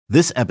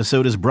This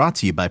episode is brought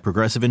to you by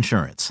Progressive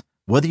Insurance.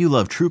 Whether you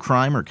love true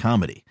crime or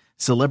comedy,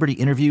 celebrity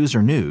interviews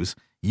or news,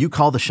 you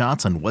call the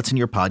shots on what's in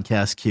your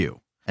podcast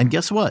queue. And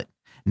guess what?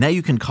 Now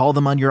you can call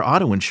them on your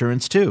auto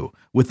insurance too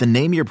with the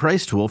Name Your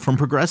Price tool from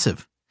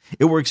Progressive.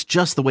 It works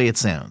just the way it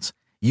sounds.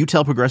 You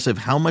tell Progressive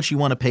how much you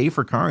want to pay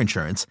for car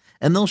insurance,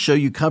 and they'll show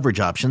you coverage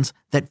options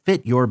that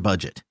fit your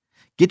budget.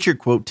 Get your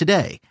quote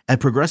today at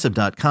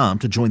Progressive.com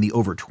to join the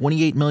over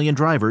 28 million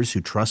drivers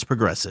who trust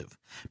Progressive.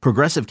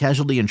 Progressive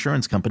Casualty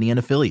Insurance Company and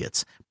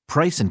Affiliates.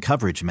 Price and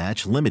coverage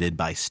match limited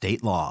by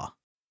state law.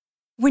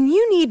 When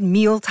you need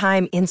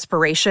mealtime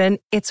inspiration,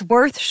 it's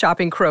worth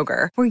shopping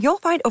Kroger, where you'll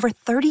find over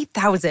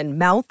 30,000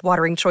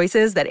 mouth-watering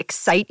choices that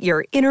excite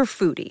your inner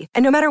foodie.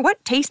 And no matter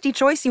what tasty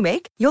choice you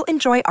make, you'll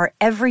enjoy our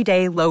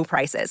everyday low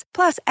prices,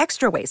 plus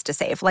extra ways to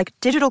save, like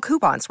digital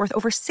coupons worth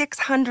over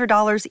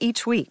 $600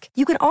 each week.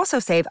 You can also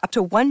save up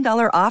to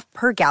 $1 off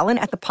per gallon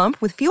at the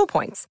pump with fuel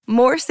points.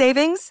 More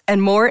savings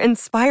and more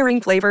inspiring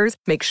flavors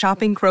make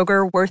shopping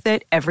Kroger worth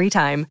it every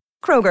time.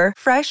 Kroger,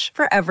 fresh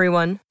for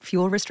everyone.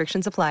 Fuel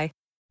restrictions apply.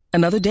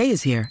 Another day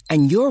is here,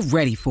 and you're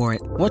ready for it.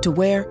 What to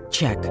wear?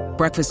 Check.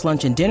 Breakfast,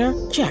 lunch, and dinner?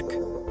 Check.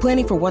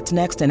 Planning for what's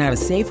next and how to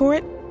save for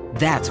it?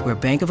 That's where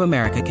Bank of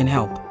America can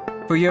help.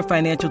 For your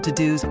financial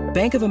to-dos,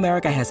 Bank of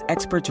America has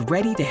experts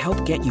ready to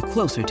help get you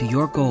closer to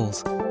your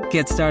goals.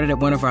 Get started at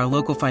one of our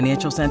local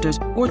financial centers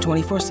or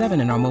 24/7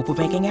 in our mobile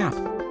banking app.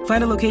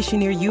 Find a location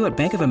near you at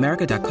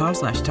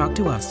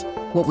bankofamerica.com/talktous.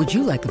 What would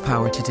you like the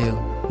power to do?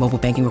 Mobile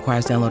banking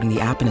requires downloading the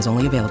app and is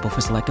only available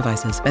for select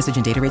devices. Message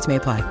and data rates may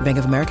apply. Bank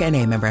of America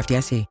N.A., member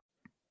FDIC.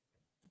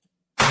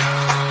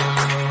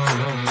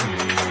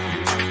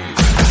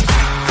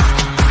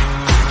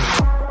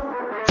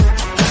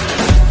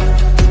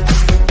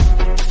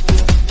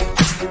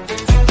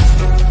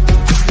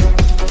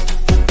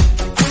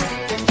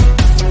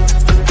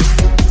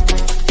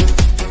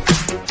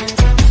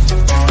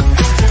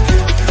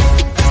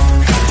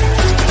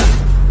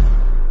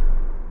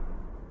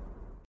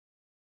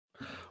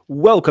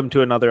 Welcome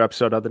to another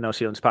episode of the No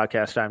Ceilings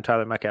Podcast. I'm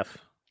Tyler Metcalf,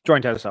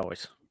 joined as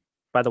always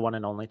by the one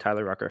and only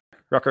Tyler Rucker.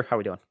 Rucker, how are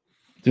we doing?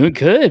 Doing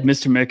good,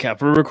 Mr.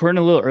 Metcalf. We're recording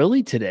a little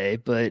early today,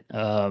 but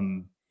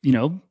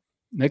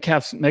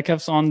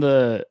Metcalf's on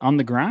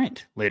the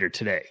grind later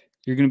today.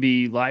 You're going to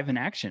be live in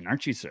action,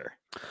 aren't you, sir?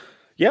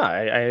 Yeah,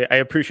 I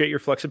appreciate your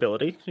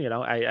flexibility. You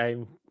know, I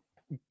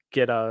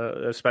get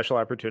a special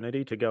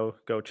opportunity to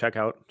go check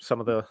out some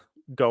of the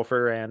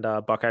Gopher and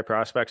Buckeye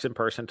prospects in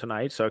person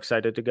tonight. So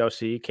excited to go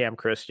see Cam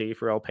Christie,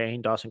 Pharrell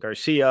Payne, Dawson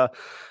Garcia,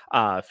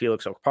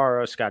 Felix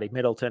Okpara, Scotty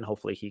Middleton.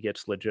 Hopefully he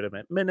gets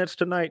legitimate minutes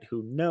tonight.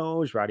 Who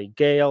knows? Roddy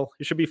Gale.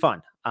 It should be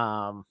fun.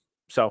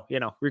 So,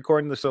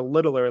 recording this a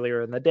little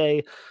earlier in the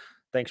day.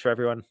 Thanks for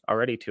everyone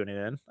already tuning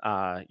in.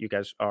 You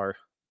guys are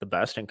the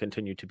best and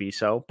continue to be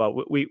so.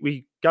 But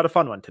we got a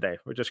fun one today.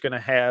 We're just going to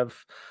have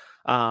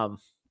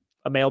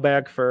a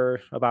mailbag for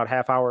about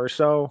half hour or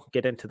so,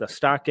 get into the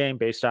stock game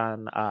based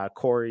on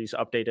Corey's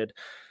updated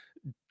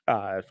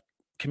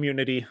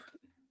community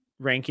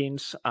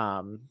rankings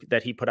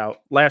that he put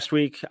out last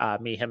week.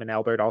 Me, him, and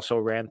Albert also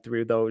ran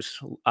through those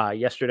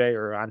yesterday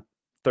or on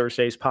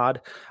Thursday's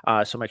pod.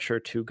 So make sure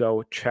to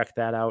go check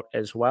that out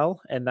as well.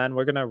 And then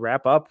we're going to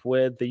wrap up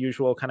with the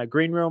usual kind of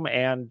green room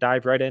and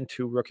dive right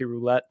into rookie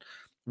roulette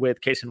with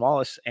Cason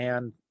Wallace.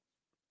 And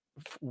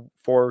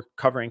for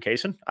covering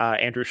Cason,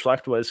 Andrew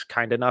Schlecht was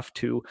kind enough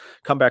to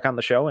come back on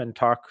the show and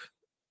talk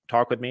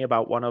with me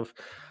about one of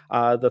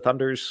the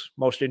Thunder's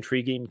most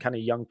intriguing kind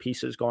of young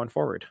pieces going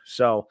forward.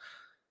 So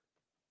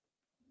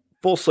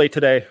full slate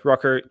today,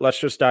 Rucker. Let's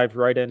just dive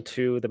right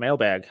into the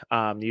mailbag.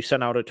 You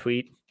sent out a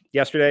tweet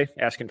yesterday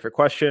asking for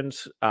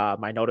questions.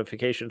 My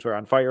notifications were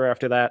on fire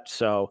after that.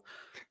 So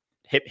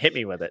hit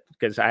me with it,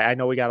 because I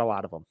know we got a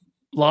lot of them.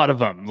 A lot of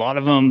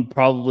them,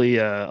 probably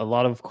a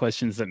lot of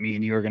questions that me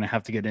and you are going to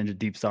have to get into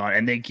deep thought.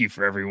 And thank you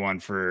for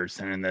everyone for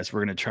sending this. We're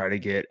going to try to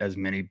get as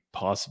many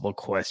possible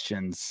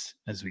questions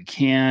as we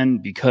can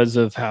because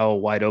of how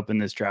wide open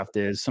this draft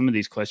is. Some of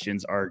these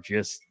questions are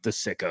just the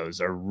sickos,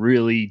 are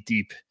really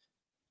deep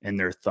in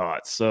their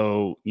thoughts.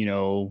 So,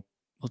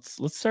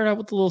 let's start out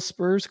with the little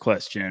Spurs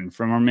question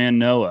from our man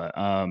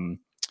Noah.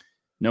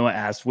 Noah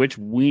asked, which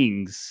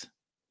wings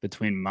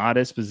between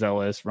Modest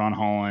Bazelis, Ron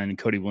Holland,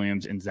 Cody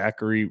Williams, and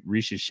Zachary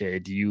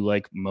Richeche do you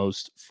like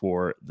most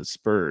for the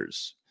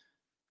Spurs?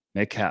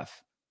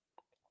 Metcalf,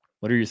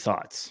 what are your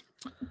thoughts?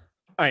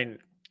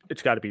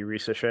 It's got to be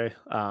Richeche.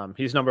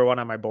 He's number one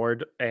on my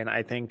board, and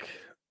I think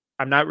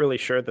I'm not really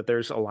sure that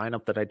there's a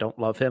lineup that I don't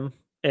love him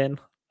in,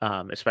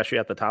 especially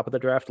at the top of the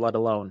draft, let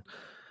alone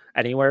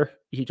anywhere.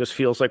 He just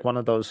feels like one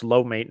of those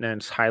low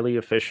maintenance, highly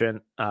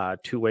efficient,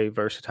 two-way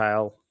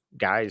versatile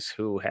guys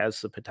who has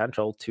the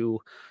potential to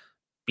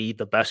be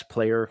the best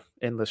player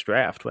in this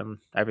draft when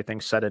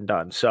everything's said and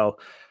done. So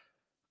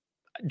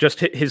just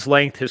his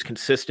length, his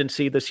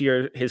consistency this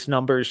year, his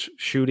numbers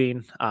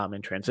shooting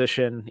in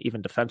transition,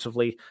 even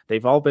defensively,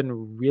 they've all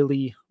been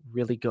really,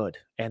 really good,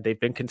 and they've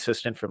been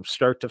consistent from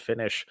start to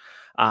finish.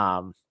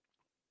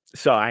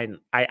 So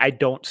I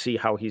don't see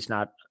how he's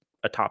not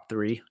a top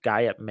three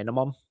guy at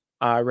minimum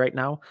right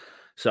now.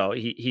 So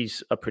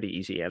he's a pretty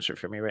easy answer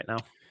for me right now.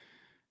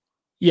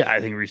 Yeah,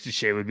 I think Reece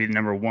Shea would be the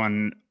number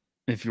one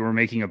if you were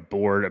making a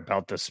board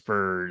about the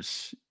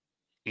Spurs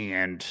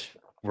and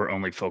we're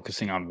only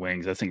focusing on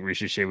wings. I think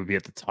Reece Shea would be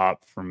at the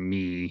top for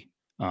me.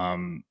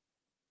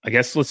 I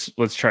guess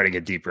let's try to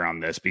get deeper on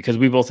this because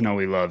we both know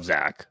we love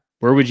Zach.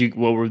 What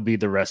would be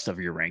the rest of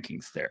your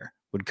rankings there?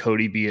 Would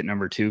Cody be at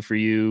number 2 for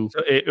you?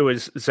 So it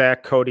was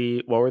Zach,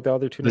 Cody. What were the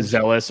other two names?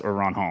 Zealous or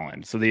Ron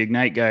Holland. So the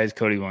Ignite guys,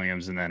 Cody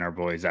Williams, and then our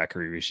boy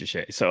Zachary Reece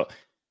Shea. So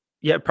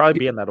yeah, it'd probably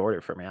be in that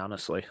order for me,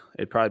 honestly.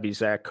 It'd probably be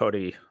Zach,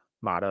 Cody,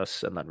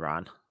 Matas, and then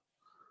Ron.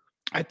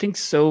 I think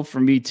so for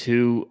me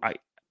too.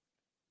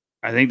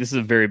 I think this is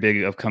a very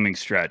big upcoming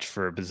stretch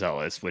for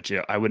Buzelis, which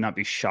I would not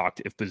be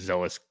shocked if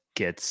Buzelis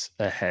gets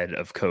ahead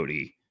of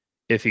Cody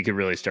if he could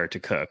really start to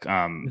cook.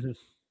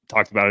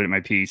 Talked about it in my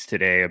piece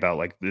today about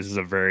like this is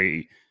a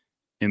very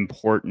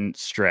important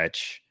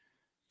stretch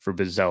for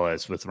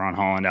Buzelis with Ron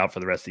Holland out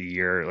for the rest of the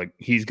year. Like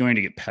he's going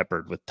to get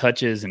peppered with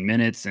touches and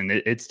minutes, and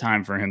it's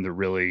time for him to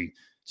really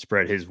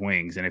spread his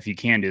wings. And if he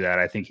can do that,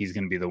 I think he's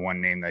going to be the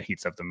one name that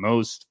heats up the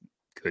most.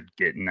 Could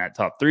get in that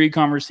top 3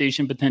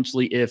 conversation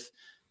potentially if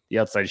the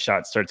outside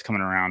shot starts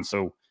coming around.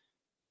 So,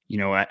 you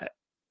know,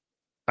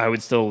 I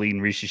would still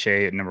lean Reece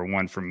Shea at number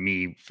 1 for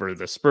me for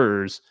the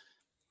Spurs,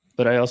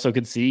 but I also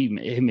could see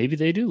maybe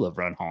they do love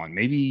Ron Holland.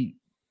 Maybe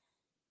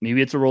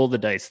it's a roll of the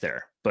dice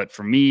there. But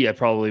for me, I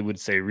probably would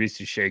say Reece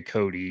Shea,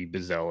 Cody,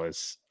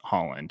 Buzelis,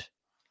 Holland.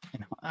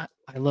 And I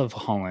love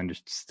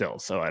Holland still,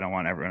 so I don't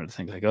want everyone to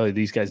think like, oh,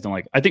 these guys don't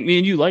like. I think me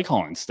and you like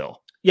Holland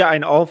still. Yeah,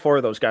 and all 4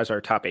 of those guys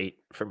are top 8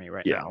 for me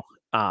right now.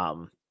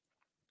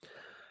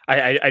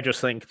 I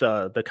just think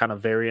the kind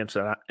of variance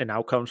and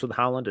outcomes with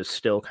Holland is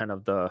still kind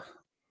of the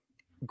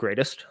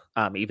greatest,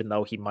 even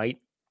though he might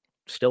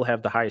still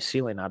have the highest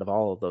ceiling out of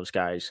all of those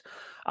guys.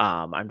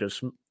 I'm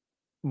just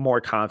more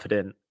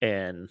confident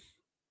in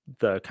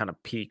the kind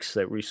of peaks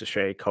that Reece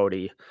Shea,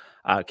 Cody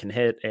can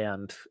hit,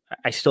 and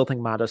I still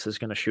think Matas is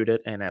going to shoot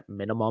it, and at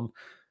minimum,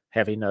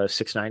 having a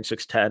 6'9",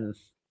 6'10",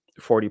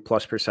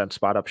 40+%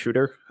 spot up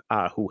shooter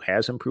who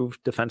has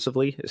improved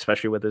defensively,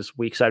 especially with his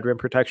weak side rim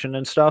protection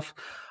and stuff.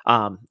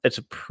 It's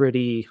a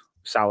pretty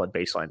solid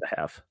baseline to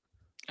have.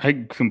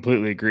 I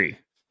completely agree.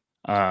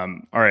 All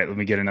right, let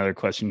me get another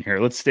question here.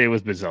 Let's stay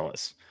with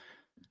Buzelis.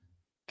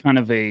 Kind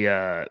of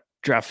a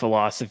draft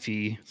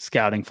philosophy,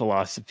 scouting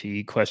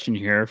philosophy question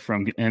here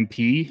from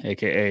MP,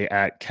 aka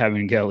at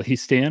Kevin Gelly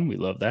Stan. We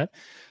love that.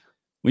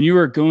 When you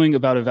are going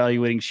about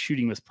evaluating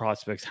shooting with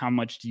prospects, how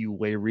much do you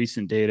weigh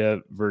recent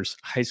data versus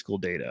high school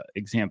data?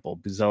 Example,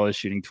 Buzelis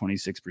shooting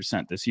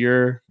 26% this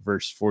year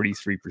versus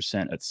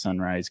 43% at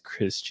Sunrise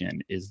Christian.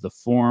 Is the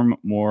form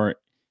more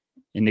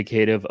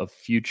indicative of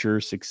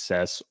future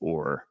success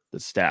or the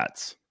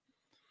stats?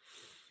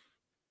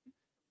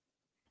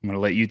 I'm going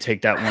to let you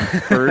take that one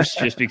first,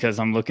 just because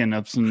I'm looking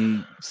up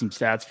some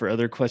stats for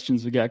other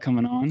questions we got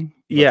coming on.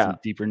 Yeah. Some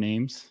deeper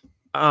names.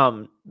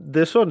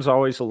 This one's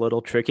always a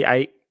little tricky.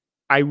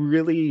 I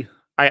rarely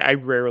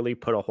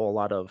put a whole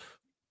lot of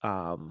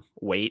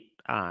weight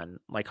on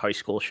like high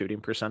school shooting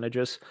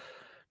percentages,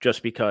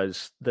 just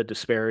because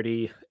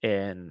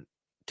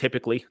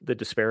typically the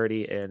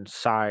disparity in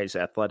size,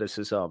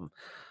 athleticism,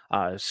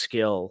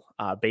 skill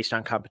based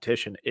on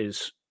competition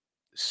is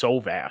so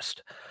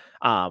vast.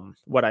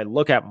 What I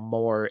look at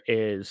more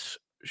is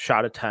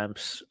shot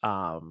attempts,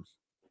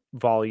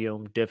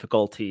 volume,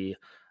 difficulty,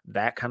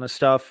 that kind of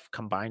stuff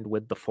combined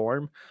with the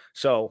form.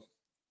 So,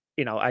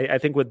 you know, I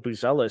think with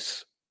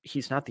Buzelis,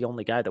 he's not the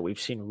only guy that we've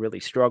seen really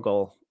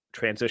struggle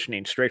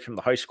transitioning straight from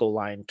the high school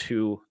line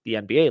to the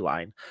NBA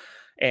line.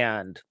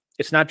 And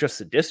it's not just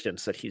the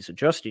distance that he's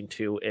adjusting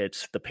to,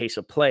 it's the pace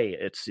of play,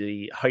 it's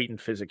the heightened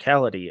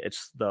physicality,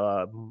 it's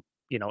the,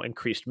 you know,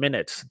 increased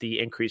minutes, the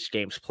increased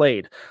games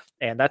played.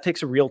 And that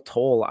takes a real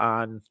toll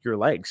on your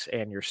legs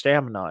and your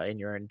stamina and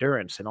your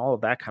endurance and all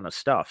of that kind of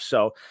stuff.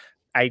 So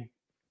I'm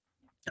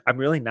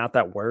really not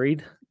that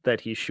worried that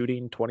he's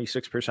shooting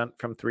 26%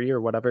 from 3 or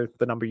whatever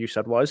the number you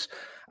said was.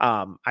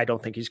 I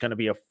don't think he's going to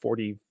be a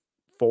 44%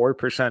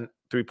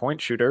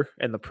 3-point shooter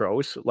in the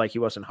pros like he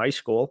was in high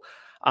school.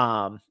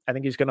 I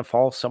think he's going to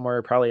fall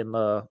somewhere probably in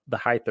the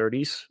high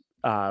 30s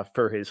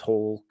for his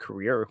whole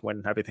career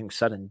when everything's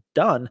said and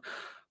done.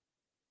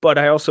 But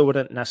I also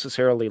wouldn't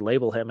necessarily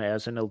label him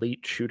as an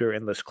elite shooter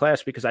in this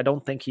class, because I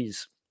don't think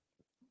he's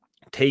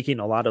taking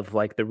a lot of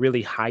like the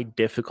really high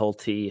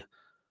difficulty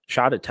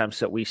shot attempts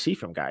that we see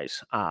from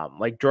guys.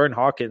 Like Jordan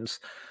Hawkins,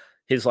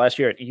 his last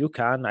year at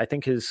UConn, I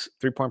think his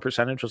 3-point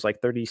percentage was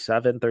like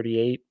 37,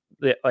 38,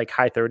 like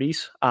high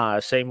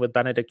 30s. Same with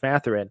Benedict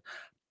Mathurin.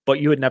 But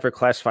you would never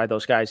classify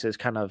those guys as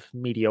kind of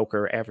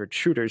mediocre average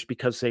shooters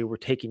because they were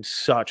taking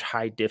such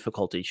high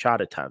difficulty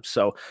shot attempts.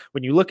 So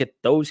when you look at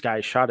those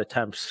guys' shot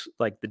attempts,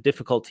 like the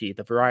difficulty,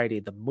 the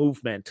variety, the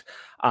movement,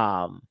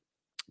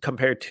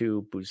 compared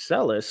to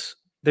Buzelis,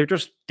 they're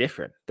just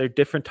different. They're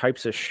different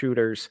types of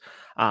shooters.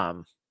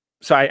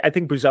 So I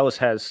think Buzelis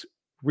has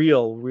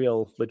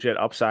real legit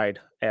upside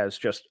as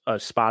just a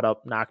spot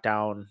up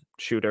knockdown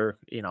shooter,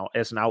 you know,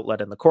 as an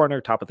outlet in the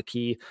corner, top of the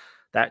key.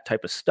 that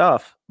type of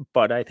stuff.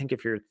 But I think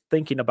if you're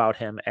thinking about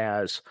him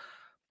as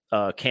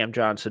Cam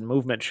Johnson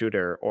movement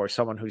shooter, or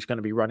someone who's going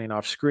to be running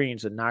off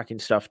screens and knocking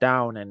stuff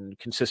down and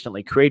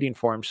consistently creating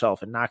for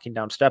himself and knocking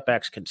down step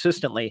backs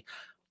consistently,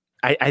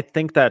 I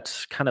think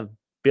that's kind of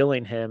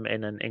billing him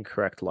in an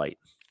incorrect light.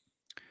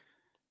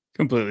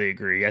 Completely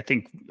agree. I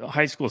think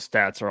high school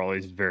stats are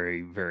always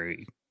very,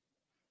 very,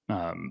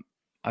 I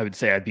would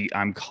say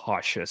I'm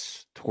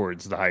cautious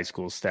towards the high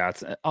school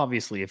stats.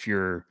 Obviously, if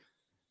you're,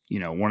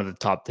 one of the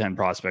top 10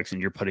 prospects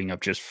and you're putting up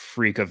just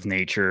freak of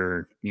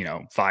nature,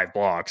 5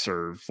 blocks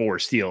or 4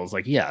 steals,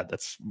 like, yeah,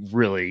 that's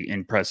really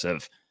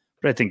impressive.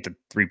 But I think the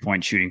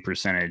 3-point shooting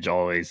percentage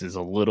always is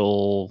a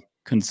little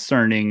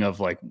concerning of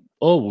like,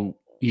 oh,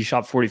 he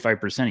shot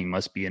 45%. He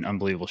must be an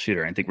unbelievable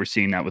shooter. I think we're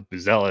seeing that with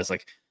Buzella. It's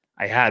like,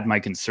 I had my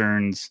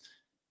concerns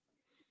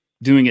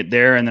doing it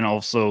there, and then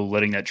also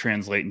letting that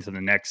translate into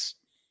the next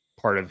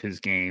part of his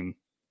game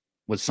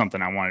was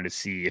something I wanted to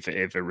see if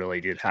it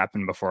really did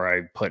happen before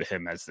I put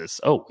him as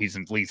this, oh, he's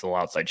a lethal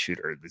outside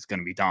shooter that's going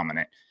to be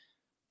dominant.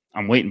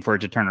 I'm waiting for it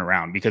to turn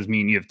around, because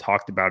me and you have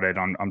talked about it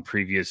on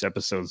previous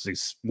episodes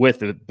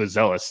with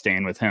Buzella,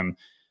 staying with him.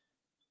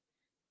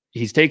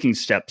 He's taking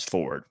steps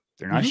forward.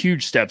 They're not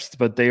huge steps,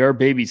 but they are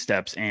baby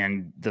steps.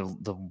 And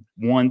the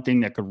one thing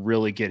that could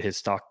really get his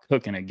stock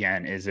cooking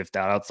again is if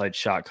that outside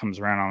shot comes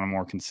around on a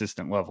more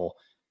consistent level.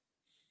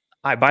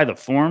 I buy the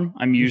form.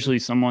 I'm usually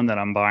someone that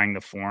I'm buying the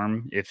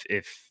form if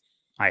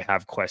I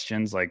have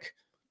questions, like,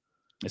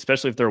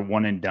 especially if they're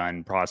one and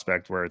done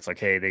prospect where it's like,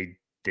 hey, they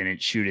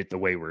didn't shoot it the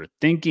way we're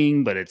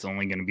thinking, but it's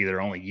only going to be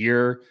their only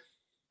year.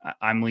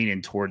 I'm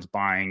leaning towards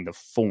buying the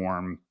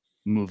form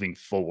moving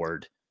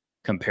forward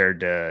compared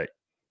to,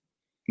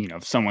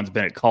 if someone's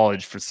been at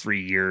college for 3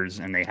 years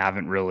and they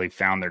haven't really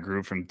found their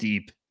groove from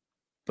deep,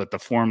 but the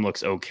form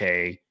looks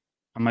okay,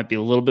 I might be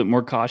a little bit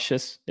more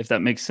cautious, if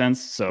that makes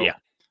sense. So, yeah.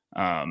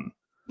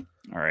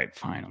 All right,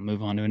 fine. I'll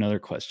move on to another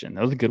question.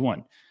 That was a good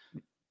one.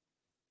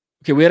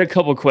 Okay, we had a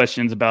couple of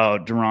questions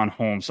about DaRon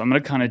Holmes. So I'm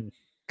going to kind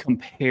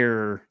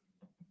of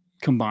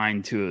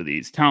combine 2 of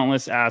these.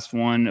 Talentless asked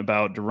one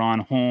about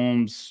DaRon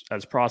Holmes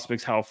as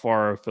prospects. How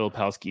far are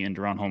Filipowski and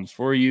DaRon Holmes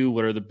for you?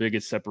 What are the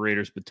biggest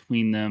separators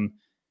between them?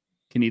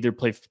 Can either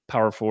play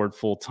power forward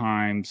full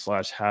time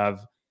 /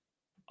 have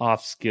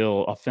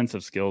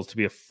offensive skills to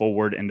be a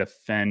forward and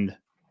defend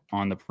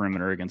on the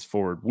perimeter against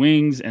forward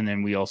wings. And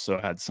then we also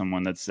had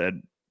someone that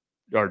said,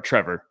 our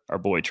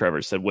boy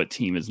Trevor said, what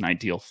team is an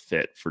ideal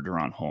fit for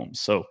DaRon Holmes?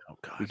 So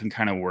we can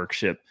kind of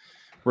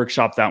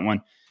workshop that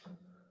one.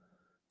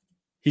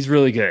 He's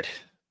really good,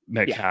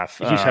 Metcalf.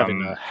 Yeah, he's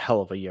having a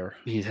hell of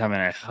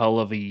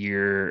a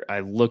year. I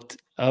looked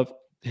up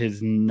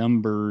his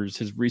numbers,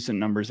 his recent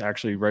numbers,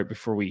 actually right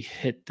before we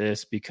hit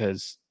this,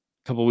 because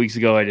a couple of weeks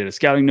ago I did a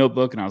scouting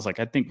notebook and I was like,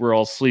 I think we're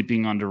all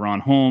sleeping on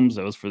DaRon Holmes.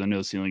 That was for the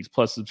No Ceilings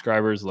Plus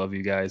subscribers. Love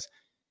you guys.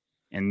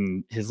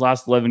 And his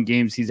last 11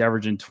 games, he's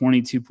averaging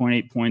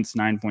 22.8 points,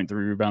 9.3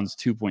 rebounds,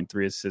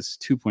 2.3 assists,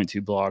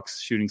 2.2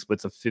 blocks, shooting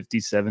splits of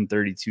 57,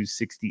 32,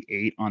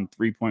 68 on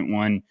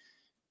 3.1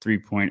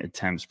 3-point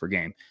attempts per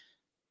game.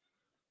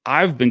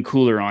 I've been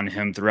cooler on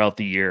him throughout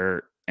the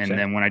year. And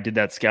then when I did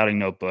that scouting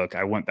notebook,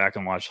 I went back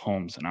and watched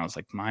Holmes and I was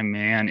like, my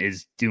man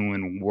is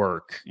doing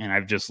work. And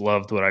I've just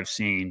loved what I've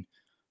seen.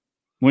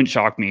 Wouldn't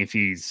shock me if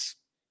he's,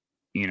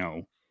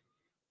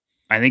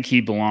 I think he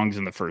belongs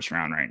in the first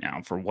round right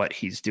now for what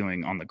he's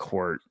doing on the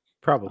court.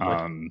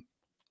 Probably.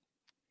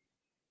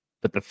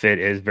 But the fit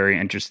is very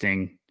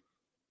interesting.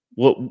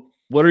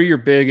 What are your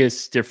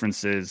biggest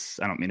differences?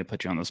 I don't mean to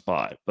put you on the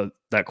spot, but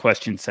that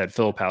question said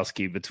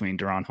Filipowski between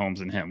DaRon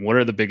Holmes and him. What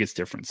are the biggest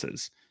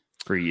differences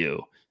for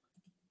you?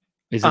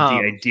 Is it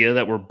the idea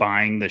that we're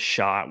buying the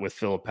shot with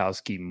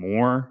Filipowski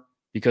more?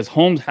 Because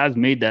Holmes has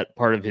made that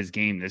part of his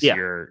game this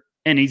year.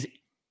 And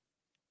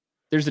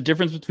there's a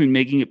difference between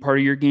making it part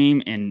of your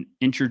game and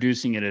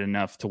introducing it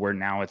enough to where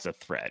now it's a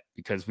threat.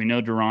 Because we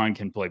know DaRon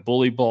can play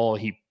bully ball.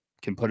 He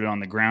can put it on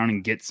the ground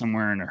and get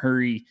somewhere in a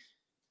hurry.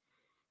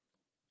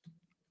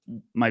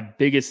 My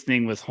biggest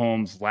thing with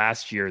Holmes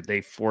last year, they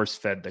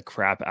force-fed the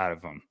crap out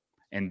of him.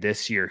 And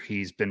this year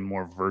he's been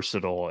more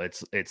versatile.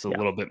 It's a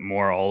little bit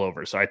more all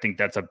over. So I think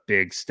that's a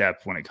big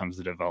step when it comes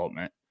to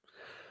development.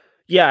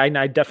 Yeah, and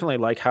I definitely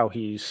like how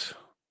he's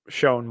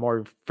shown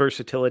more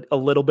versatility, a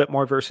little bit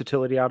more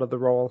versatility out of the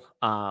role.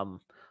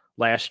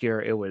 Last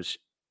year it was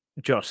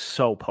just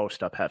so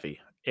post-up heavy.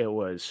 It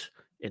was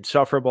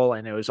insufferable,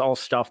 and it was all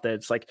stuff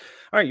that's like,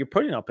 all right, you're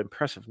putting up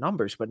impressive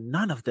numbers, but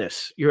none of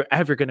this you're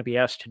ever going to be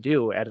asked to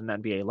do at an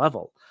NBA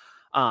level.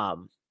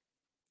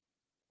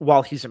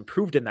 While he's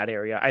improved in that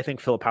area, I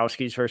think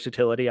Filipowski's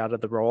versatility out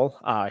of the role,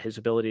 his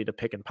ability to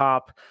pick and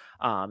pop,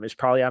 is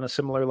probably on a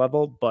similar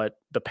level, but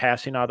the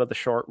passing out of the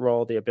short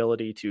roll, the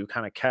ability to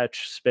kind of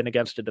catch, spin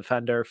against a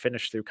defender,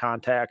 finish through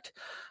contact,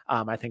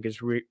 I think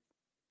is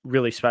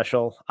really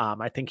special.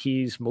 I think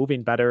he's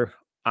moving better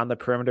on the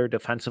perimeter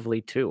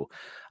defensively too.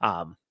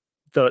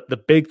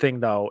 The big thing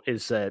though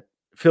is that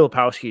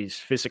Filipowski's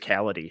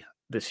physicality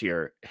this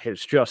year has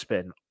just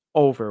been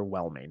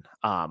overwhelming.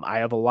 I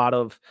have a lot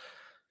of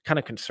kind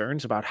of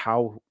concerns about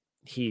how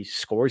he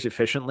scores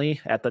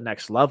efficiently at the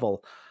next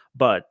level,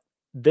 but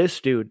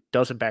this dude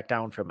doesn't back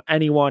down from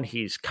anyone.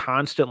 He's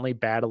constantly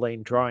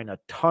battling, drawing a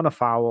ton of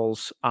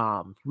fouls,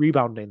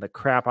 rebounding the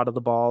crap out of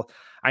the ball.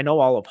 I know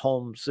all of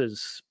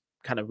Holmes's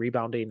kind of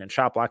rebounding and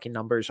shot blocking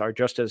numbers are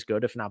just as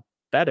good, if not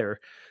better,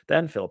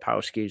 than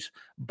Filipowski's,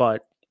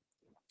 but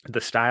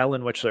the style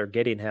in which they're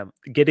getting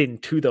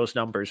to those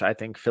numbers, I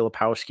think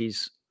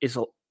Filipowski's is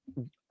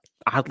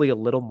oddly a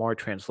little more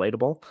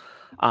translatable.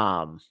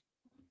 I'm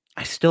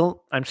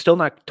still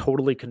not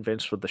totally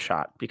convinced with the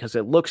shot because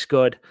it looks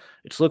good.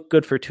 It's looked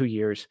good for 2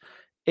 years.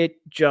 It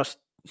just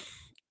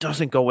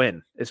doesn't go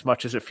in as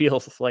much as it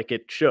feels like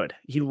it should.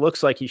 He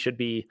looks like he should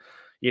be,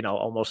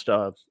 almost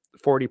a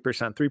 40%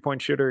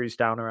 3-point shooter. He's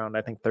down around,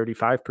 I think,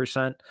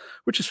 35%,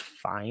 which is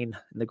fine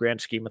in the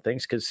grand scheme of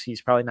things because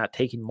he's probably not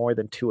taking more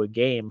than 2 a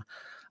game.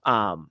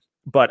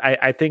 But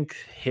I think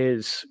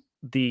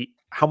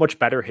how much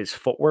better his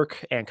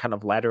footwork and kind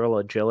of lateral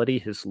agility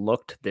has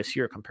looked this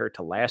year compared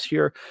to last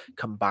year,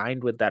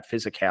 combined with that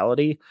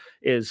physicality,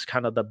 is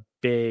kind of the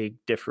big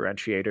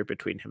differentiator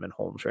between him and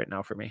Holmes right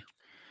now for me.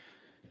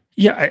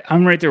 Yeah,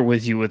 I'm right there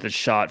with you with the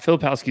shot.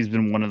 Filipowski's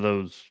been one of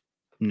those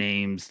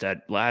names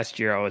that last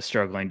year I was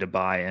struggling to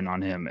buy in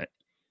on him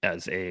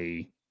as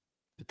a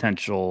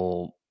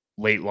potential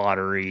late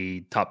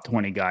lottery top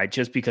 20 guy,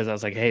 just because I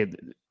was like, hey,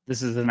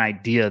 this is an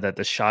idea that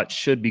the shot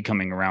should be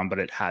coming around, but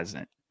it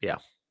hasn't. Yeah.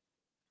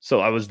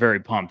 So I was very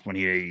pumped when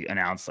he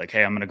announced like,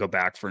 hey, I'm going to go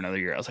back for another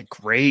year. I was like,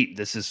 great.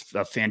 This is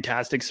a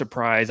fantastic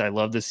surprise. I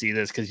love to see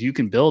this because you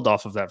can build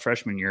off of that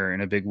freshman year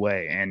in a big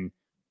way. And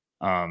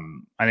I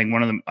think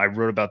I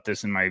wrote about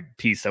this in my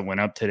piece that went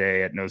up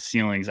today at No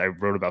Ceilings. I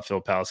wrote about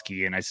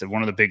Filipowski, and I said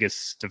one of the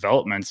biggest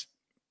developments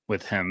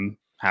with him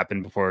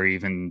happened before he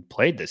even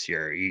played this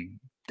year. He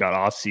got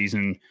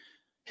off-season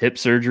hip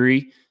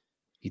surgery.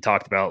 He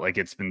talked about like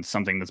it's been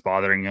something that's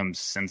bothering him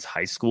since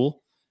high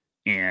school.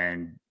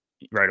 And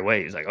right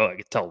away, he's like, oh, I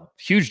could tell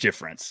huge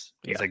difference.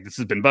 He's like, this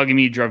has been bugging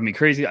me, driving me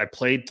crazy. I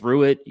played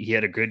through it. He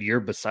had a good year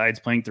besides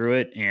playing through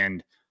it.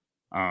 And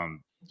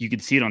you can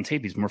see it on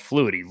tape. He's more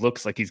fluid. He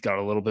looks like he's got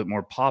a little bit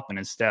more pop in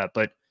his step,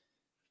 but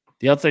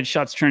the outside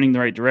shot's trending the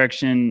right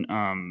direction.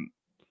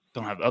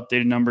 Don't have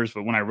updated numbers,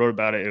 but when I wrote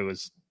about it, it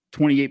was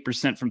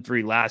 28% from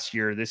 3 last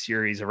year. This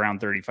year, he's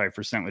around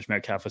 35%, which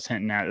Metcalf was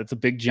hinting at. It's a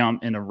big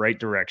jump in the right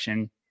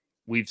direction.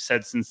 We've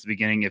said since the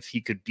beginning, if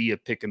he could be a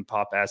pick and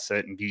pop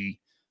asset and be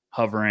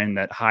hovering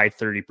that high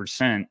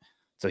 30%,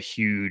 it's a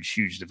huge,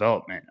 huge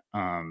development.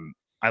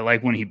 I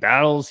like when he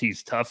battles.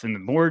 He's tough in the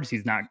boards.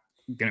 He's not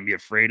going to be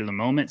afraid of the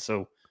moment.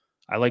 So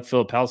I like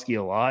Filipowski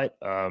a lot.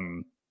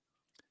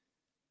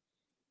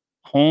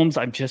 Holmes,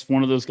 I'm just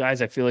one of those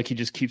guys. I feel like he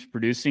just keeps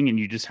producing, and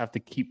you just have to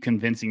keep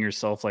convincing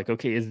yourself like,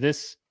 okay, is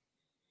this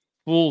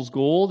fool's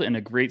gold and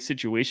a great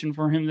situation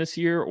for him this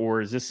year,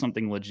 or is this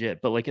something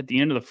legit? But like at the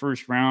end of the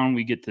first round,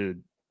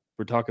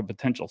 we're talking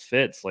potential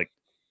fits. Like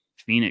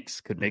Phoenix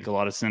could make a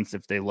lot of sense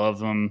if they love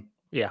them.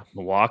 Yeah.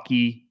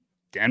 Milwaukee,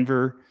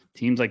 Denver,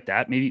 teams like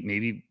that.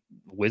 Maybe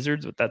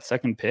Wizards with that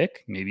second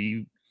pick.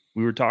 Maybe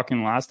we were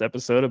talking last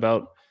episode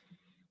about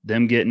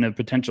them getting a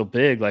potential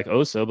big like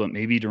Oso, but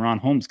maybe DeRon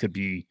Holmes could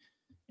be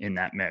in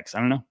that mix. I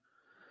don't know.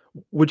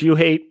 Would you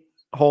hate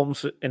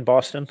Holmes in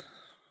Boston?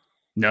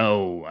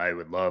 No, I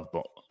would love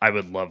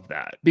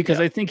that because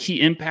I think he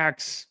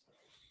impacts.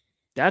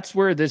 That's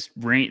where this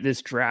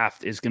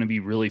draft is going to be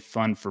really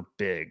fun for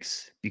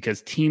bigs,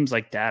 because teams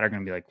like that are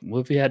going to be like, what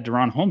if we had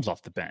DeRon Holmes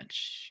off the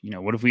bench?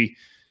 What if we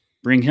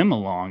bring him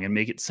along and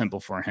make it simple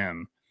for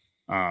him?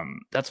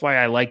 That's why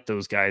I like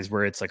those guys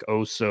where it's like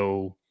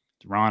Oso,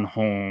 DeRon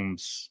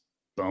Holmes,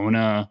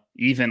 Bona,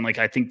 even like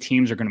I think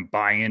teams are going to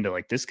buy into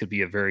like this could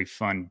be a very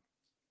fun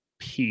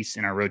piece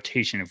in our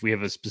rotation if we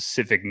have a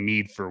specific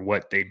need for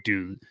what they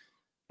do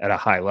at a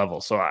high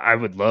level. So I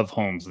would love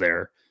Holmes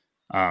there.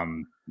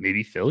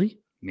 Maybe Philly,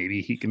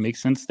 maybe he can make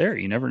sense there.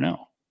 You never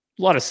know.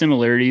 A lot of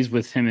similarities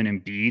with him and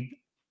Embiid.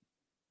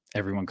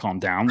 Everyone calm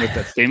down with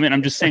that statement.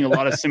 I'm just saying a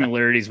lot of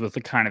similarities with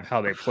the kind of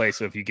how they play.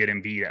 So if you get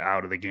Embiid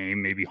out of the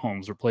game, maybe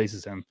Holmes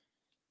replaces him.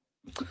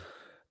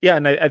 Yeah,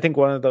 and I think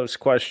one of those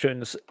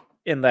questions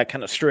in that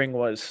kind of string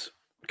was,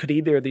 could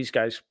either of these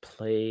guys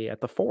play at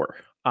the 4?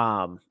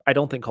 I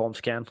don't think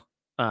Holmes can.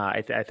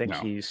 I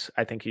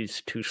think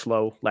he's too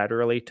slow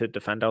laterally to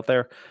defend out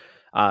there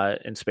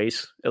in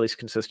space, at least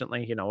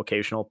consistently.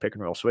 Occasional pick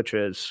and roll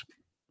switches,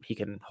 he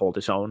can hold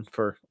his own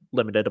for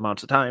limited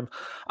amounts of time.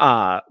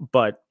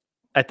 But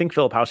I think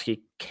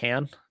Filipowski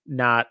can,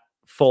 not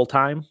full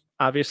time,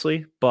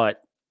 obviously.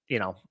 But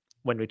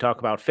when we talk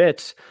about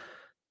fits,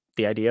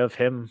 the idea of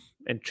him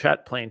and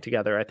Chet playing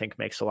together, I think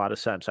makes a lot of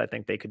sense. I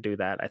think they could do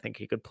that. I think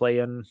he could play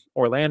in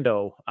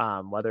Orlando,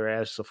 whether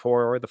as the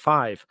 4 or the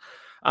 5.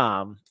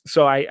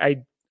 So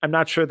I'm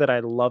not sure that I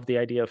love the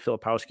idea of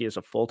Filipowski as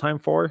a full-time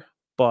 4,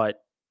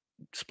 but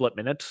split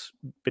minutes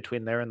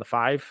between there and the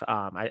 5.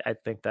 I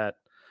think that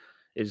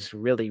is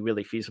really,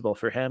 really feasible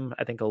for him.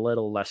 I think a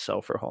little less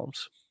so for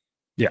Holmes.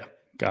 Yeah,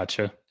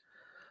 gotcha.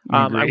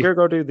 I'm going to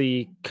go to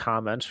the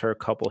comments for a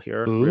couple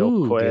here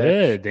real quick.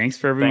 Good. Thanks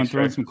for everyone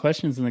throwing some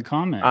questions in the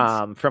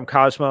comments. From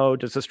Cosmo,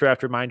 does this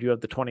draft remind you of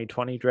the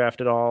 2020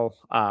 draft at all,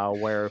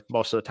 where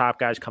most of the top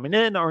guys coming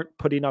in aren't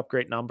putting up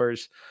great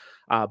numbers,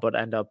 but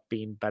end up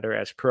being better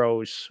as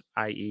pros,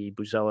 i.e.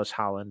 Buzelis,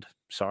 Holland,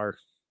 Sarr?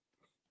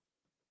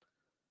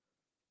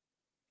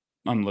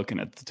 I'm looking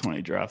at the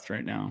 20 draft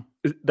right now.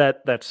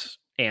 That's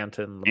Ant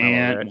and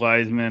LaMelo, right?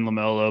 Wiseman,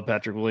 LaMelo,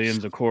 Patrick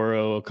Williams,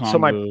 Okoro, Okongwu. So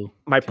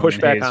my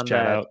pushback Hayes, on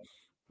that,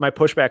 my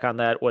pushback on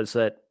that was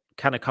that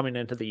kind of coming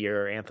into the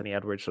year, Anthony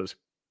Edwards was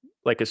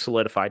like a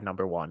solidified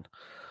number one,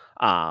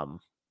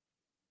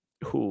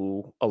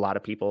 who a lot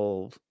of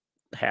people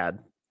had,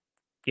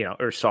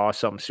 or saw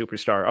some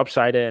superstar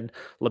upside in.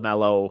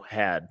 LaMelo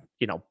had,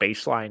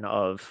 baseline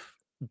of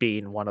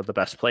being one of the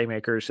best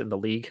playmakers in the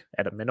league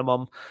at a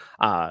minimum,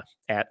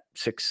 at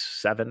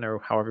 6'7" or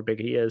however big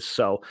he is.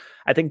 So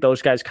I think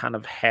those guys kind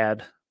of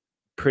had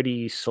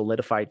pretty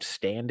solidified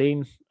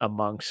standing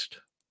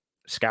amongst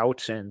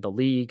scouts in the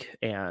league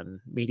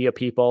and media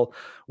people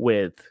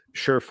with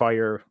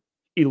surefire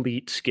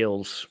elite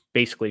skills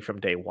basically from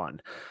day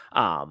one.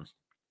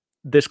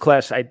 This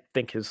class, I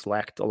think, has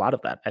lacked a lot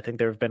of that. I think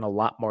there have been a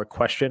lot more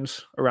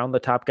questions around the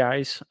top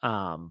guys.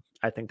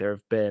 I think there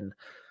have been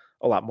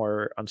a lot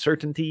more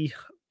uncertainty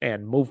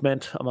and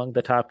movement among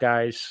the top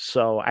guys.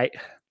 So I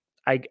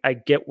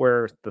get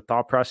where the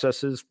thought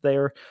process is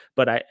there,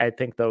 but I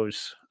think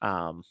those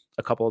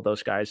a couple of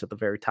those guys at the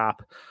very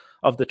top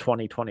of the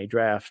 2020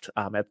 draft,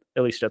 at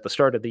least at the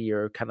start of the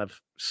year, kind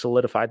of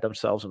solidified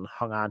themselves and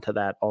hung on to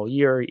that all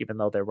year, even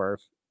though there were,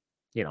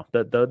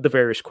 the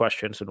various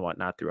questions and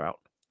whatnot throughout.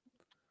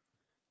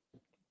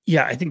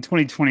 Yeah, I think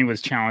 2020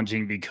 was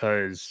challenging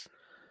because,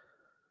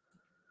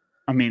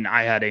 I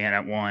had Ant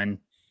at 1.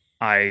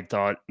 I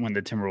thought when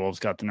the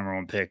Timberwolves got the number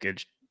 1 pick,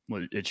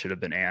 it should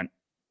have been Ant.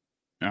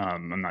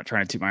 I'm not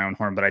trying to toot my own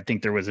horn, but I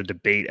think there was a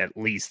debate at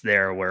least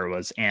there where it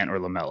was Ant or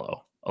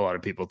LaMelo. A lot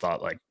of people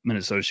thought like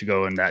Minnesota should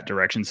go in that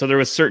direction. So there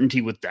was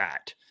certainty with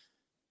that.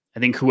 I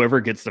think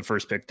whoever gets the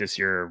first pick this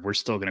year, we're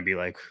still going to be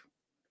like,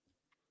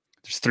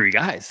 there's 3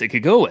 guys they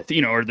could go with,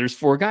 or there's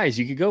 4 guys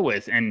you could go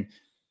with. And,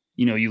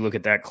 you look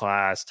at that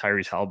class,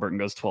 Tyrese Halliburton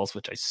goes 12th,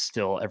 which I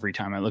still, every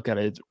time I look at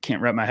it,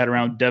 can't wrap my head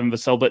around. Devin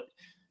Vassell, but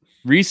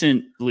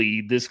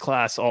recently, this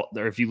class, or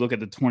if you look at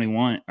the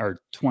 21 or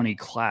 20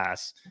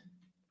 class,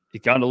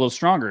 it got a little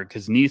stronger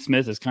because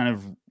Neesmith has kind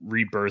of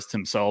rebirthed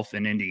himself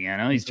in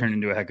Indiana. He's turned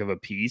into a heck of a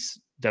piece.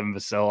 Devin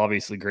Vassell,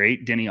 obviously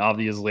great. Denny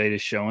Avdia's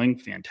latest showing,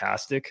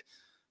 fantastic.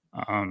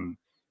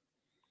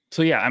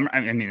 So yeah,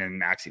 and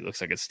Maxey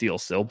looks like a steal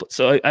still. But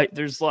so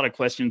there's a lot of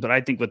questions, but I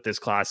think with this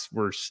class,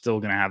 we're still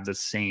going to have the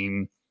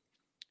same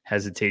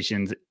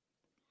hesitations,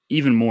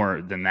 even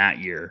more than that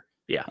year.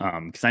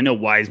 Yeah. Because I know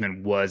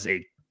Wiseman was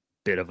a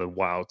bit of a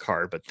wild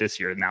card, but this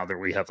year now that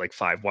we have like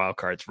 5 wild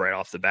cards right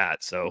off the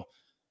bat. So,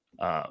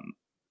 all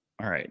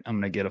right, I'm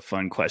going to get a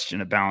fun question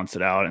to balance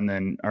it out. And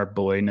then our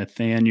boy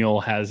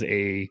Nathaniel has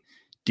a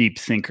deep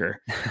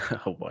thinker.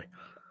 Oh boy.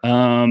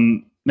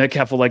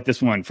 Metcalf will like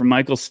this one from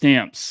Michael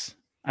Stamps.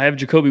 I have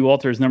Jacoby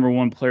Walter as number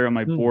 1 player on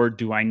my board.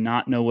 Do I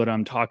not know what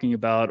I'm talking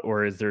about,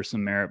 or is there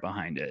some merit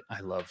behind it?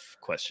 I love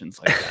questions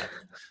like that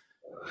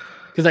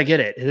because I get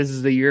it. This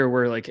is the year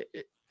where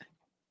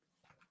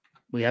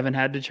we haven't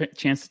had the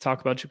chance to talk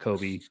about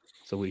Jacoby,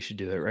 so we should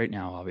do it right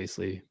now,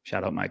 obviously.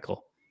 Shout out,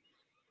 Michael.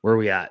 Where are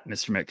we at,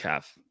 Mr.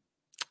 Metcalf?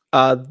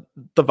 The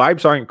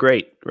vibes aren't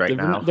great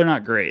now. They're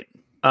not great.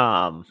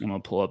 I'm going to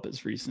pull up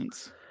his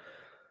recents.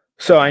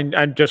 So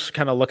I'm just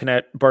kind of looking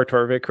at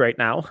Bartorvik right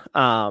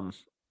now.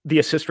 The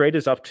assist rate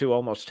is up to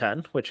almost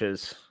 10, which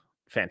is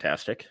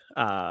fantastic.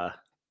 The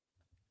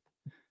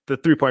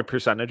 3-point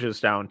percentage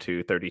is down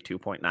to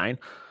 32.9,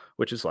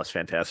 which is less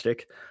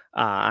fantastic.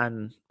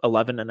 On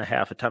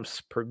 11.5 attempts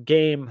per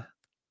game,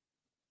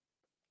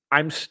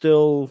 I'm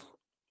still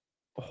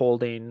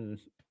holding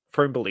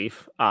firm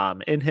belief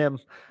in him.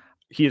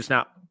 He is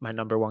not my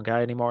number 1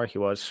 guy anymore. He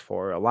was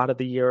for a lot of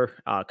the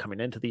year. Coming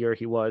into the year,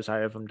 he was. I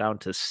have him down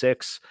to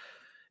 6.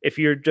 If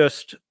you're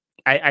just...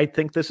 I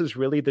think this is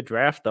really the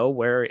draft, though,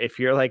 where if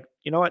you're like,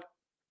 you know what,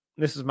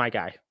 this is my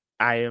guy.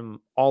 I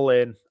am all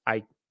in.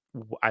 I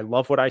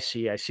love what I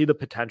see. I see the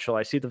potential.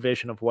 I see the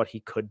vision of what he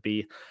could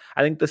be.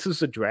 I think this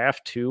is a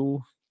draft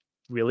to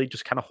really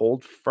just kind of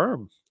hold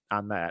firm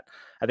on that.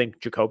 I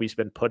think Jacoby's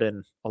been put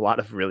in a lot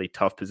of really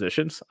tough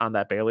positions on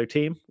that Baylor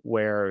team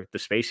where the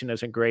spacing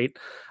isn't great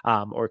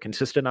or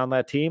consistent on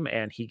that team,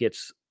 and he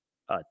gets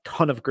a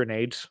ton of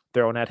grenades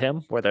thrown at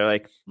him where they're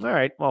like, all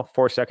right, well,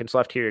 4 seconds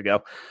left. Here you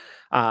go.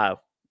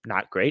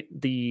 Not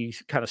great. The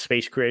kind of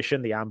space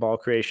creation, the on-ball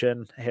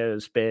creation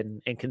has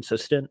been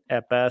inconsistent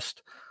at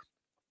best.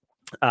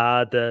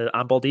 The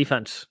on-ball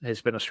defense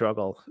has been a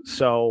struggle.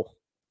 So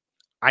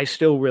I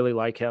still really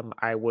like him.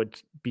 I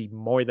would be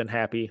more than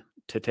happy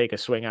to take a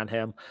swing on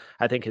him.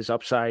 I think his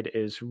upside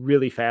is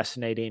really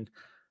fascinating.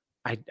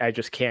 I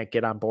just can't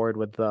get on board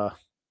with the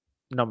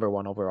number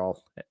 1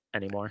 overall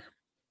anymore.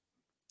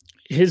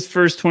 His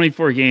first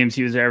 24 games,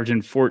 he was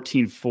averaging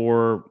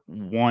 14-4,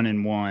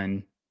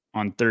 1-1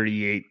 on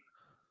 38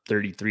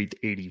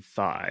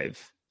 33-85.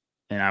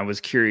 And I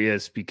was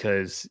curious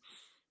because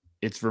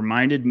it's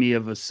reminded me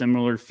of a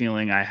similar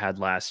feeling I had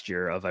last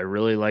year of I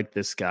really like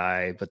this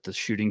guy, but the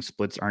shooting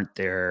splits aren't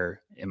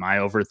there. Am I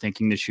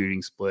overthinking the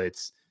shooting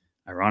splits?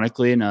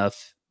 Ironically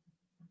enough,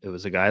 it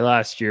was a guy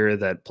last year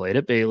that played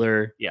at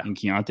Baylor in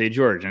Keontae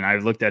George. And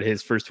I've looked at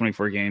his first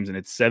 24 games, and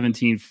it's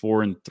 17,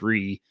 4, and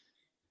 3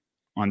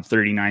 on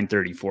 39,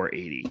 34,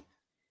 80.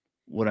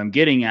 What I'm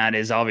getting at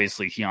is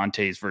obviously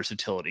Keontae's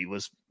versatility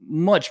was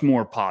much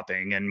more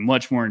popping and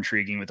much more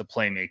intriguing with the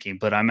playmaking.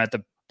 But I'm at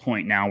the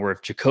point now where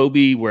if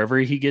Jacoby, wherever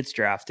he gets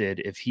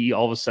drafted, if he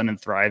all of a sudden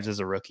thrives as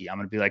a rookie, I'm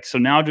going to be like, so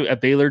now at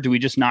Baylor, do we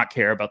just not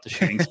care about the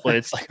shooting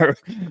splits? Like,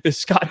 is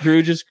Scott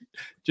Drew just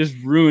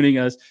ruining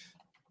us?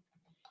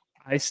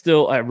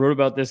 I wrote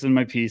about this in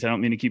my piece. I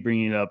don't mean to keep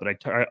bringing it up,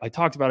 but I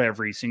talked about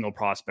every single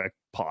prospect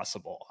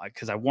possible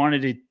because I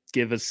wanted to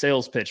give a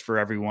sales pitch for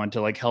everyone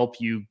to like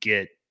help you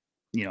get,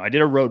 I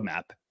did a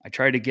roadmap. I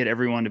tried to get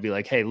everyone to be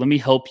like, hey, let me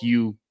help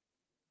you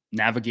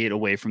navigate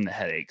away from the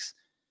headaches.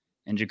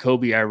 And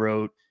Jacoby, I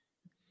wrote,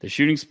 the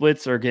shooting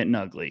splits are getting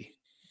ugly,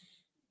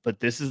 but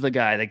this is the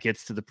guy that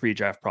gets to the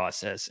pre-draft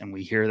process. And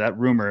we hear that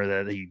rumor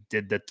that he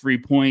did the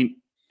 3-point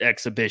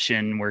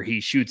exhibition where he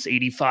shoots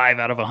 85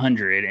 out of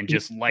 100 and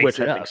just lights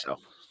it up. So.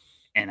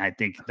 And I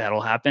think that'll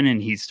happen. And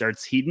he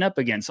starts heating up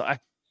again. So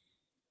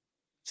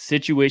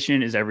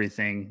situation is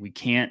everything. We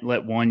can't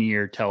let 1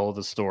 year tell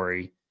the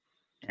story.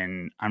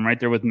 And I'm right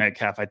there with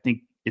Metcalf. I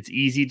think it's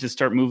easy to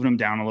start moving him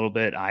down a little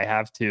bit. I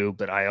have to,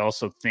 but I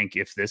also think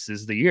if this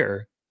is the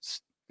year,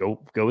 go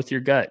with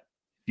your gut.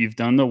 If you've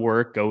done the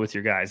work, go with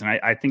your guys. And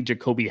I think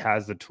Jacoby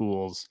has the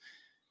tools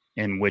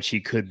in which he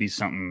could be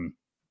something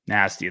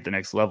nasty at the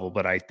next level.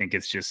 But I think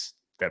it's just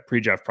that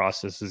pre-draft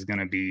process is going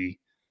to be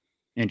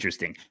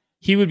interesting.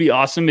 He would be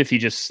awesome if he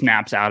just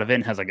snaps out of it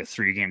and has like a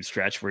 3-game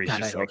stretch where he's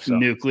just like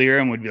nuclear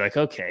and would be like,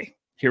 okay,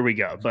 here we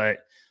go. But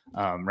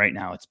right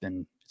now it's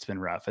been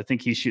rough. I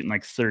think he's shooting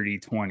like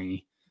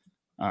 30-20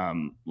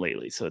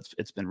 lately. So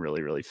it's been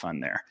really, really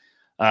fun there.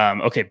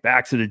 Okay,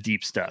 back to the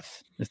deep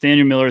stuff.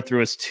 Nathaniel Miller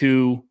threw us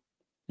 2,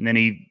 and then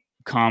he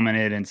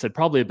commented and said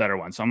probably a better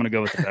one. So I'm going to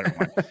go with the better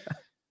one.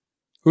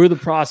 Who are the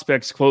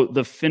prospects, quote,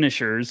 the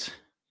finishers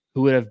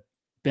who would have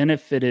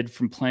benefited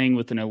from playing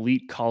with an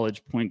elite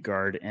college point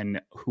guard, and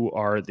who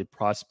are the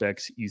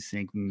prospects you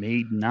think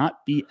may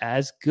not be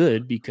as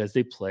good because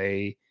they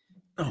play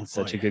in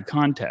such a good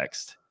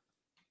context?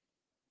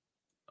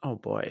 Oh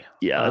boy.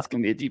 Yeah, that's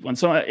going to be a deep one.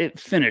 So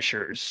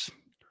finishers.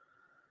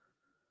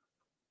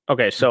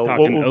 Okay, so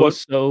let's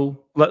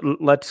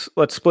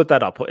split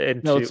that up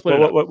into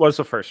what was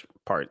the first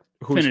part?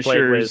 Who's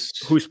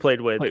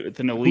played with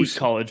an elite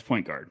college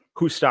point guard?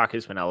 Whose stock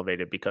has been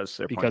elevated because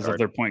of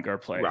their point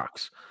guard play.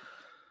 Rocks.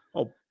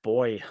 Oh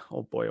boy.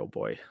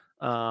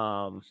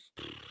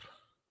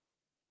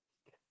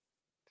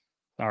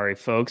 Sorry,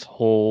 folks.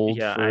 Hold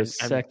for a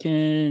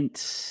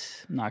second.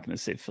 I'm not going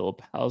to say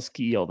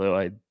Filipowski, although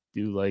I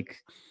do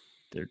like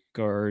their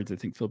guards. I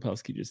think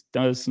Filipowski just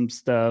does some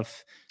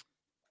stuff.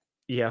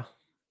 Yeah.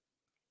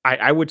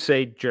 I would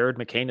say Jared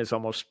McCain has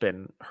almost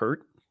been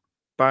hurt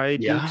by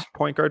Duke's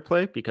point guard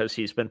play because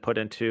he's been put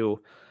into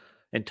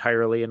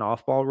entirely an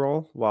off-ball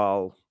role.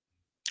 While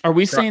are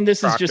we saying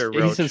this is just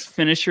he says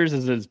finishers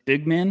as his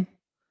big man?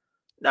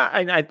 No,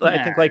 I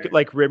think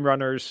like rim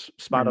runners,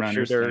 spot up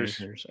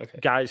shooters,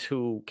 guys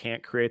who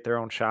can't create their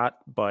own shot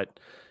but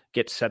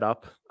get set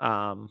up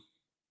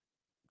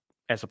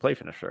as a play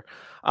finisher.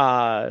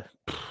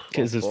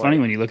 Because it's funny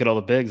when you look at all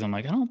the bigs, I'm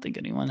like, I don't think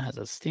anyone has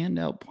a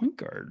standout point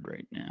guard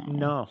right now.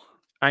 No,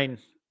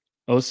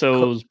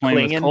 Oso's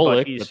playing with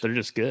Kolek, but they're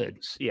just good.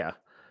 Yeah,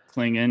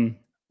 Klingon.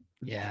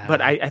 Yeah,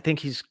 but I think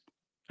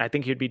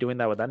he'd be doing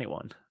that with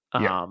anyone.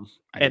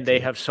 And they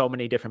have so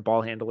many different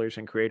ball handlers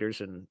and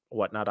creators and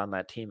whatnot on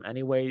that team,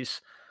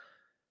 anyways.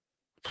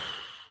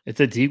 It's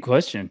a deep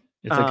question.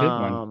 It's a good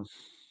one.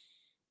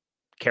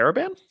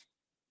 Caravan?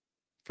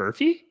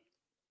 Furphy?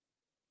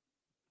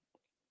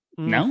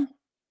 No,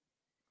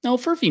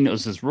 Furphy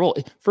knows his role.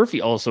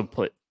 Furphy also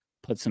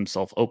puts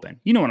himself open.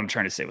 You know what I'm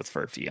trying to say with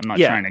Furphy. I'm not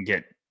trying to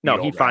get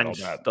he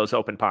finds those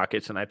open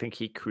pockets, and I think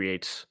he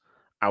creates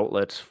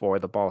outlets for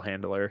the ball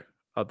handler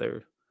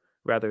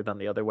rather than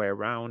the other way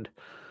around.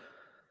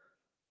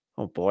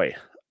 Oh boy,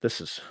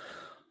 this is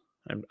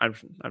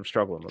I'm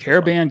struggling with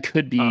Caravan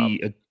could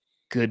be a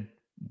good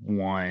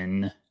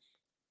one.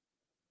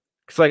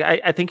 It's like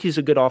I think he's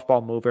a good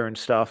off-ball mover and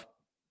stuff,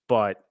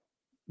 but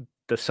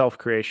the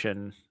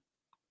self-creation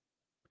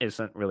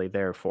isn't really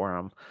there for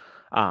him.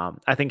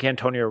 I think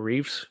Antonio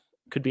Reeves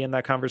could be in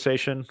that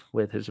conversation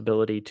with his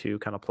ability to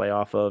kind of play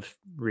off of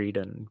Reed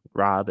and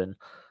Rob and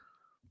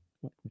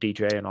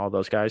DJ and all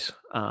those guys.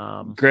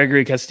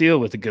 Gregory Castillo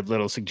with a good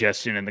little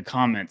suggestion in the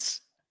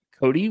comments.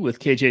 Cody with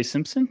KJ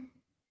Simpson.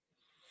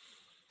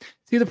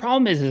 See, the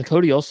problem is that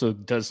Cody also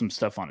does some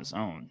stuff on his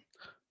own.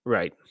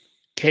 Right.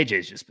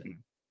 KJ's just been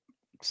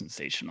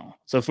sensational.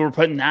 So if we're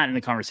putting that in the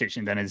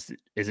conversation, then is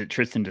it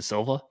Tristan Da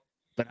Silva?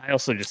 But I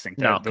also just think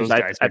that those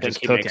guys are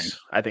just cooking.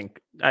 I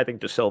think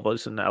Da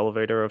Silva's in the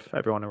elevator of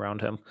everyone around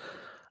him.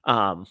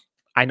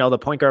 I know the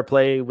point guard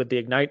play with the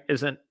Ignite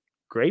isn't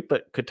great,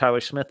 but could Tyler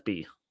Smith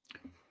be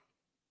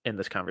in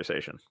this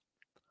conversation?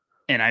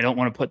 And I don't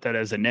want to put that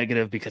as a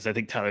negative because I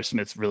think Tyler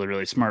Smith's really,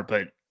 really smart,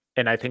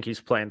 and I think he's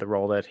playing the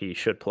role that he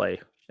should play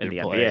in the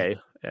NBA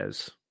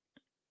as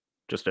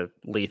just a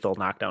lethal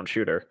knockdown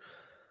shooter.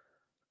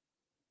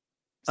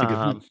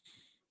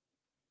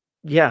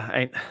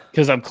 Yeah,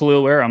 because I'm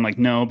Khalil Ware, I'm like,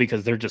 no,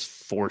 because they're just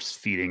force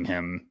feeding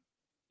him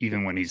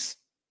even when he's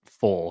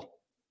full.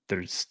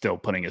 They're still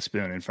putting a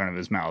spoon in front of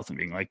his mouth and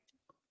being like,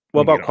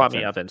 what about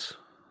Kwame Evans?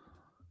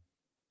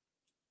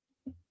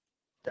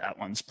 That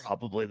one's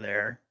probably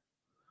there.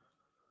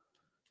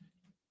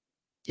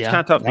 It's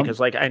kind of tough because,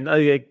 like, I know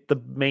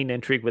the main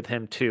intrigue with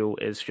him too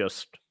is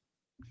just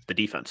the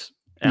defense.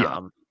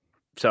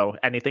 So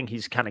anything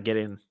he's kind of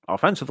getting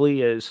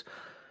offensively is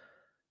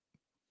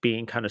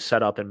being kind of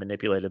set up and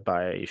manipulated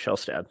by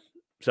Schlecht.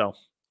 So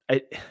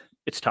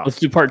it's tough. Let's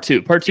do part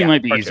two. Part two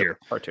might be easier.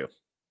 Part two.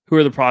 Who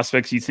are the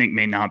prospects you think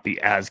may not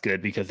be as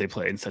good because they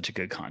play in such a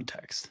good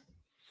context?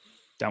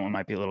 That one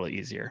might be a little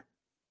easier.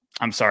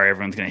 I'm sorry,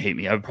 everyone's going to hate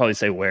me. I would probably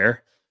say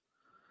Ware.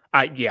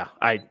 I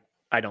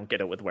don't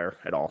get it with Ware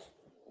at all.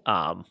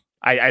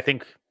 I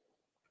think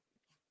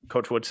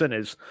Coach Woodson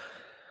is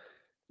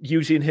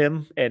using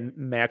him and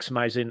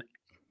maximizing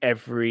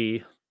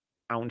every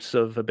ounce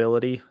of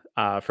ability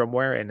from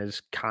Ware and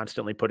is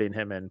constantly putting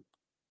him in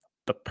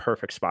the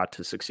perfect spot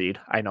to succeed.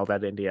 I know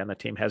that Indiana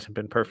team hasn't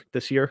been perfect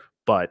this year,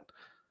 but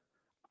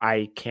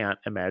I can't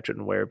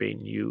imagine Ware being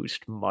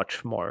used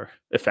much more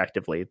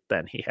effectively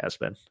than he has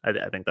been.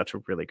 I think that's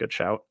a really good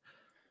shout.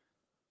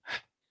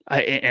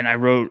 I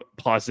wrote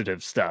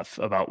positive stuff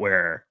about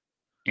Ware,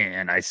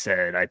 and I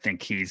said I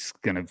think he's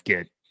going to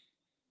get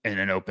in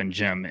an open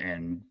gym,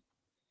 and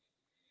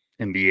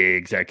NBA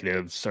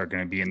executives are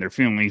going to be in their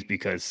feelings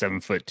because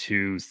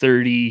 7'2",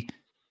 30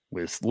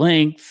 with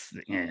length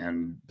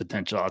and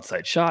potential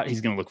outside shot.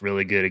 He's going to look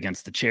really good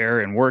against the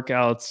chair and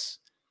workouts.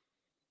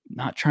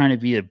 Not trying to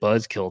be a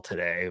buzzkill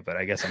today, but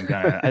I guess I'm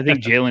gonna. I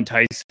think Jalen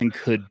Tyson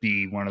could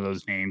be one of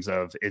those names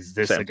of, is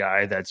this a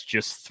guy that's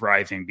just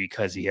thriving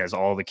because he has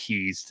all the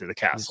keys to the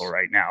castle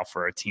right now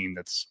for a team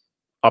that's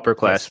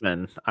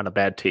upperclassmen on a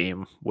bad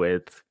team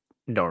with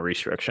no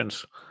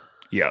restrictions?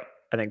 Yeah.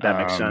 I think that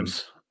makes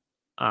sense.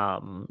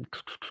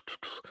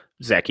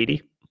 Zach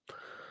Edey.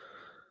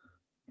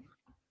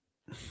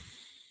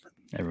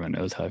 Everyone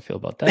knows how I feel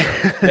about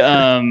that.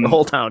 The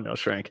whole town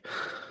knows Frank.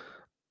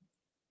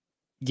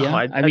 Yeah,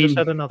 I mean, just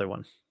had another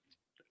one.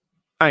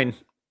 I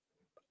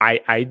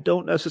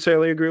don't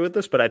necessarily agree with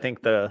this, but I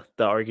think the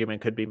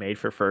argument could be made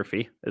for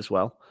Furphy as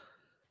well.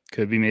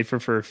 Could be made for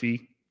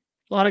Furphy.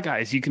 A lot of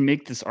guys you can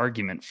make this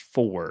argument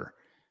for.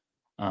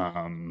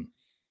 I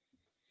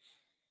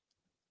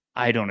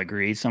don't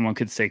agree. Someone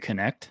could say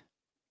Connect.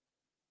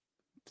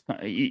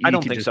 I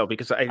don't think so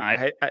because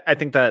I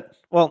think that,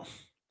 well,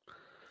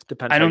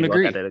 depends. I don't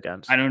agree. Look at it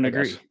against. I don't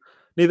agree.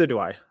 Neither do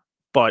I.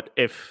 But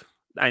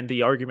and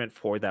the argument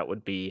for that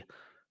would be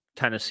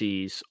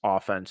Tennessee's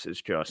offense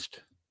is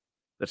just,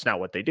 that's not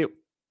what they do.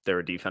 They're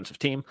a defensive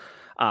team.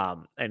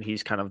 And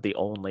he's kind of the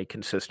only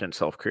consistent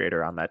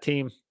self-creator on that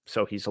team.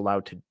 So he's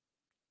allowed to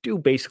do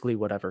basically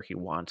whatever he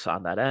wants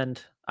on that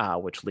end,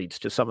 which leads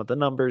to some of the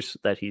numbers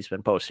that he's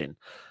been posting.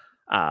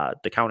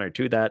 The counter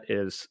to that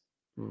is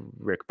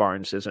Rick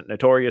Barnes isn't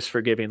notorious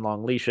for giving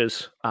long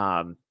leashes.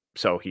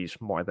 So he's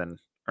more than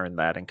earned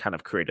that and kind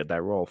of created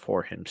that role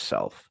for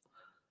himself.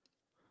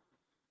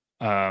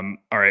 All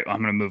right, I'm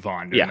going to move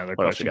on to another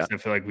question. I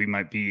feel like we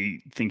might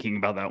be thinking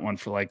about that one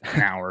for like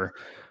an hour.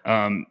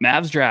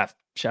 Mavs draft,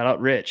 shout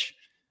out Rich,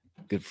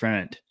 good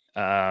friend.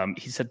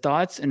 He said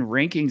thoughts and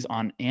rankings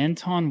on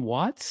Anton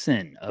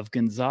Watson of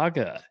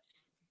Gonzaga.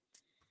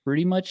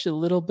 Pretty much a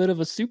little bit of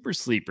a super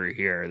sleeper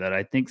here that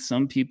I think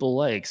some people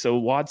like. So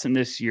Watson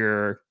this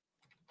year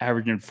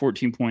averaging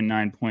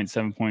 14.9 points,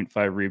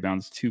 7.5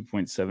 rebounds,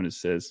 2.7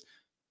 assists,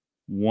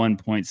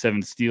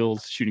 1.7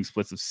 steals, shooting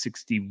splits of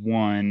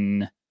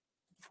 61,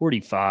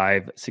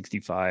 45,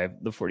 65.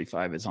 The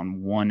 45 is on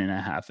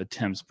 1.5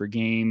 attempts per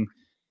game.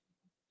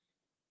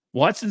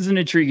 Watson's an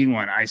intriguing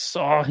one. I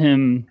saw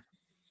him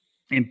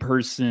in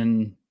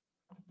person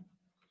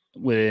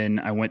when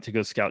I went to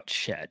go scout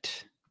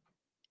Chet.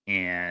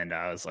 And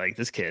I was like,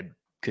 this kid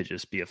could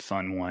just be a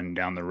fun one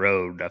down the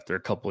road after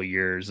a couple of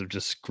years of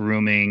just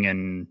grooming.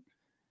 And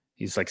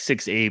he's like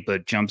 6'8",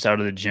 but jumps out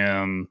of the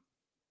gym,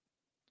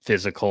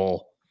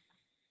 physical.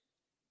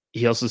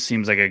 He also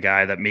seems like a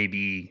guy that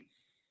maybe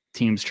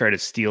teams try to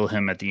steal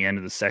him at the end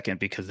of the second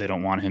because they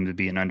don't want him to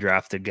be an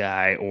undrafted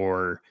guy,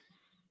 or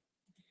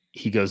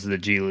he goes to the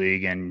G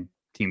League and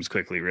teams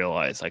quickly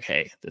realize like,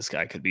 hey, this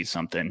guy could be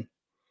something.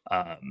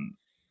 What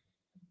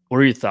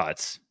are your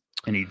thoughts?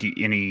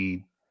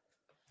 Any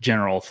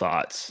general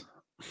thoughts?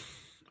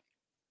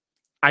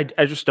 I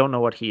just don't know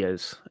what he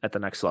is at the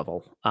next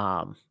level.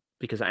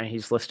 Because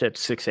he's listed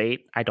 6'8".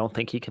 I don't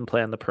think he can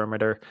play on the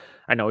perimeter.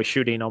 I know he's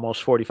shooting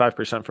almost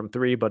 45% from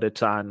three, but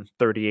it's on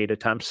 38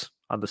 attempts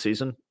on the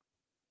season.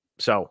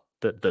 So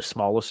the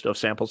smallest of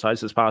sample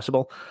sizes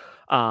possible.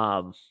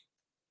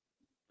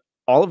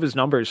 all of his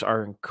numbers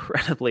are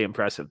incredibly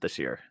impressive this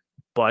year,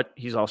 but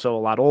he's also a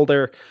lot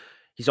older.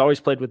 He's always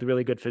played with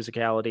really good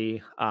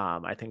physicality.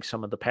 I think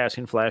some of the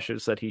passing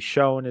flashes that he's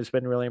shown has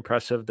been really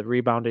impressive. The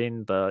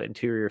rebounding, the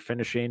interior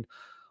finishing,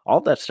 all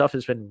of that stuff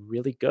has been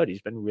really good.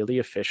 He's been really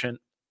efficient.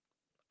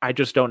 I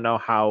just don't know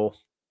how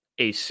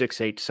a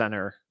 6'8"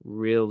 center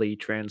really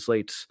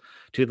translates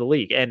to the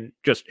league. And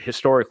just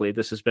historically,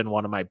 this has been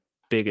one of my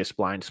biggest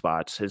blind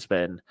spots, has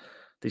been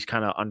these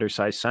kind of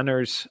undersized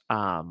centers.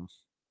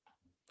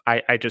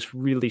 I just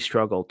really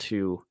struggle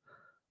to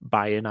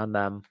buy in on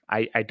them.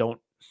 I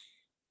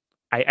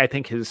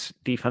think his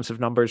defensive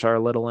numbers are a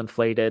little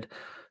inflated.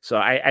 So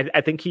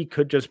I think he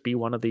could just be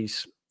one of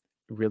these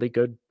really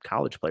good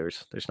college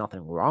players. There's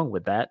nothing wrong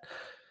with that.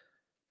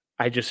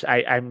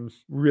 I'm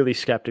really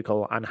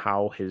skeptical on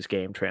how his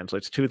game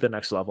translates to the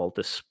next level,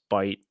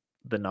 despite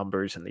the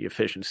numbers and the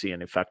efficiency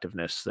and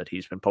effectiveness that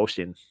he's been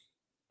posting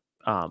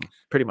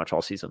pretty much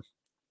all season.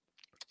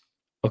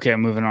 Okay,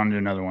 I'm moving on to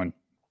another one.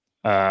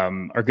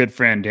 Our good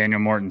friend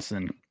Daniel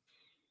Mortensen.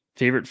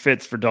 Favorite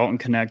fits for Dalton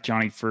Knecht,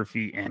 Johnny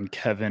Furphy, and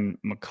Kevin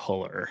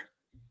McCullough.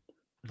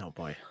 Oh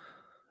boy.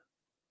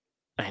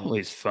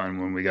 Always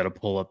fun when we got to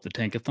pull up the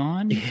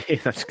tankathon. Yeah,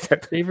 that's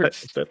favorite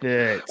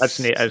fits. I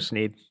just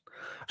need.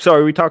 So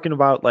are we talking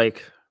about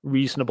like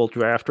reasonable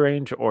draft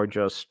range or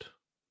just?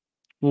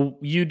 Well,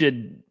 you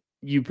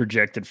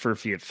projected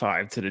Furphy at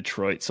 5 to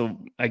Detroit. So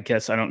I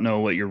guess I don't know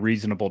what your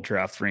reasonable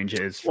draft range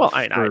is. Well,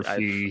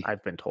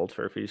 I've been told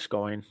Furphy's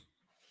going.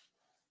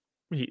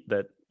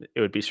 That it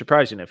would be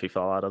surprising if he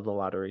fell out of the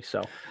lottery.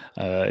 So,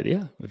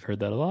 yeah, we've heard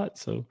that a lot.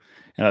 So,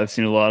 and I've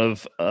seen a lot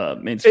of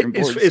mainstream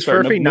boards. Is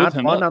Furphy not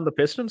fun on the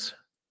Pistons?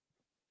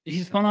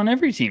 He's fun on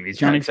every team. He's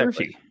Johnny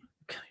Furphy.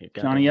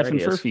 Johnny F. and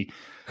Furphy.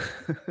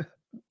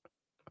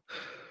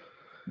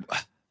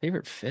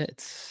 Favorite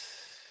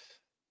fits.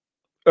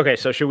 Okay,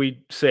 so should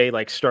we say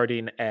like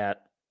starting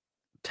at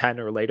 10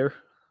 or later?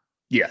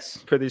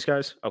 Yes. For these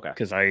guys? Okay.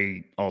 Because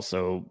I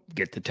also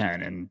get to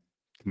 10 and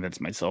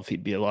convince myself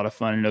he'd be a lot of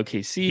fun in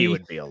OKC. He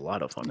would be a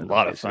lot of fun. A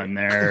lot of fun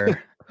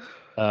there.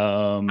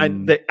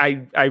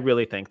 I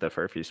really think that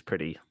Furphy's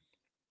pretty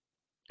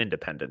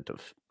independent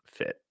of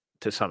fit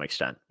to some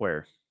extent.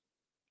 Where,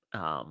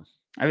 I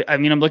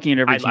mean, I'm looking at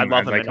every team. I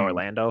love him in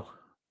Orlando.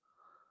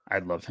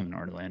 I'd love him in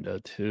Orlando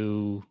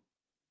too.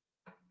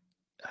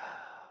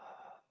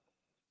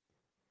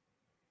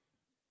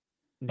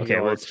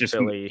 Okay, well, it's just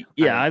Philly.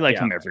 Yeah, I like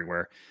him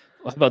everywhere.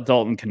 What about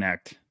Dalton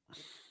Knecht?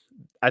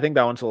 I think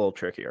that one's a little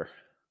trickier.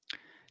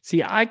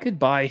 See, I could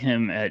buy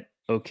him at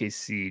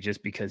OKC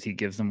just because he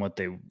gives them what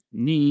they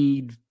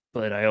need,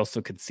 but I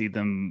also could see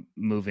them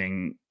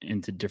moving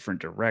into different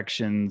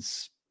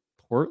directions.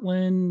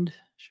 Portland,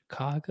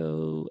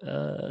 Chicago.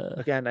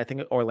 Again, I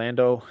think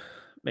Orlando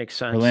makes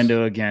sense.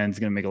 Orlando, again, is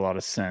going to make a lot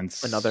of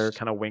sense. Another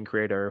kind of wing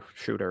creator,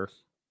 shooter.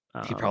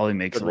 He probably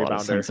makes a lot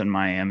of sense in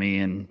Miami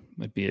and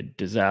would be a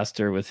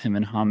disaster with him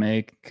and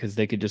Hamek because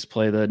they could just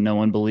play the no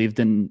one believed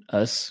in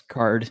us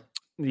card.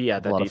 Yeah,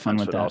 that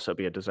defense would also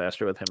be a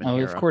disaster with him and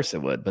Hero. Of course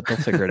it would, but they'll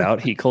figure it out.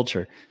 Heat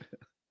culture.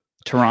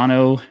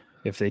 Toronto,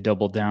 if they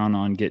double down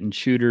on getting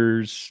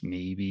shooters,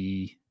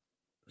 maybe.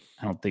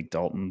 I don't think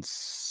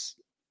Dalton's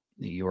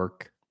New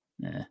York.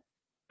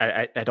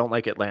 I don't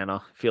like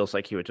Atlanta. Feels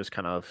like he would just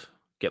kind of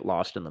get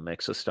lost in the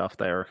mix of stuff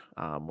there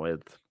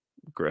with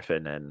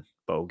Griffin and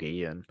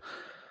Bogey and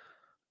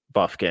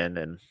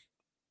Bufkin, and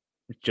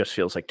it just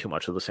feels like too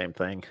much of the same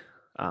thing.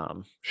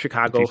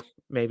 Chicago,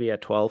 maybe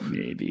at 12.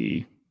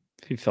 Maybe.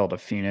 If he fell to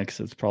Phoenix,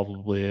 it's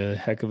probably a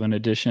heck of an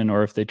addition,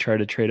 or if they try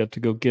to trade up to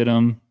go get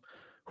him.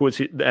 Who was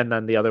he? And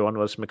then the other one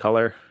was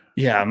McCullough.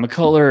 Yeah,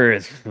 McCullough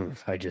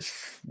is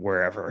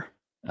wherever.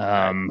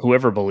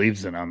 Whoever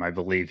believes in him, I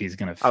believe he's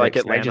going to fix. I like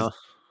Atlanta.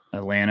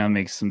 Atlanta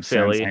makes some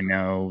Philly. sense. I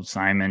know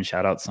Simon,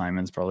 shout out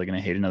Simon's probably going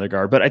to hate another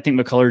guard, but I think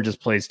McCullough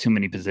just plays too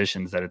many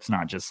positions that it's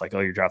not just like,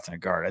 oh, you're drafting a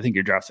guard. I think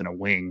you're drafting a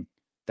wing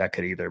that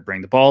could either bring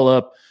the ball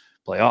up,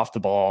 play off the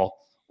ball,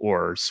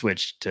 or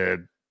switch to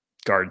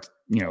guard.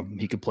 You know,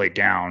 he could play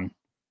down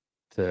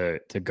to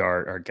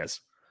guard, or I guess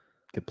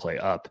could play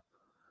up,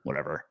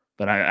 whatever.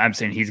 But I'm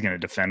saying he's going to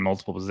defend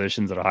multiple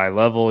positions at a high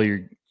level.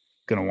 You're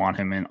going to want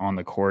him on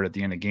the court at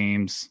the end of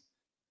games.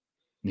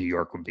 New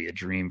York would be a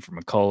dream for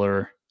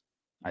McCullough,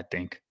 I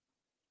think.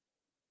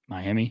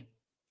 Miami.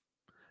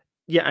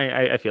 Yeah,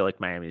 I feel like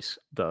Miami's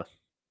the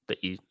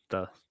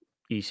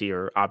easy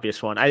or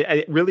obvious one.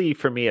 I really,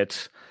 for me,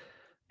 it's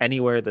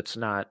anywhere that's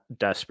not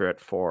desperate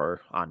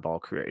for on-ball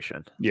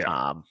creation.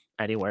 Yeah.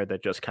 Anywhere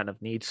that just kind of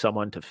needs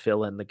someone to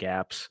fill in the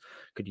gaps,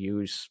 could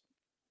use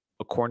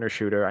a corner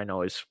shooter. I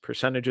know his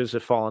percentages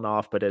have fallen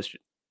off, but as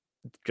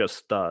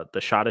just the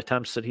shot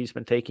attempts that he's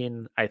been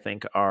taking, I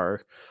think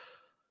are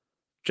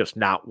just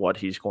not what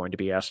he's going to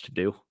be asked to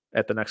do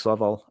at the next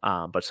level.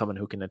 But someone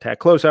who can attack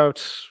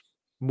closeouts,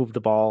 move the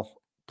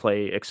ball,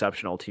 play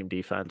exceptional team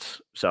defense.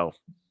 So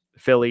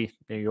Philly,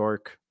 New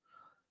York,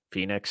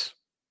 Phoenix,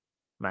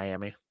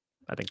 Miami.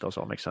 I think those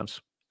all make sense.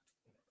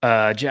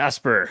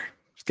 Jasper.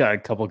 He's got a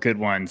couple good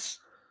ones.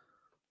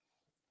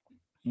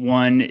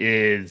 One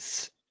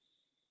is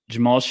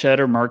Jamal Shedd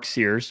or Mark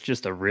Sears,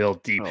 just a real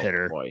deep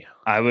hitter. Boy.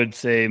 I would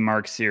say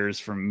Mark Sears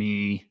for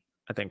me.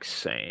 I think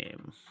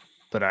same.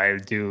 But I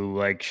do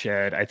like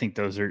Shedd. I think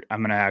those are,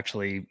 I'm going to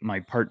actually, my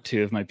part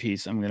 2 of my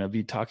piece, I'm going to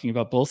be talking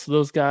about both of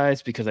those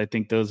guys because I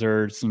think those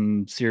are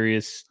some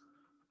serious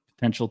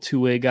potential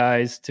two-way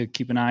guys to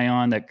keep an eye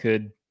on that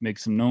could make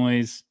some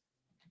noise.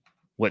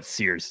 What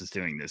Sears is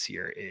doing this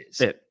year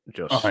is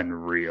just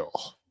unreal.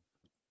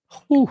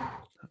 Whew.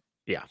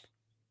 Yeah.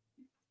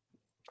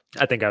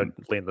 I think I would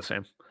lean the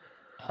same.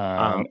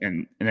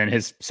 And then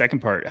his second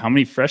part, how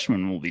many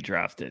freshmen will be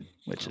drafted,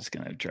 which is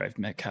going to drive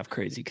Metcalf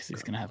crazy because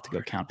he's going to have to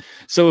go count.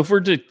 So if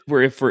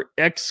we're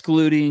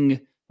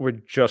excluding, we're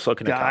just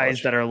looking at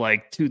guys that are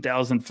like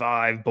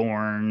 2005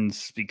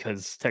 borns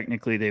because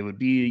technically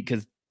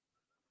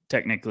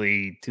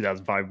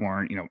 2005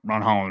 born,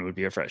 Ron Holland would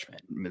be a freshman.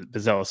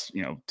 Bizelis,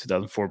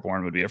 2004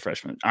 born would be a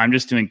freshman. I'm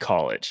just doing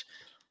college.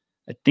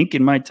 I think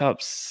in my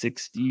top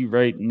 60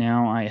 right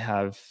now, I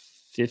have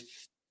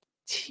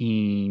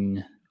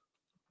 15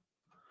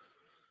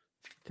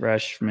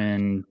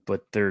 freshmen,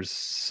 but there's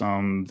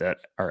some that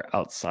are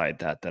outside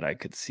that I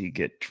could see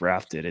get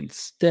drafted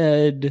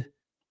instead.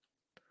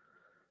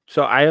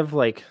 So I have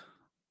like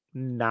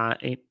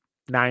 9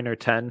 or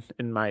 10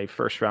 in my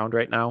first round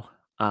right now.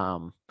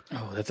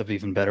 That's an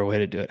even better way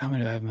to do it. How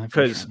many do I have in my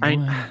first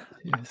round? 1,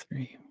 2,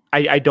 3.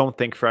 I don't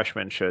think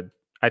freshmen should.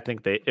 I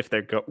think if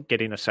they're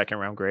getting a second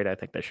round grade, I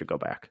think they should go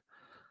back.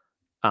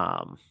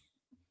 I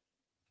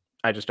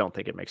just don't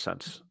think it makes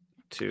sense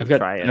to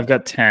try and I've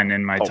got 10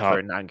 in my top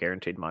for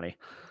non-guaranteed money.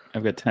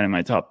 I've got 10 in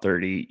my top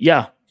 30.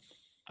 Yeah,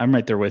 I'm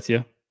right there with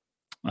you.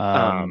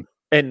 And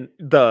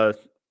the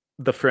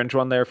fringe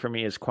one there for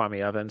me is Kwame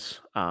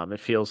Evans. It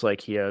feels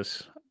like he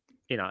has,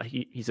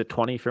 he's a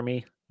 20 for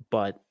me,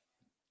 but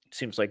it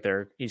seems like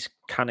he's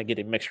kind of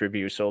getting mixed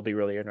reviews. So it'll be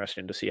really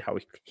interesting to see how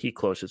he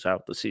closes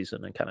out the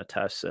season and kind of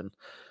tests and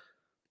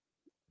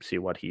see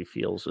what he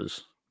feels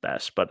is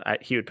best. But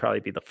he would probably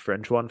be the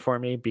fringe one for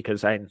me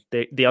because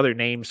the other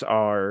names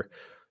are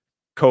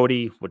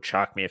Cody would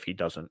shock me if he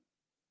doesn't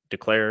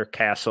declare,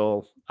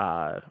 Castle,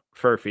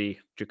 Furphy,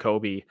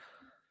 Jacoby,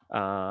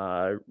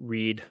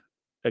 Reed.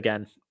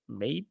 Again,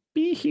 maybe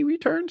he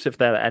returns if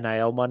that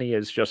NIL money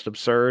is just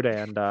absurd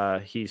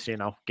and he's,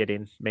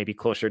 getting maybe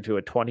closer to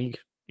a 20,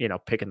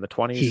 picking the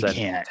 20s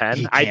than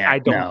 10. I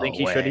don't think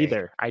he should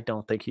either. I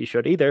don't think he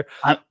should either.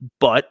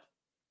 But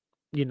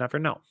you never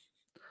know.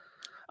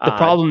 The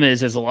problem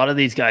is a lot of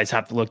these guys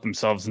have to look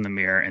themselves in the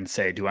mirror and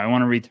say, do I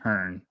want to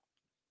return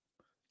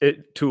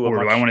to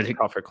a much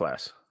tougher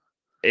class?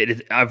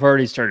 I've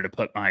already started to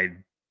put my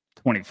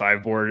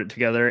 25 board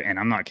together, and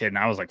I'm not kidding.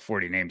 I was like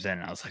 40 names in,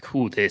 and I was like,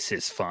 "Ooh, this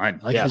is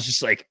fun!" I was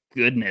just like,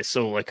 "Goodness!"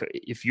 So, like,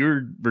 if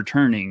you're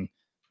returning,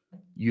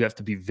 you have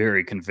to be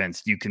very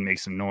convinced you can make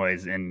some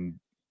noise. And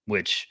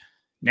which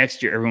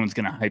next year, everyone's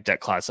going to hype that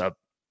class up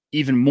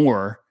even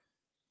more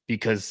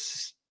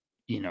because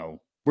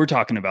we're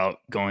talking about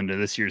going to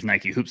this year's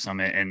Nike Hoop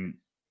Summit, and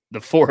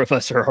the 4 of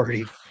us are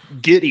already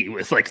giddy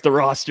with like the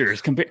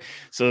rosters.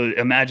 So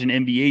imagine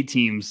NBA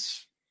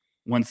teams.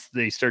 Once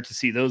they start to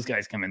see those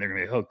guys come in, they're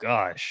going to be, oh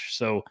gosh.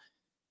 So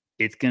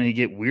it's going to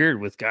get weird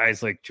with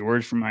guys like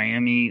George from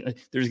Miami.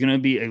 There's going to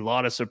be a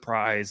lot of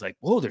surprise, like,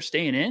 whoa, they're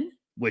staying in,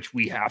 which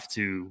we have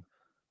to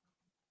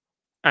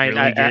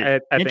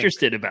get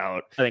interested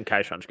about. I think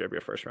Caison's going to be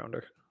a first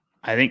rounder.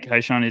 I think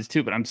Cason is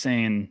too, but I'm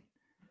saying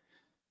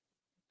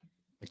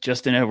like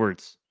Justin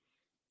Edwards.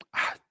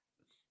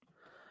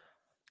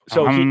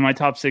 So I'm in my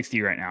top 60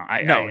 right now.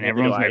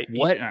 Everyone's like,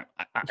 what?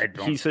 I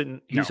don't.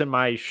 He's in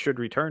my should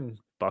return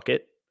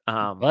bucket.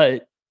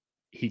 But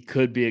he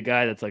could be a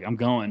guy that's like, I'm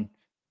going,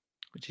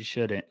 but he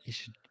shouldn't. He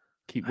should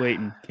keep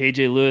waiting.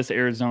 KJ Lewis,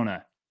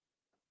 Arizona.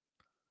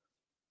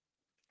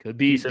 Could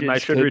be. He's in my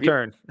should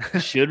return.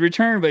 Should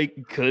return, but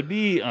it could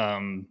be.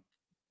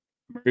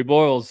 Murray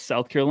Boyles,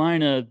 South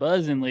Carolina,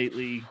 buzzing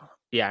lately.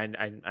 Yeah,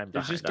 I'm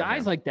there's just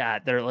guys like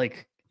that. They're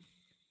like,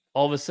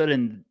 all of a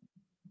sudden,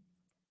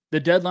 the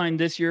deadline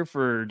this year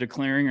for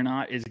declaring or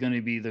not is going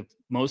to be the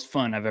most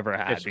fun I've ever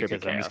had because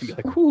I'm just going to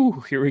be like, whoo,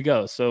 here we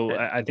go. So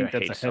I think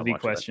that's a heavy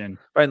question.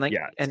 Right,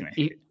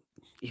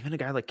 even a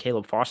guy like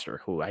Caleb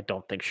Foster, who I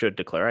don't think should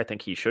declare, I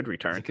think he should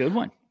return. It's a good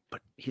one.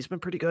 But he's been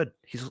pretty good.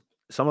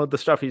 Some of the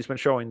stuff he's been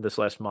showing this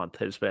last month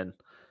has been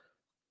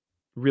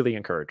really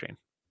encouraging.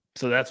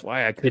 So that's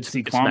why I could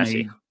see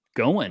Kwame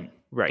going.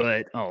 Right.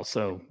 But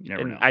also, you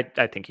never know. I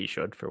think he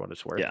should for what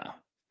it's worth. Yeah.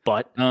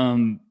 But, I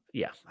don't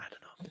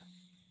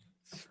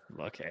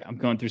know. Okay, I'm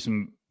going through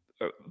some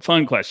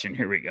fun question.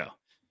 Here we go.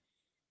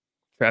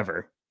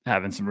 Trevor,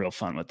 having some real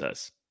fun with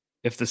this.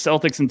 If the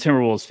Celtics and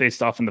Timberwolves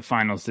faced off in the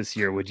finals this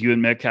year, would you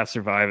and Metcalf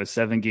survive a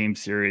 7-game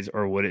series,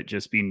 or would it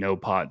just be no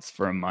pods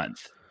for a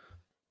month?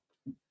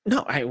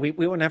 No, we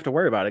wouldn't have to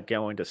worry about it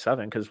going to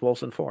 7 because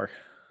Wolves in 4.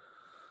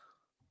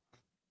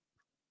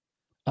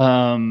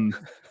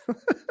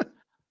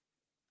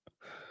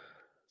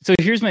 So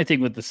here's my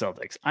thing with the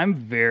Celtics. I'm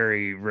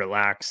very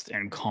relaxed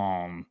and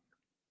calm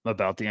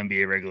about the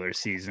NBA regular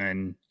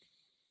season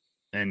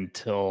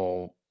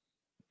until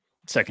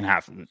second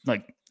half of it.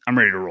 Like, I'm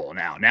ready to roll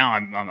now. Now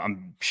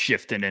I'm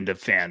shifting into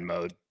fan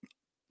mode,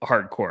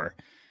 hardcore.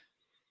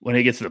 When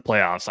it gets to the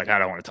playoffs, like I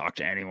don't want to talk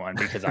to anyone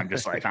because I'm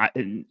just like,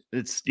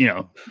 it's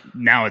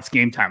now it's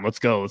game time. Let's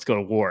go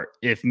to war.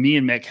 If me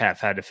and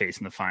Metcalf had to face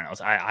in the finals,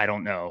 I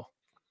don't know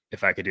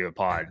if I could do a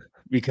pod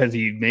because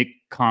he'd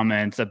make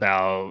comments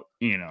about,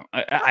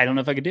 I don't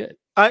know if I could do it.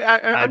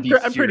 I'm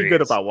pretty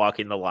good about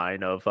walking the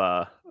line of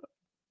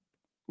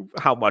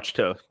how much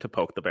to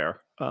poke the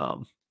bear.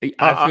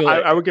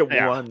 I would get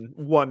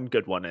one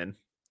good one in,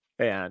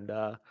 and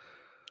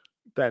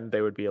then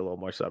they would be a little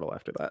more subtle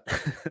after that.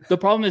 The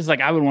problem is, like,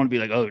 I would want to be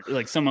like, oh,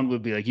 like someone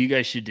would be like, you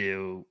guys should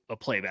do a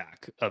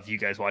playback of you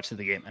guys watching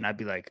the game, and I'd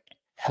be like,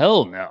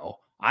 hell no.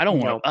 I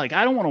don't want to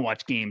I don't want to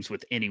watch games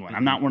with anyone.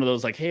 I'm not one of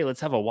those like, hey, let's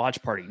have a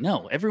watch party.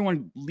 No,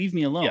 everyone leave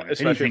me alone. Yeah,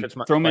 especially if it's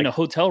throw me in a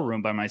hotel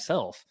room by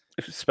myself.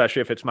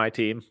 Especially if it's my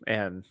team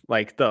and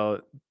like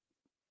the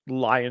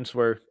Lions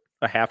were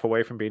a half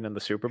away from being in the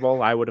Super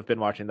Bowl, I would have been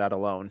watching that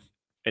alone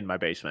in my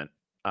basement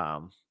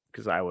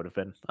because I would have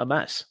been a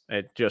mess.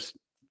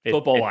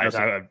 Football-wise,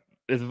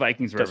 if the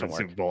Vikings were in the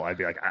Super Bowl, I'd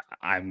be like,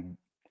 I'm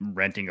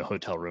renting a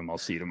hotel room. I'll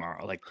see you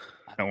tomorrow. Like,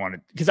 I don't want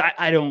to, because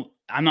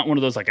I'm not one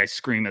of those, like, I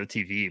scream at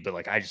the TV, but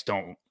like, I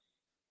don't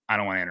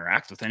want to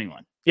interact with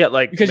anyone. Yeah.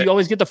 Like, because you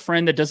always get the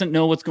friend that doesn't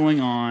know what's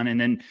going on.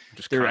 And then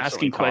they're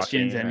asking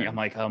questions and I'm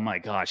like, oh my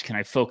gosh, can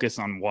I focus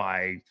on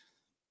why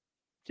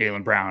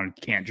Jaylen Brown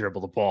can't dribble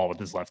the ball with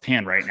his left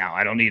hand right now?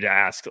 I don't need to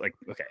ask, like,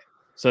 okay.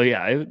 So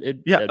yeah,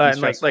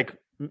 and like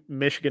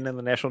Michigan in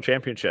the national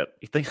championship.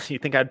 You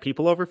think I had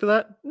people over for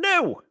that?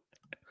 No.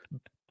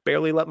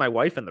 Barely let my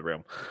wife in the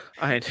room.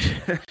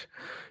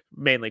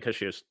 Mainly because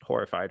she was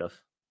horrified of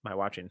my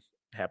watching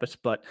habits.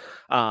 But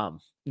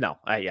no,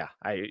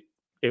 it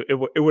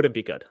wouldn't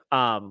be good.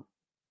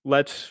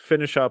 Let's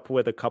finish up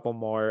with a couple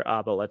more,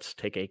 but let's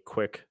take a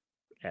quick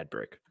ad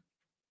break.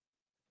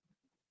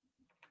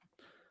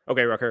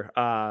 Okay,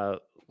 Rucker.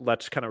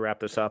 Let's kind of wrap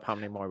this up. How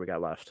many more we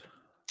got left?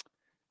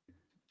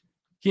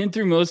 Getting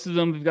through most of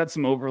them. We've got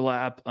some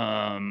overlap.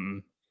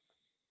 Trying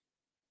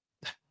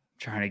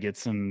to get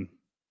some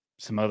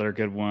other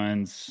good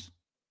ones.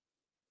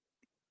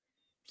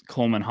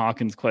 Coleman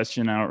Hawkins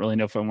question. I don't really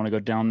know if I want to go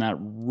down that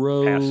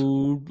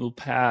road. We'll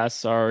pass.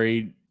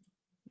 Sorry.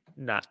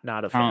 Not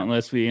a fan.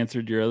 Unless we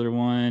answered your other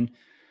one.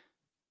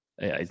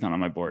 Yeah, he's not on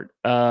my board.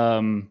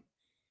 How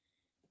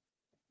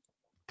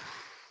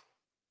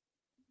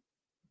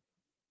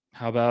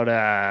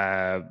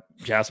about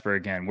Jasper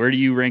again? Where do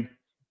you rank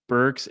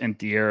Burks and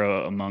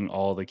Thiero among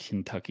all the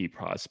Kentucky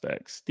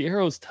prospects?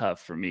 Thiero's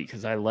tough for me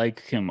because I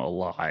like him a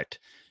lot.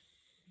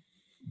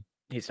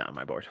 He's not on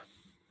my board.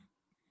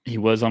 He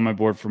was on my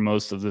board for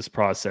most of this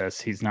process.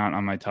 He's not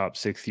on my top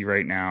 60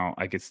 right now.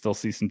 I could still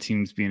see some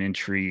teams being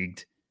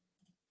intrigued.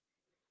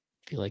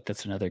 I feel like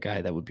that's another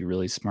guy that would be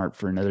really smart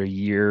for another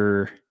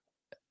year.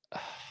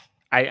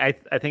 I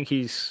think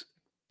he's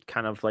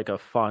kind of like a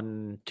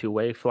fun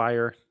two-way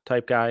flyer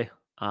type guy,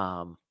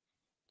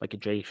 like a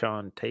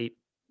Jay-Sean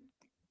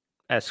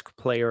Tate-esque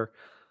player.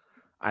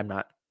 I'm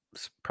not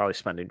probably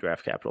spending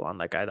draft capital on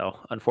that guy, though,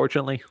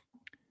 unfortunately.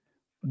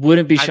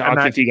 Wouldn't be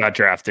shocked if he got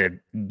drafted.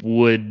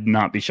 Would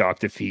not be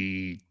shocked if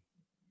he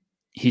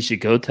should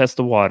go test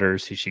the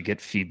waters. He should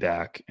get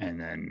feedback. And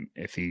then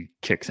if he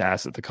kicks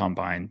ass at the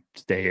combine,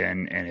 stay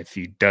in. And if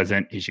he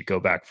doesn't, he should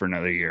go back for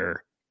another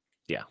year.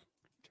 Yeah.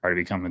 Try to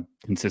become a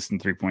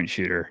consistent 3-point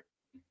shooter.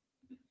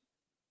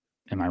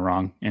 Am I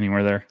wrong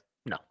anywhere there?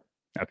 No.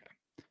 Okay.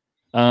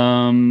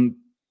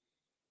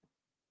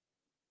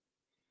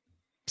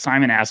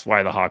 Simon asked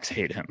why the Hawks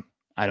hate him.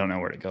 I don't know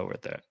where to go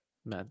with that.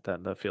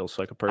 That feels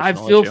like a personal I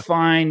feel issue.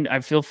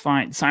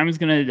 fine. Simon's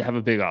going to have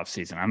a big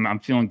offseason. I'm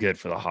feeling good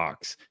for the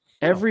Hawks.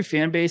 Every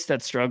fan base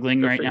that's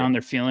struggling right now in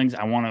their feelings,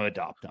 I want to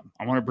adopt them.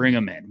 I want to bring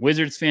them in.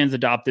 Wizards fans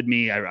adopted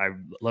me. I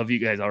love you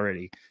guys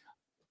already.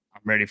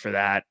 I'm ready for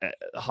that.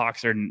 The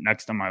Hawks are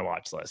next on my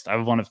watch list. I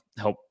want to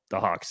help the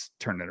Hawks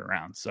turn it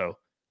around. So,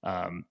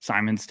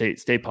 Simon,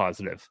 stay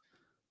positive.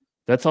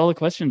 That's all the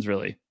questions,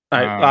 really.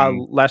 All right,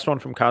 last one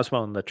from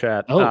Cosmo in the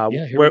chat.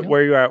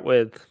 Where you at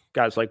with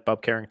guys like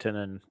Bub Carrington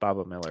and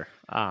Baba Miller?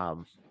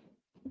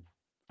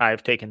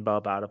 I've taken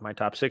Bub out of my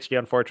top 60,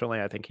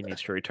 unfortunately. I think he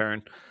needs to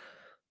return.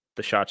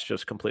 The shots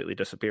just completely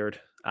disappeared.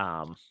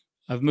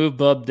 I've moved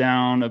Bub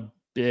down a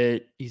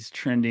bit. He's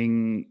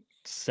trending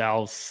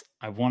south.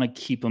 I want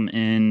to keep him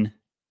in.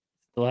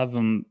 Still have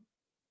him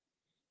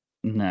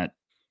in that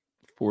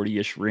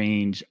 40-ish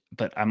range,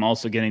 but I'm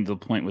also getting to the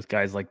point with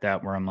guys like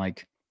that where I'm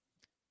like,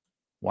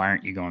 why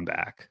aren't you going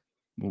back?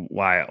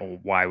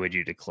 Why would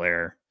you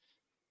declare?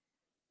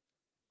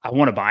 I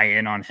want to buy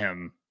in on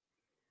him.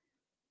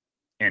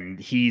 And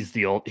he's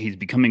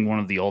becoming one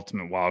of the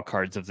ultimate wild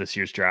cards of this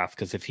year's draft.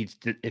 Because if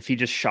he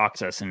just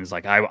shocks us and is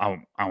like, I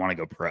want to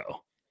go pro,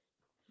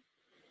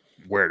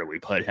 where do we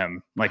put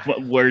him? Like,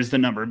 where's the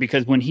number?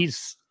 Because when he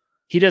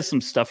does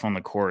some stuff on the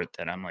court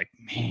that I'm like,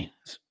 man,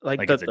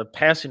 like the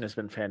passing has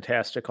been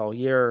fantastic all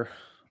year.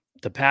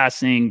 The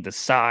passing, the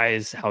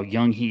size, how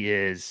young he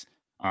is.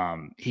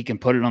 He can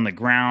put it on the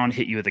ground,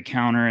 hit you with a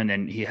counter, and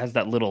then he has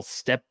that little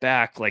step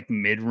back, like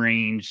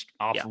mid-range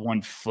off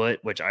 1 foot,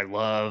 which I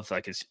love.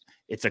 Like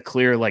it's a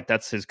clear, like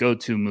that's his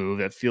go-to move.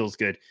 That feels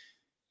good.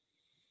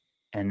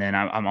 And then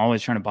I'm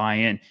always trying to buy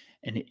in.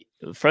 And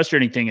the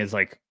frustrating thing is,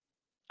 like,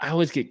 I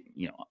always get,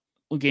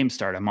 when games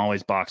start, I'm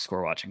always box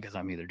score watching because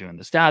I'm either doing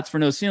the stats for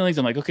no ceilings.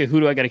 I'm like, okay, who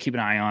do I got to keep an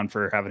eye on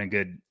for having a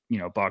good,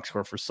 box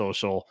score for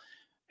social,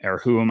 or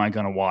who am I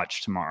going to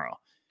watch tomorrow?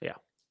 Yeah.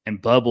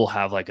 And Bub will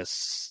have like a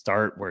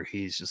start where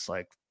he's just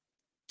like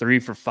 3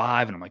 for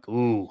 5. And I'm like,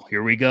 ooh,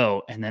 here we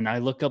go. And then I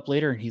look up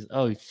later and he's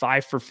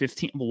 5 for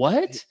 15.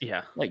 What?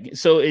 Yeah. Like,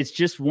 so it's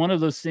just one of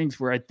those things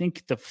where I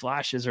think the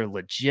flashes are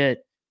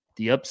legit.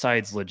 The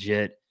upside's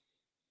legit.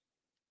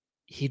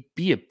 He'd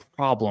be a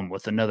problem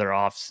with an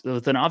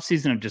off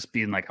season of just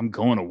being like, I'm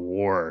going to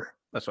war.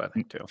 That's what I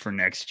think too. For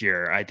next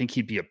year. I think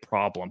he'd be a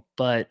problem.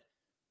 But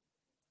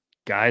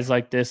guys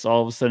like this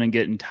all of a sudden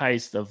get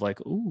enticed of like,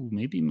 ooh,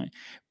 maybe my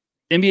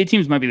NBA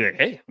teams might be like,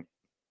 hey,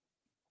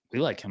 we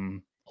like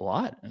him a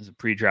lot as a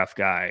pre-draft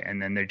guy.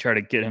 And then they try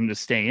to get him to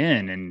stay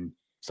in, and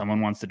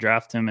someone wants to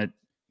draft him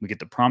we get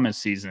the promise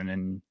season,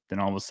 and then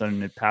all of a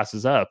sudden it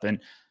passes up. And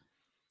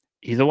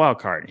he's a wild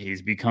card.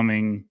 He's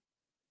becoming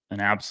an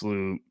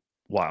absolute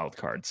wild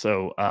card.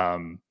 So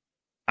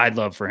I'd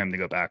love for him to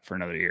go back for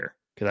another year,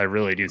 because I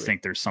really do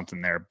think there's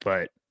something there.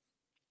 But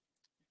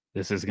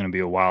this is going to be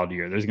a wild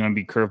year. There's going to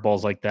be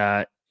curveballs like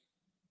that.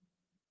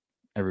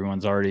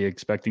 Everyone's already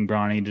expecting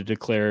Bronny to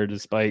declare,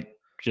 despite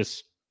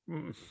just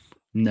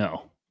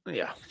no.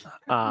 Yeah.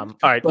 All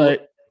right.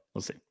 But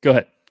we'll see. Go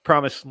ahead.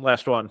 Promise,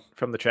 last one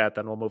from the chat,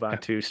 then we'll move on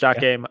to stock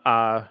game.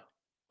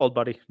 Old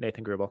buddy,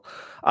 Nathan Grubel.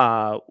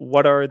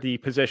 What are the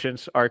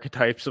positions,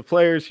 archetypes of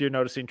players you're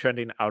noticing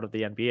trending out of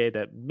the NBA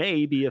that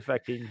may be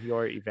affecting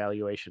your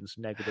evaluations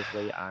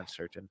negatively on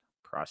certain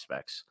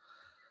prospects?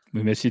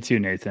 We miss you too,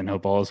 Nathan.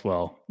 Hope all is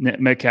well.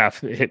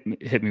 Metcalf hit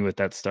me with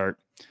that start.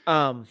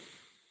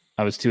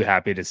 I was too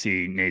happy to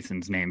see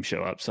Nathan's name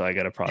show up, so I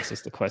got to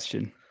process the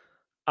question.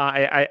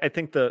 I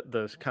think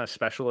the kind of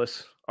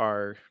specialists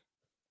are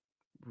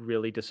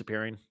really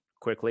disappearing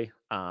quickly.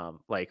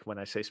 Like when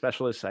I say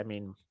specialists, I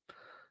mean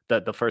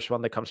the first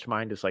one that comes to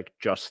mind is like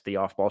just the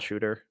off-ball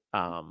shooter.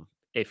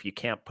 If you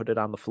can't put it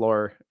on the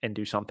floor and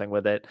do something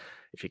with it,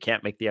 if you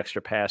can't make the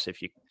extra pass,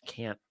 if you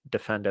can't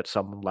defend at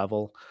some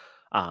level,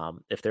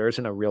 if there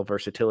isn't a real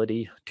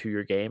versatility to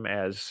your game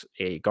as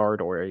a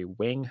guard or a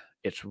wing,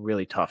 it's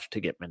really tough to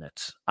get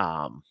minutes.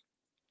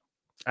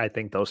 I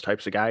think those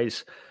types of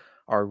guys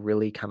are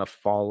really kind of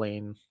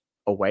falling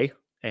away,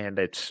 and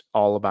it's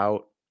all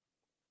about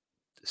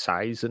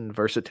size and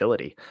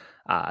versatility.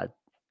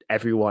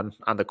 Everyone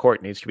on the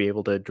court needs to be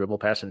able to dribble,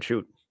 pass, and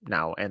shoot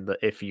now. And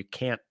if you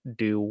can't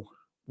do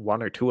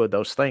one or two of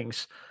those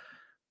things,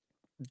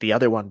 the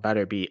other one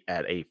better be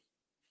at a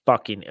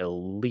fucking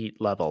elite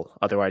level.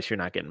 Otherwise, you're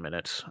not getting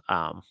minutes,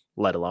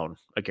 let alone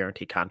a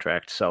guaranteed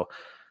contract. So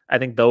I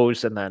think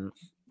those, and then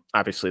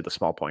obviously the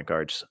small point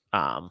guards.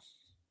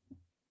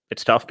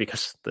 It's tough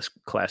because this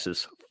class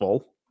is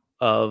full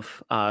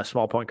of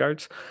small point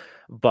guards,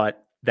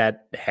 but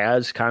that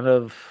has kind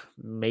of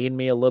made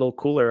me a little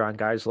cooler on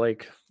guys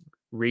like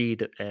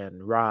Reed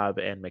and Rob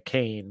and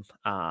McCain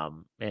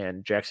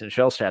and Jackson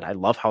Shellstad. I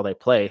love how they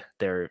play.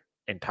 They're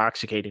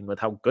intoxicating with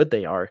how good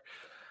they are,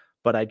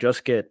 but I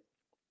just get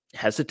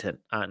hesitant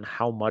on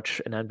how much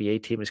an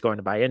NBA team is going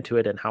to buy into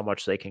it and how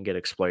much they can get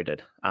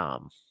exploited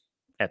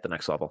at the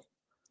next level.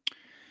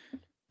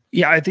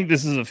 Yeah, I think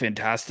this is a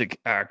fantastic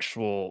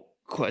actual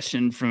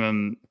question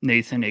from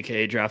Nathan,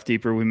 aka Draft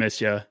Deeper. We miss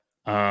you.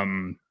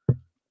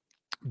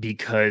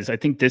 Because I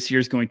think this year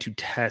is going to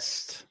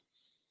test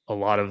a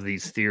lot of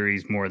these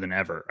theories more than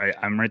ever.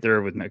 I'm right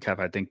there with Metcalf.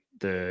 I think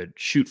the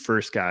shoot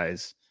first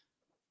guys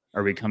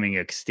are becoming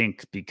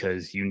extinct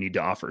because you need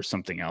to offer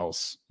something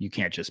else. You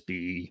can't just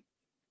be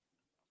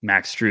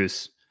Max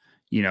Strus.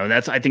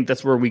 I think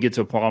that's where we get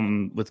to a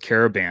problem with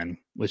Caravan,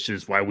 which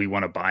is why we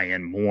want to buy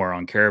in more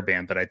on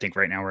Caravan. But I think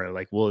right now we're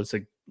like, well, it's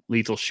a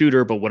lethal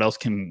shooter, but what else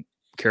can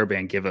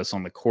Caravan give us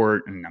on the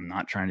court? And I'm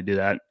not trying to do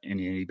that in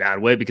any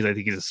bad way, because I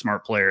think he's a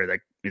smart player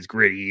that is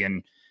gritty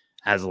and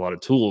has a lot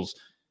of tools.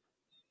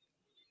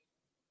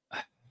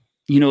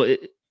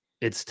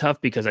 It's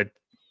tough because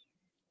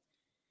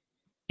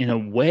in a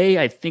way,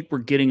 I think we're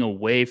getting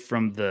away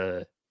from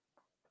the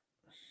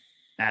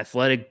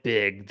athletic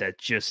big that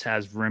just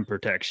has rim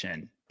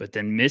protection. But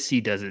then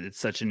Missy does it at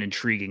such an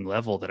intriguing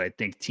level that I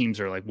think teams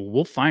are like, well,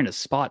 we'll find a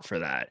spot for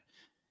that.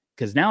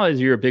 Because now as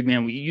you're a big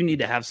man, you need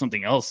to have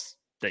something else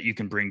that you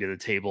can bring to the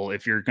table.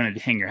 If you're going to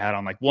hang your hat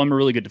on like, well, I'm a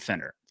really good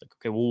defender. It's like,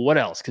 okay, well, what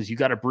else? Because you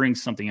got to bring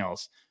something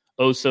else.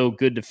 Oso,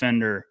 good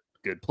defender,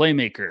 good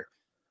playmaker.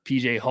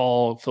 PJ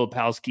Hall,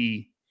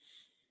 Filipowski,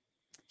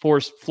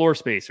 floor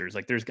spacers.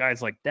 Like there's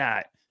guys like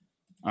that.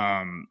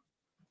 I'm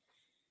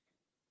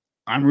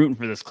rooting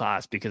for this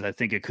class because I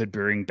think it could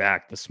bring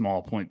back the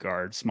small point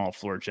guard, small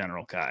floor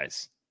general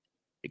guys.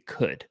 It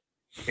could.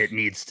 It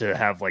needs to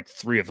have like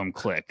 3 of them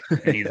click.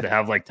 It needs to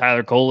have like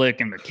Tyler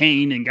Kolek and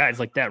McCain and guys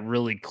like that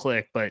really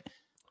click. But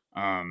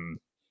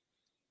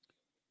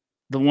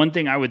the one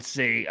thing I would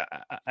say,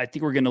 I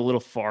think we're getting a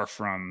little far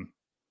from,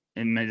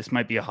 and this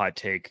might be a hot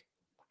take.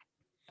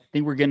 I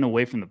think we're getting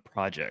away from the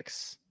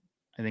projects.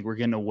 I think we're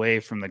getting away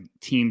from the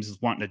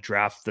teams wanting to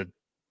draft the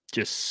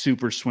just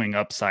super swing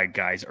upside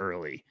guys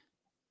early.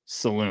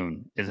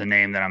 Saloon is a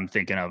name that I'm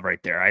thinking of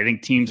right there. I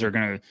think teams are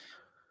going to,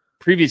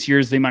 previous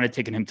years, they might have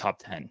taken him top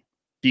 10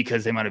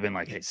 because they might have been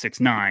like, hey,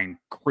 6'9",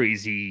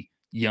 crazy,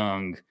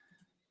 young,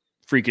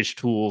 freakish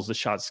tools, the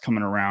shots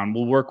coming around.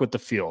 We'll work with the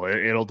feel.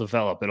 It'll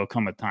develop. It'll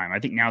come with time. I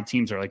think now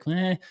teams are like,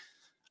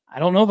 I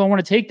don't know if I want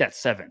to take that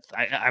 7th.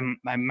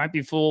 I might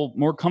be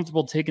more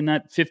comfortable taking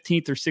that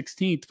 15th or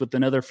 16th with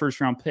another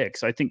first round pick.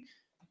 So I think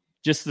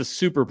just the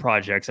super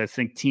projects, I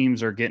think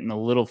teams are getting a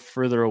little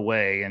further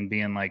away and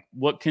being like,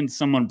 what can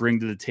someone bring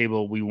to the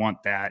table? We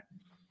want that.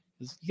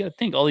 You got to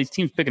think all these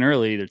teams picking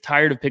early. They're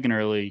tired of picking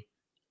early.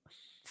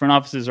 Front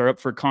offices are up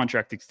for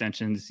contract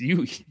extensions.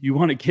 You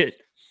want to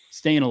get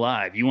staying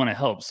alive. You want to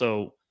help.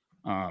 So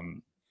I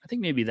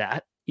think maybe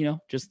that,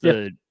 just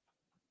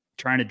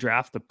trying to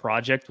draft the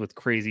project with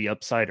crazy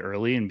upside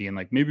early and being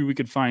like, maybe we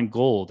could find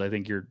gold. I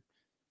think you're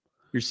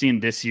seeing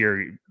this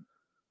year,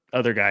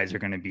 other guys are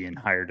going to be in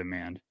higher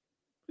demand.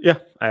 Yeah,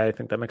 I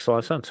think that makes a lot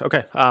of sense.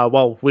 Okay.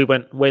 Well, we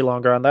went way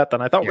longer on that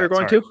than I thought we were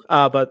going to,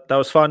 but that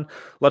was fun.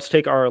 Let's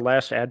take our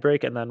last ad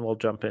break and then we'll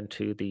jump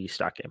into the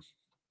stock game.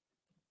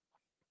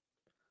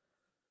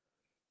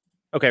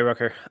 Okay,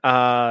 Rooker.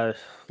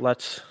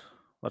 Let's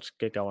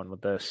get going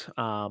with this.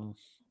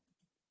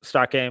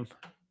 Stock game.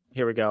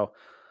 Here we go.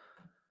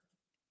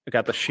 I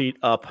got the sheet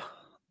up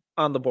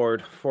on the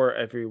board for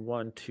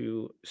everyone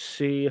to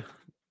see.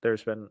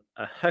 There's been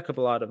a heck of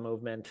a lot of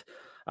movement.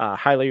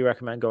 Highly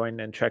recommend going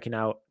and checking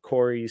out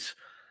Corey's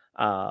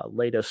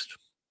latest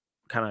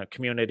kind of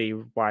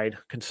community-wide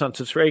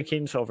consensus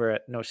rankings over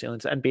at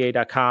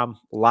NoCeilingsNBA.com.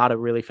 A lot of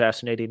really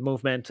fascinating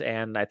movement,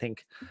 and I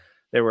think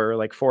there were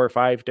like 4 or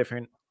 5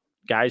 different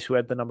guys who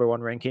had the number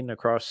 1 ranking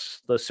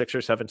across the 6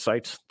 or 7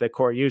 sites that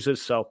Corey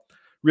uses. So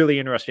really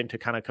interesting to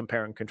kind of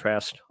compare and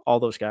contrast all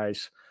those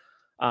guys.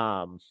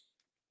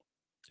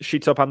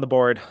 Sheets up on the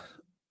board.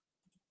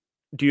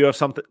 Do you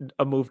have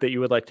a move that you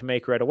would like to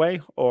make right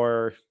away,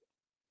 or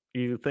are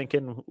you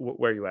thinking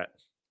where are you at?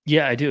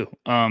 Yeah, I do.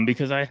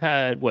 Because I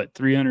had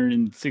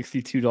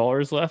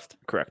 $362 left.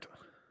 Correct.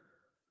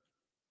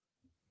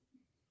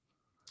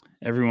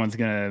 Everyone's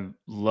gonna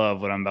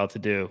love what I'm about to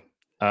do.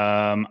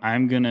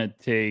 I'm gonna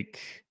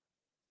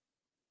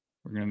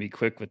we're gonna be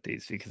quick with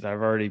these because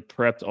I've already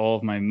prepped all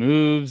of my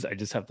moves. I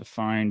just have to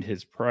find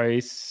his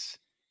price.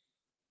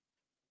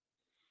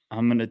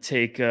 I'm gonna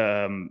take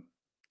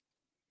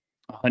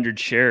 100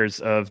 shares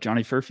of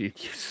Johnny Furphy.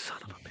 You son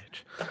of a bitch.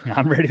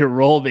 I'm ready to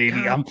roll,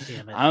 baby. God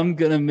I'm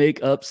gonna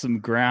make up some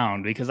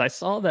ground because I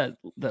saw that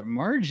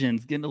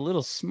margin's getting a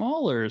little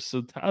smaller.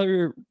 So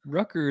Tyler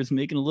Rucker is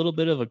making a little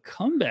bit of a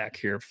comeback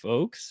here,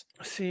 folks.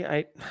 See,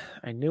 I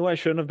knew I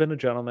shouldn't have been a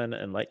gentleman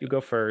and let you go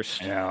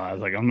first. Yeah, I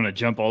was like, I'm gonna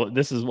jump all.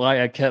 This is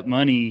why I kept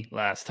money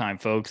last time,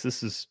 folks.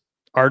 This is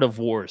Art of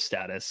War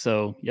status.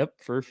 So, yep,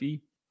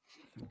 Furphy.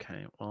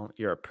 Okay, well,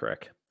 you're a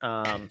prick.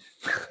 All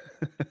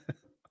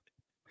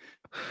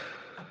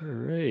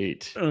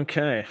right.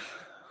 Okay.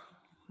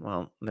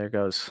 Well, there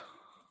goes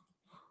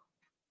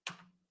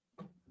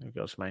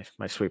my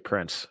sweet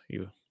prince.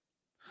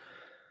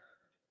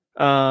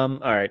 All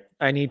right.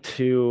 I'm going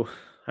to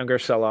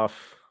sell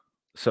off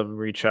some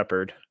Reed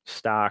Shepherd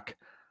stock.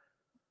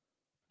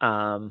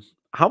 How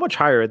much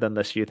higher than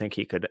this do you think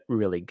he could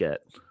really get?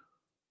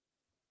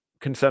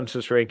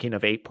 Consensus ranking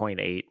of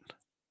 8.8.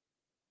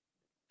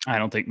 I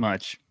don't think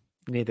much.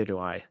 Neither do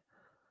I.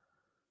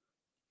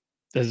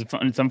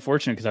 It's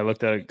unfortunate because I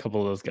looked at a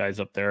couple of those guys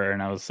up there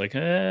and I was like,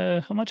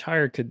 how much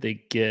higher could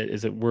they get?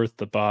 Is it worth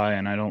the buy?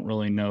 And I don't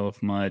really know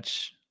if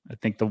much. I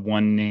think the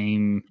one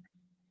name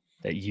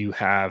that you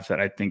have that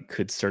I think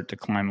could start to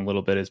climb a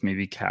little bit is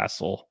maybe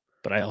Castle.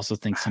 But I also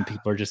think some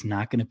people are just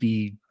not going to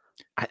be.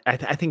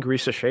 I think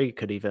Risa Shea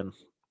could even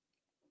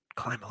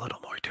climb a little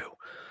more too.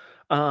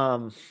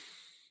 I'm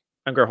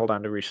going to hold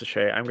on to Risa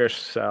Shea. I'm going to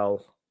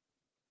sell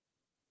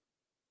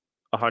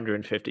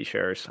 150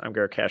 shares. I'm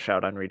going to cash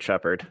out on Reed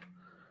Shepherd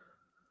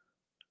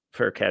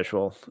for a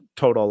casual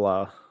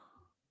total.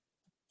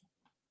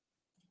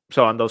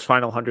 So on those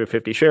final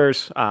 150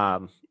 shares,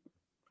 I'm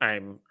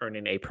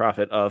earning a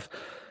profit of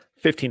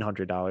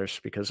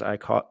 $1,500 because I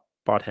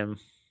bought him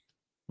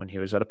when he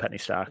was at a penny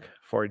stock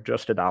for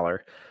just $1.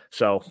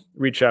 So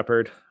Reed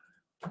Shepherd,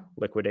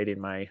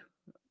 liquidating my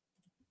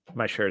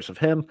shares of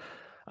him.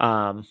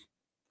 All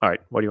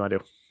right, what do you want to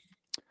do?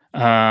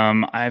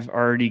 I've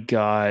already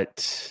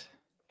got.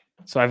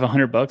 So I have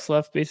 $100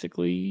 left,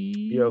 basically.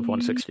 You have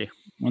 160.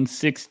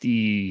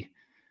 160.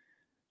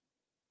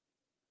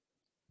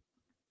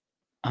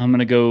 I'm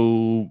gonna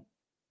go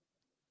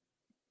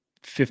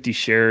 50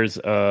 shares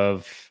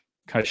of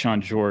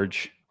Cason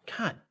George.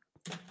 God.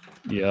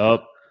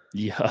 Yep.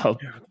 You're a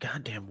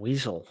goddamn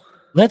weasel.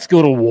 Let's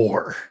go to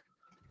war.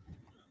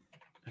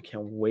 I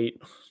can't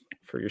wait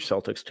for your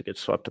Celtics to get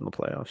swept in the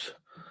playoffs.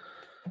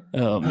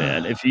 Oh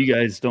man, if you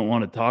guys don't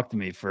want to talk to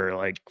me for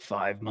like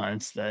 5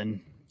 months, then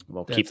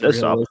We'll keep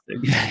this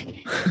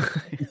realistic.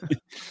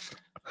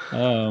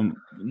 Up.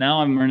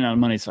 Now I'm running out of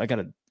money, so I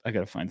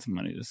gotta find some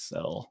money to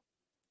sell.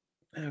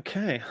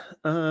 Okay.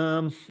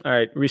 All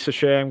right.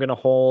 Ricochet, I'm gonna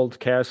hold.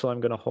 Castle,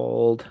 I'm gonna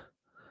hold.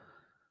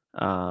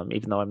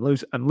 Even though I'm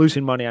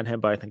losing money on him,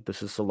 but I think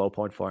this is the low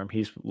point for him.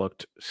 He's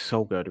looked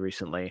so good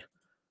recently.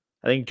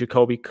 I think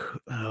Jacoby.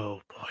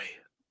 Oh boy,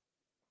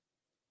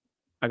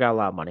 I got a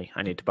lot of money.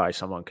 I need to buy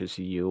someone because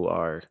you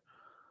are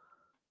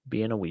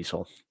being a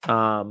weasel.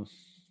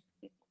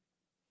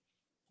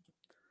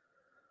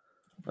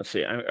 Let's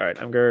see. All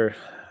right. I'm gonna.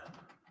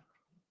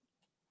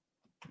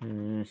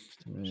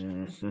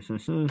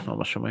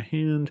 Almost show my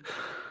hand.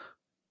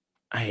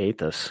 I hate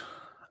this.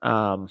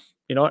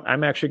 You know what?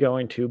 I'm actually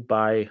going to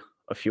buy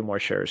a few more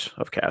shares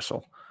of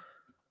Castle.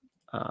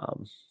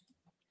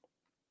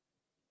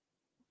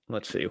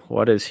 Let's see.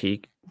 What is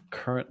he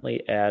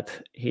currently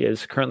at? He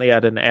is currently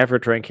at an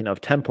average ranking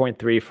of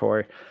 10.3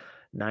 for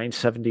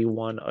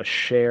 971 a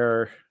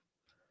share.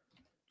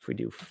 If we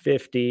do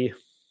 50.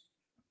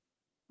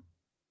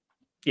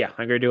 Yeah,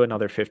 I'm going to do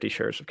another 50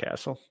 shares of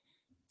Castle.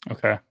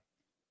 Okay.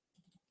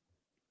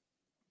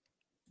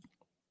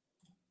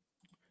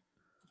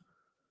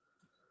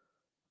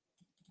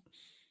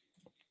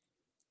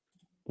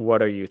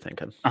 What are you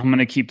thinking? I'm going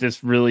to keep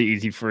this really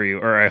easy for you,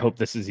 or I hope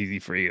this is easy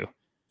for you.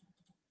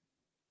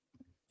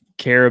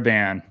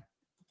 Caravan,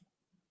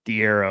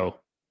 Diero,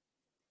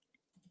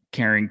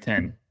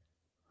 Carrington,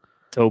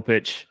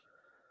 Topich.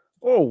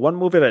 Oh, one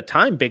move at a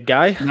time, big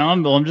guy. No,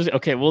 I'm just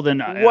okay. Well, then,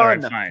 all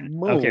right, fine.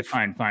 Move. Okay,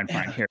 fine.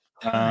 Here,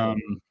 I'm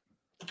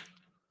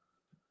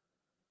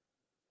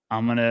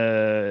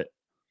gonna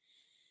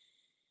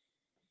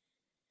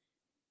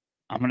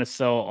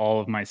sell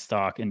all of my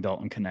stock in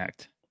Dalton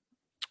Connect.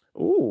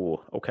 Ooh,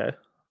 okay.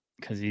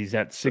 Because he's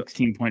at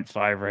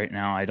 16.5 right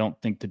now. I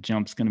don't think the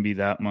jump's going to be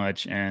that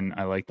much, and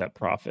I like that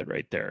profit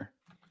right there.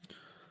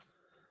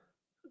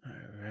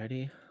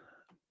 Alrighty.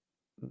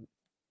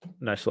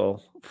 Nice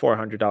little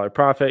 $400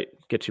 profit.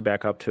 Gets you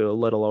back up to a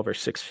little over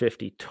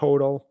 $650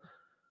 total.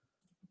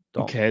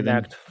 Dalton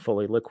Connect,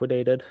 fully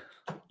liquidated.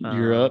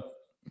 You're up.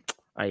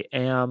 I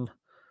am.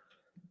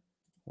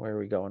 Where are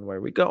we going?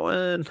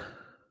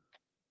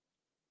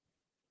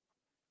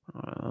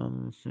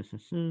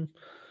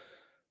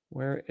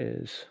 Where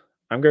is...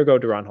 I'm going to go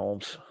Deron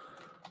Holmes.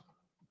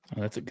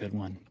 Oh, that's a good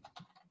one.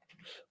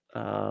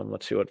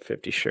 Let's see what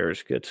 50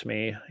 shares gets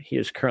me. He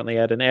is currently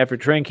at an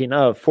average ranking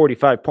of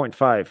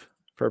 45.5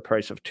 for a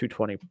price of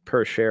 $220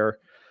 per share.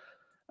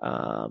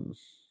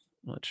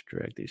 Let's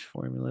drag these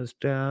formulas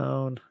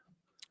down.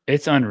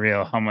 It's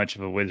unreal how much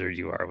of a wizard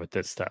you are with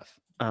this stuff.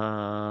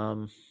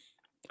 Okay,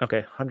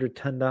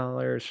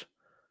 $110.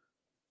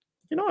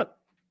 You know what?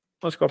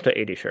 Let's go up to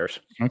 80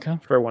 shares. Okay.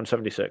 For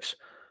 176.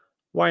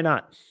 Why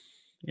not?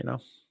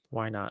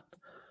 Why not?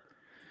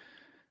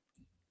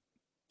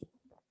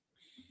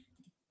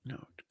 No.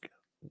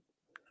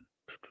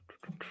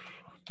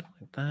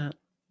 Like that.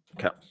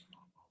 Okay.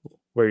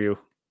 Where are you?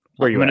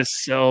 I'm going to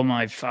sell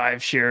my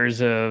 5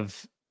 shares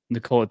of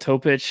Nikola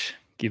Topic.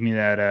 Give me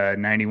that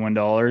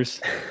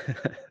 $91.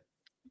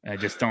 I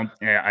just don't.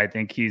 I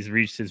think he's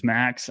reached his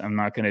max. I'm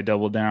not going to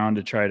double down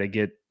to try to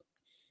get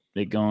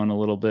it going a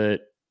little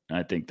bit.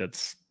 I think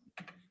that's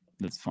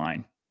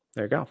fine.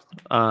 There you go.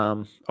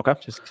 Okay.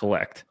 Just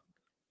collect.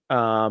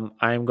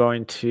 I'm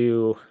going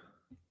to.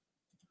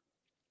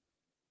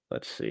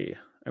 Let's see.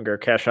 I'm going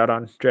to cash out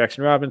on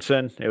Jackson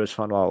Robinson. It was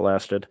fun while it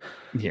lasted.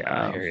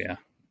 Yeah, I hear you.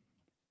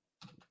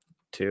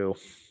 To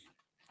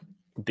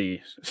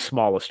the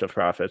smallest of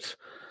profits.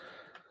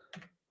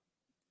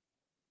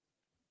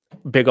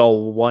 Big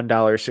old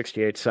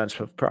 $1.68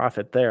 of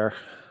profit there.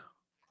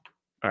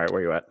 All right,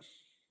 where you at?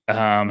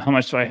 How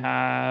much do I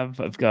have?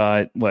 I've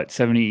got what,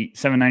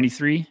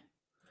 793?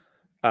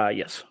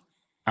 Yes.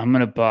 I'm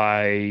gonna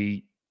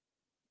buy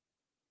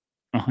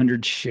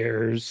 100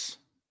 shares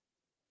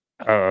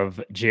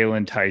of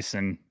Jalen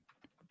Tyson.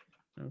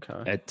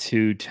 Okay. At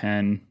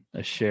 $210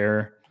 a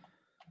share.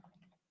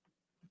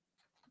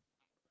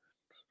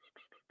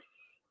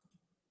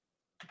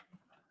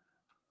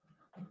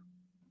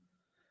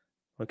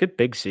 Look at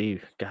Big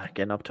Z. God,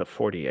 getting up to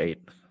 48.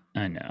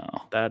 I know.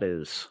 That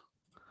is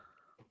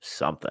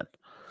something.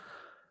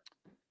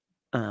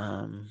 Okay.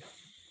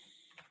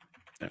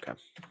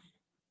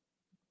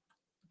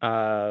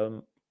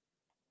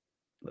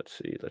 Let's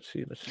see.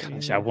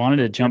 Gosh, I wanted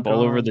to jump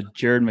all over the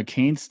Jared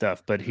McCain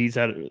stuff, but he's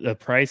at a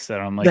price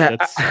that I'm like,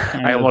 that's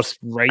I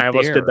almost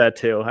did that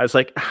too. I was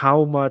like,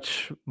 how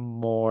much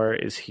more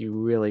is he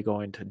really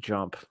going to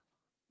jump?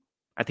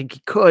 I think he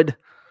could,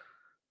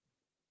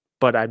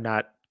 but I'm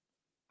not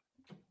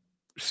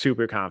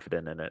super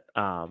confident in it.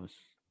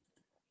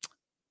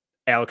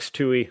 Alex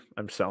Tui,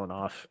 I'm selling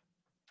off.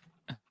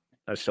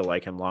 I still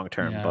like him long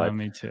term, but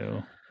me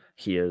too.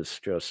 He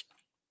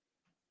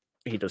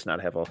does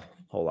not have a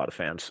whole lot of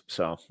fans.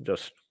 So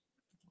just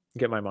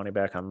get my money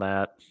back on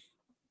that.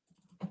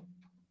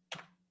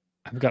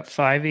 I've got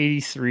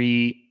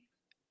 583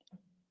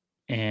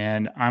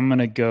 and I'm going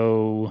to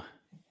go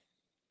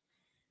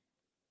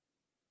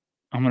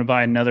I'm going to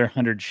buy another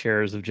 100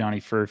 shares of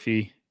Johnny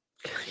Furphy.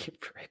 You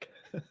prick.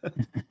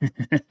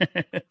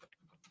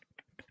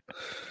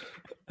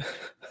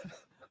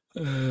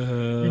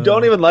 You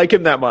don't even like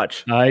him that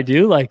much. I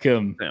do like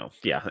him. No,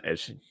 yeah,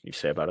 as you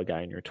say about a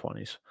guy in your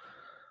 20s.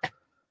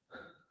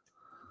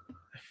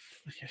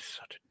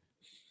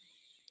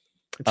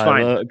 It's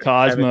fine.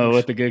 Cosmo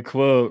with a good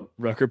quote.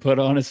 Rucker put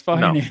on his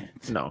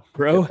finance. No.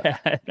 Bro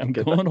hat. I'm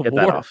going to war.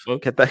 That off.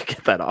 Get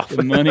that off.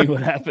 The money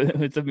would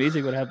happen. It's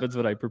amazing what happens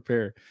when I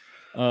prepare.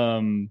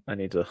 I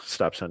need to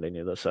stop sending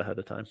you this ahead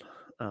of time.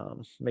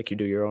 Make you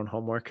do your own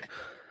homework.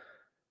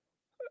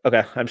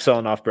 Okay, I'm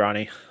selling off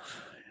Bronny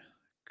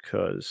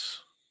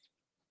because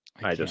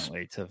I can't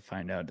wait to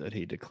find out that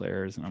he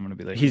declares, and I'm going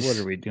to be like, what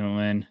are we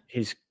doing?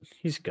 He's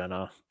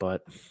gonna,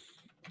 but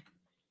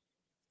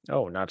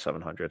not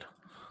 700.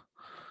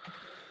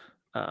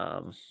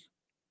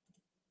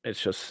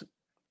 It's just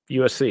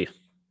USC,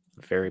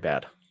 very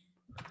bad.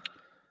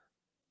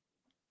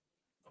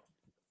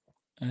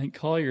 I think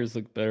Collier's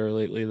looked better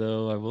lately,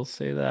 though. I will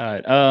say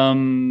that.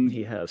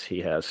 He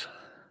has.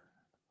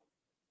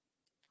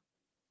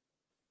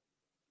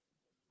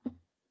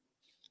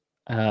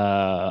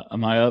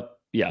 Am I up?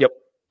 Yeah. Yep.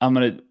 I'm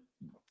gonna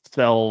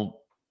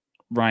sell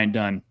Ryan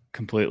Dunn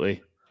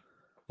completely.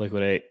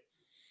 Liquidate.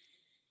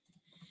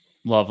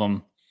 Love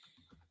him.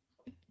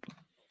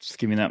 Just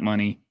give me that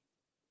money.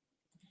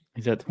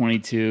 He's at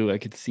 22. I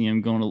could see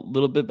him going a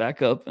little bit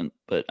back up,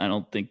 but I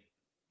don't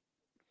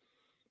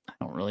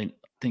really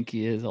think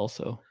he is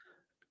also.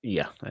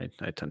 Yeah, I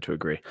tend to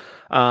agree.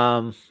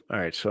 All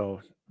right,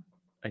 so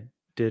I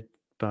did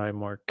buy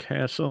more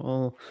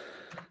Castle.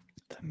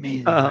 It's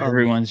amazing.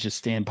 Everyone's just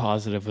staying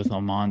positive with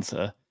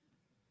Almanza.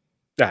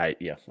 I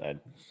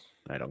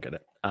don't get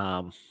it.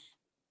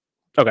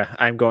 Okay,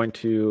 I'm going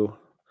to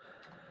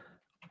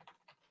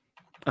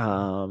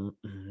I'm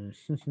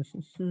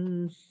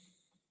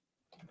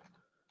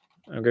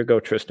gonna go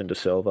Tristan Da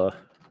Silva.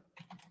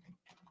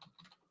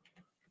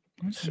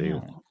 Let's see,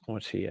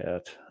 what's he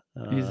at?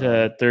 He's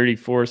at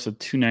 34, so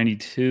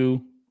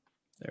 292.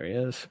 There he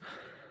is.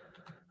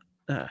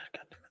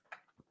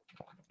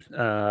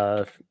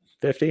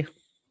 50.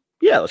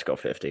 Yeah, let's go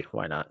 50.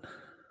 Why not?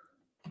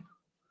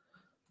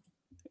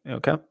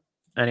 Okay.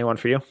 Anyone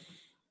for you?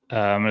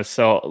 I'm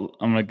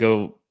gonna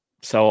go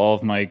sell all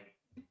of my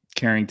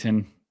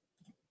Carrington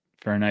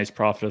for a nice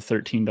profit of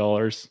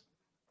 $13.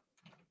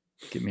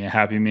 Give me a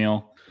happy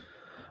meal.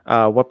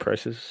 What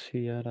price is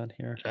he at on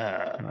here?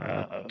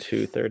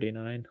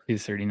 $239.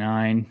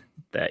 $239.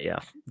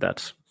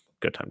 That's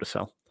good time to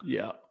sell.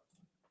 Yeah.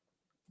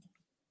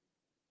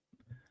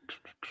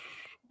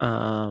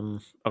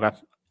 Okay.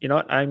 You know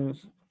what? I'm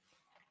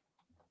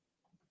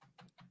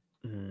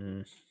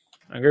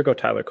gonna go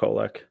Tyler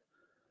Kolek.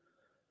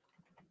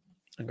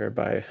 I'm gonna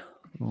buy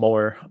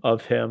more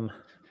of him.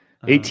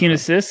 18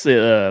 assists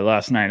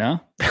last night, huh?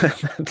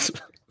 That's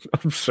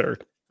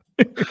absurd.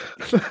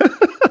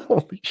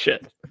 Holy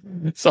shit.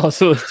 It's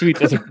also a tweet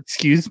that's like,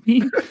 excuse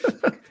me?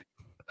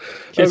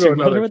 Kiss your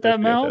mother with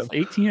that mouth?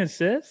 18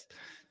 assists?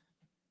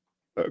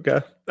 Okay.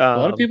 A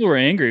lot of people were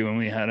angry when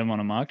we had him on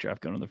a mock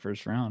draft going to the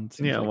first round.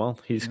 Well,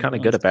 he's kind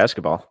of good at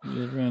basketball.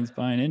 Everyone's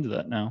buying into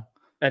that now.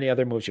 Any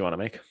other moves you want to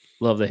make?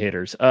 Love the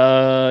haters.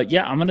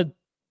 Yeah, I'm gonna.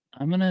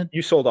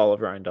 You sold all of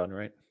Ryan Dunn,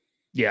 right?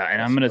 Yeah,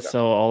 and I'm gonna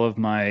sell all of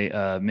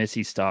my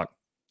Missy stock.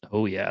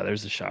 Oh yeah,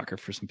 there's a shocker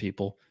for some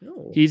people.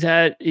 Oh. He's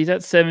at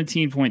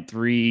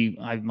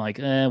 17.3. I'm like,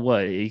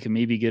 what? He can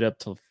maybe get up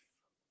to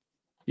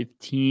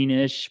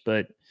 15-ish,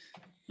 but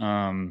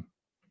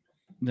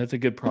that's a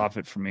good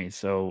profit for me.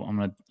 So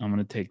I'm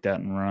gonna take that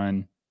and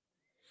run.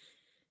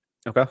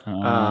 Okay.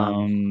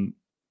 And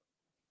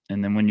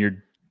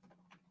then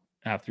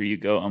after you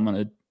go, I'm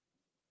gonna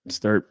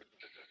start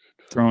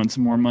throwing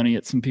some more money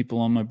at some people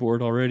on my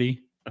board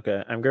already.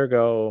 Okay, I'm gonna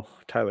go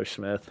Tyler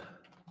Smith.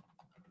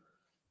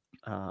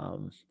 I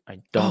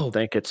don't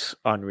think it's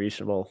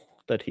unreasonable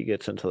that he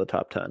gets into the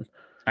top 10.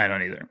 I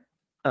don't either.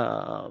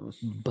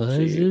 Buzz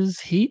is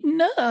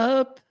heating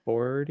up.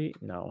 40.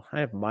 No,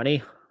 I have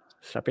money.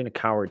 Stop being a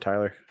coward,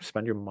 Tyler.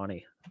 Spend your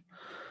money.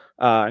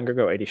 I'm gonna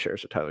go 80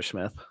 shares of Tyler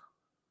Smith.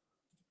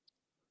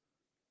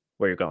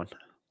 Where are you going?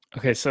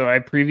 Okay, so I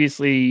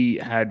previously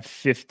had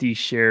 50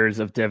 shares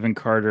of Devin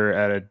Carter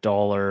at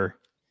 $1.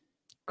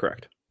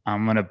 Correct.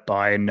 I'm gonna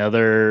buy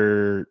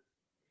another.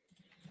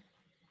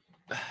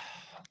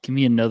 Give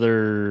me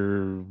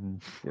another.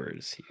 Where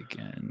is he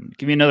again?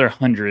 Give me another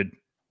 100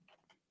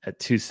 at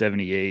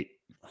 278.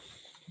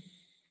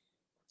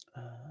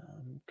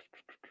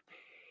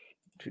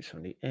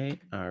 278.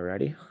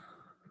 Alrighty.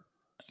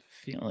 I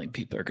feel like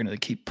people are gonna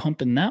keep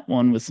pumping that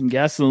one with some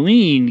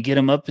gasoline to get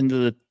him up into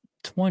the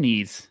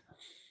 20s.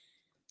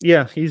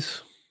 Yeah,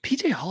 he's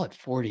PJ Hall at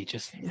 40.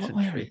 Just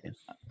what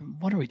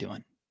are we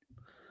doing?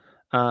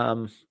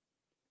 I'm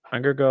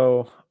gonna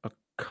go a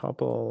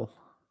couple.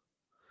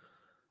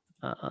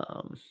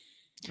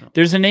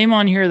 There's a name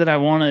on here that I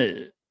want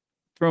to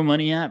throw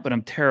money at, but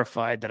I'm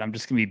terrified that I'm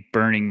just gonna be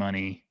burning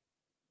money.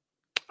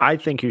 I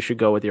think you should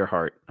go with your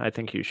heart. I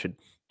think you should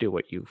do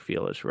what you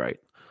feel is right.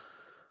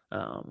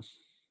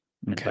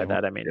 And by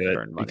that, I mean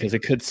burn money. Because it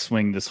could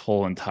swing this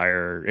whole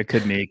entire, it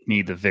could make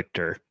me the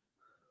victor.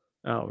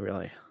 Oh,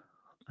 really?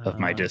 Of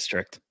my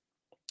district.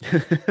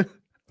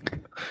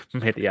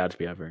 May the odds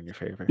be ever in your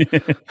favor.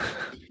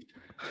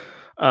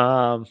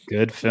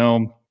 Good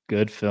film.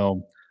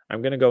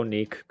 I'm going to go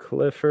Nick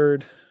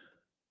Clifford.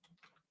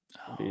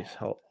 Please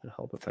help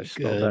if I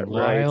spell that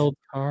right. Wild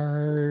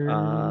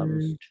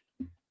card.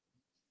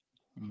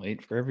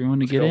 Wait for everyone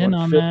to get in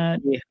on 50. that.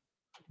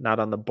 Not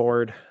on the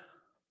board.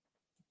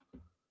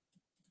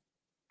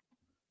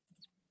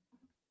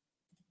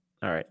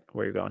 All right,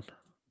 where are you going?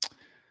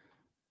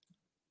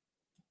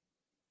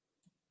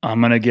 I'm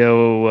going to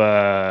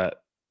go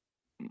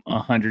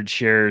 100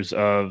 shares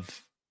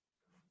of,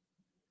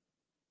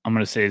 I'm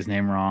going to say his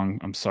name wrong.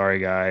 I'm sorry,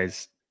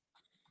 guys.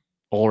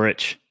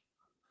 Ulrich.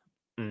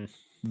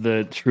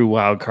 The true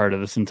wild card of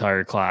this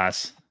entire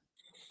class.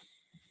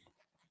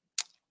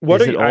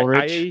 What is are it,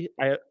 Ulrich?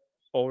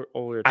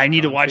 Ulrich? I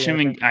need to watch him,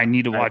 and I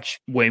need to watch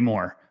way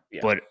more.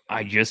 Yeah. But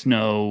I just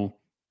know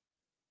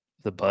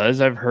the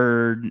buzz I've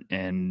heard,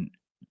 and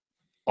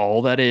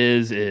all that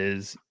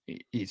is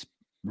he's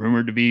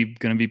rumored to be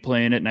going to be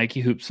playing at Nike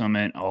Hoop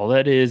Summit. All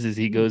that is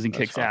he goes and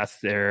kicks ass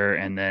there,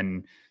 and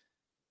then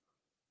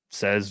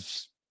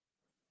says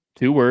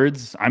 2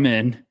 words, "I'm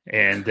in,"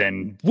 and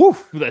then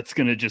woof, that's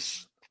going to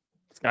just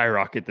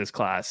skyrocket this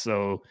class.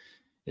 So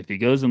if he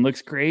goes and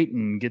looks great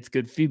and gets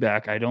good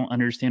feedback, I don't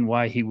understand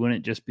why he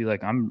wouldn't just be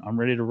like, I'm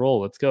ready to roll.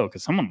 Let's go.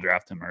 Because someone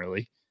draft him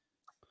early.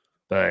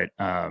 But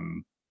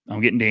I'm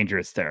getting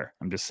dangerous there.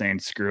 I'm just saying,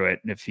 screw it.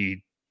 If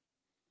he,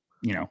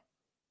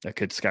 that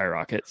could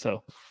skyrocket.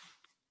 So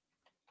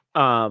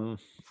I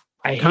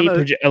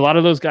hate a lot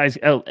of those guys.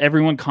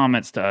 Everyone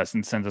comments to us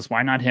and sends us,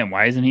 why not him?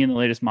 Why isn't he in the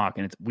latest mock?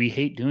 And we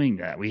hate doing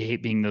that. We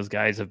hate being those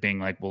guys of being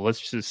like, well,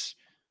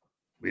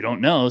 we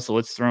don't know, so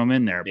let's throw him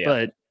in there. Yeah.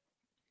 But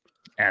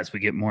as we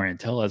get more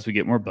intel, as we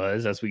get more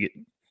buzz,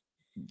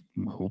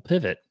 we'll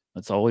pivot.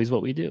 That's always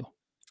what we do.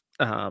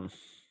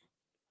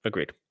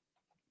 Agreed.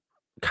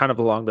 Kind of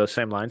along those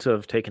same lines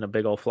of taking a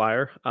big old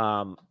flyer.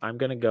 I'm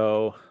going to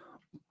go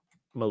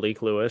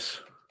Malik Lewis.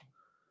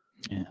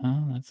 Yeah,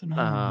 that's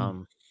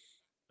another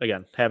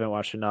again, haven't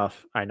watched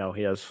enough. I know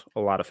he has a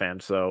lot of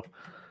fans, so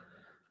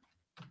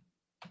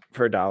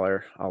for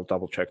 $1, I'll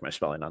double check my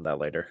spelling on that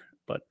later,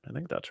 but I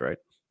think that's right.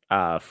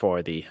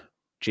 For the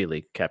G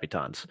League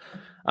Capitans.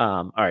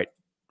 All right.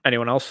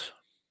 Anyone else?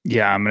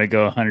 Yeah, I'm going to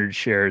go 100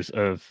 shares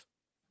of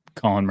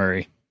Colin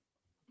Murray.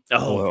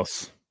 Oh,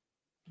 else?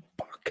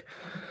 Fuck.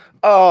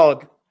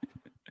 Oh,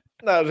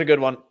 that was a good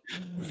one.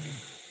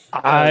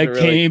 I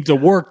came to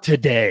work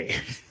today.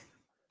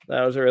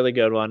 That was a really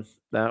good one.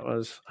 That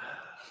was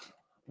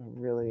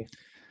really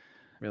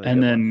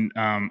and then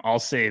I'll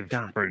save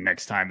for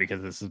next time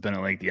because this has been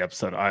a lengthy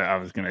episode. I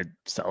was going to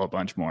sell a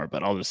bunch more,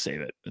 but I'll just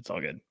save it. It's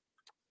all good.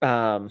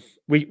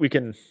 We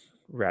can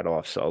rattle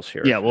off cells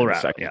here. Yeah, we'll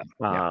rattle. Yeah.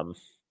 I'm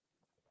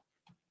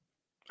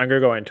gonna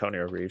go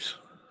Antonio Reeves.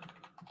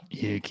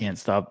 You can't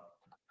stop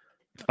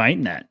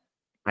fighting that.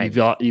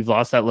 You've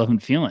lost that love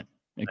and feeling.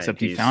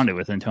 Except you found it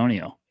with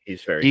Antonio.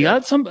 He's very. He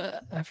got some.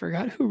 I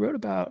forgot who wrote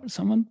about.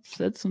 Someone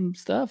said some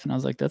stuff, and I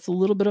was like, "That's a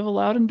little bit of a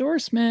loud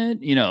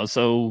endorsement,"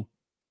 So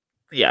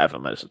yeah, I have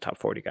him as a top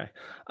 40 guy.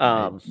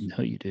 No,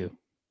 you do.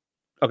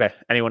 Okay.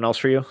 Anyone else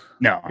for you?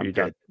 No, I'm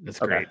good. That's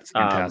great. It's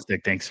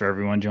fantastic. Thanks for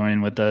everyone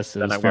joining with us.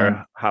 Then I'm going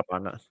to hop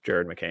on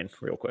Jared McCain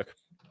real quick.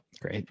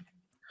 Great.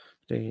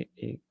 D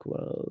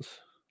equals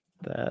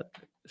that.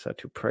 Is that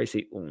too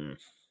pricey?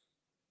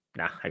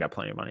 Nah, I got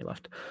plenty of money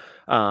left.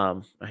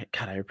 I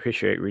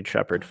appreciate Reed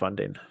Shepherd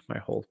funding my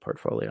whole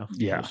portfolio.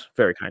 Yeah. It was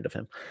very kind of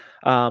him.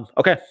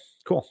 Okay,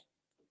 cool.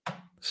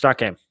 Stock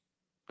game.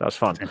 That was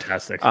fun.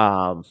 Fantastic.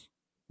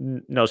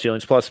 No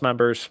Ceilings Plus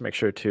members, make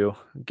sure to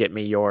get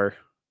me your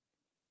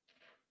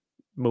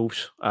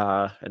moves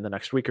in the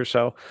next week or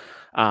so.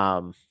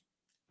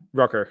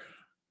 Rucker,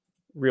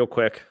 real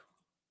quick.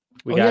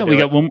 We got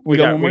one more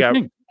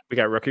thing. We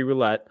got Rookie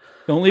Roulette.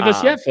 Don't leave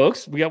us yet,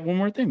 folks. We got one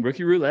more thing.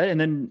 Rookie Roulette,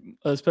 and then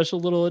a special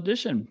little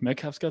addition.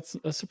 Metcalf's got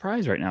a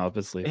surprise right now up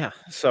his sleeve. Yeah.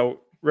 So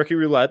Rookie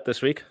Roulette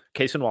this week,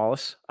 Cason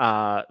Wallace,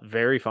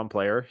 very fun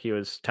player. He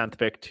was 10th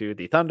pick to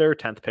the Thunder,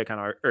 10th pick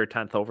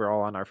 10th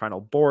overall on our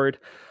final board.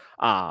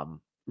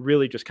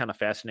 Really just kind of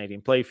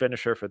fascinating play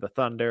finisher for the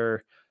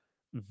Thunder.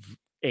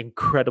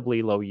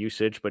 Incredibly low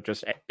usage, but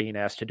just being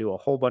asked to do a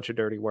whole bunch of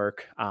dirty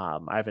work. I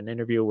have an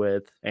interview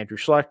with Andrew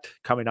Schlecht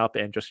coming up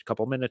in just a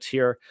couple minutes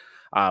here,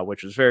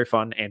 which was very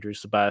fun.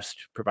 Andrew's the best,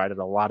 provided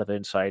a lot of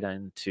insight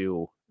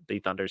into the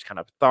Thunder's kind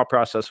of thought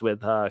process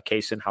with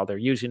Cason, how they're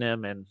using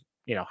him, and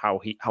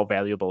how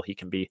valuable he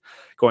can be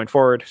going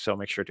forward. So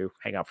make sure to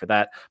hang out for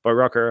that. But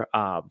Rucker,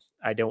 I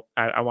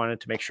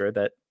wanted to make sure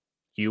that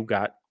you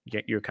got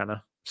your kind of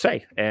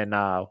say and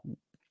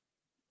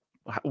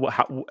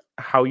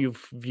how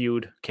you've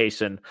viewed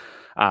Cason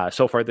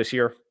so far this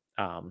year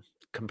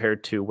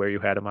compared to where you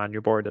had him on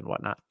your board and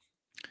whatnot.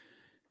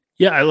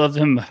 Yeah, I loved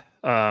him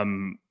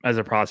as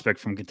a prospect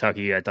from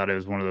Kentucky. I thought it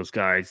was one of those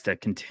guys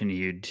that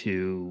continued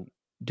to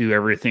do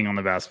everything on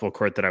the basketball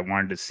court that I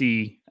wanted to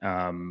see.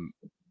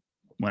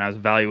 when I was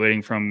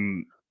evaluating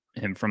from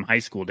him from high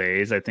school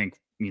days, I think,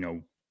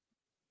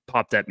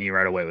 popped at me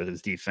right away with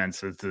his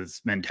defense, with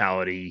his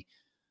mentality,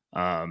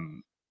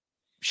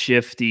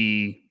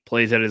 shifty,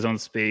 plays at his own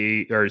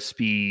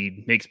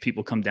speed, makes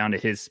people come down to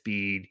his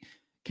speed,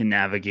 can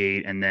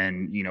navigate. And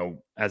then,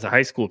 as a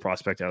high school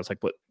prospect, I was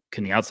like, what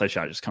can the outside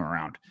shot just come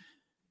around?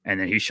 And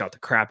then he shot the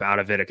crap out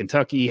of it at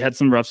Kentucky. He had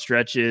some rough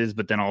stretches,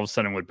 but then all of a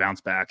sudden would bounce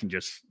back and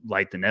just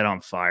light the net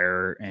on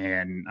fire.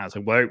 And I was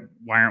like, why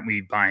aren't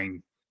we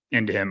buying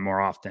into him more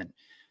often?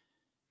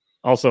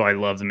 Also, I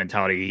love the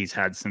mentality he's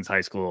had since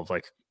high school of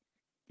like,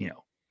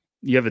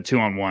 you have a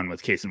 2-on-1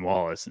 with Cason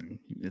Wallace, and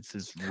it's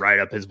just right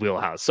up his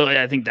wheelhouse. So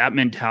I think that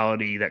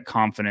mentality, that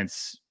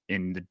confidence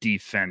in the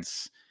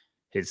defense,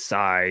 his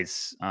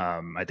size,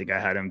 I think I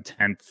had him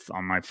 10th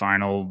on my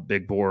final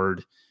big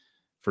board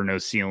for no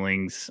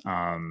ceilings.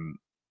 I've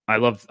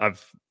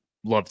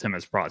loved him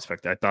as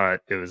prospect. I thought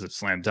it was a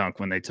slam dunk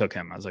when they took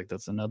him. I was like,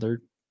 that's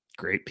another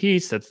great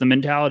piece. That's the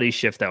mentality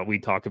shift that we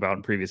talk about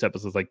in previous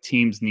episodes. Like,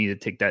 teams need to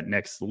take that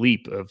next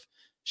leap of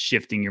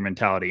shifting your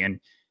mentality. And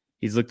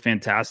he's looked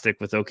fantastic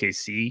with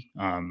OKC.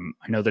 I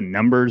know the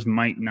numbers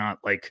might not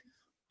like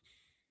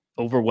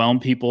overwhelm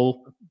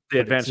people.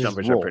 The advanced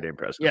numbers are pretty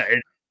impressive. Yeah.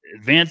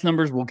 Advanced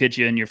numbers will get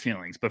you in your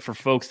feelings. But for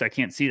folks that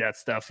can't see that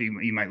stuff,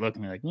 you might look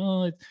and be like,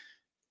 well, it's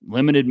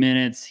limited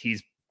minutes.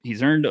 He's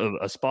earned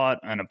a spot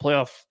on a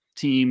playoff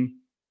team,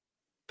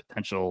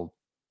 potential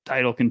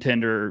title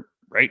contender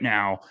right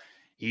now.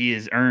 He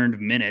has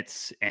earned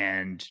minutes,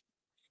 and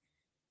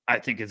I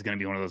think it's going to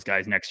be one of those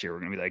guys next year. We're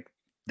going to be like,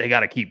 they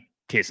got to keep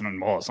Cason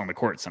and Wallace on the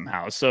court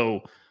somehow.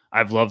 So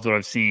I've loved what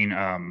I've seen.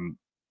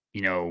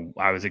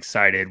 I was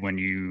excited when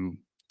you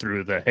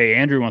threw the, hey,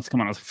 Andrew wants to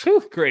come on. I was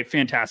like, great,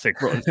 fantastic.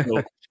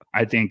 So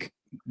I think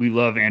we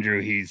love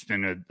Andrew. He's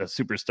been a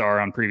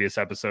superstar on previous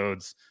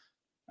episodes.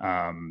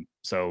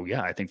 So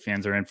yeah, I think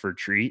fans are in for a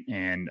treat,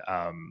 and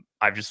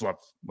I've just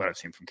loved what I've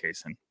seen from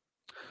Cason.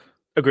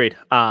 Agreed.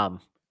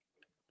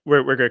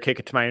 We're going to kick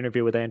it to my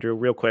interview with Andrew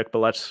real quick, but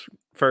let's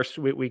first,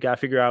 we got to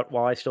figure out,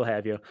 while I still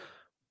have you,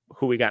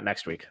 who we got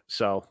next week.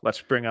 So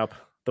let's bring up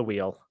the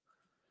wheel.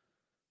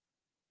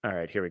 All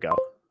right, here we go.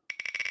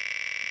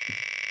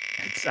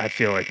 I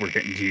feel like we're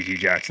getting Gigi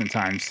Jackson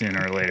time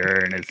sooner or later,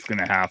 and it's going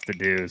to have to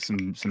do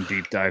some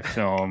deep dive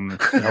film.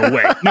 No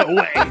way.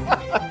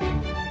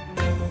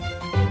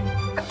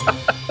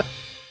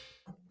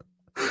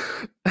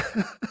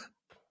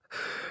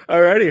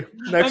 Alrighty,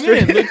 next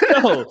week. Let's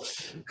go.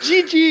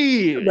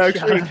 GG.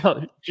 Next week. Shout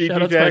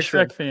out to my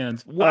Schlecht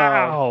fans.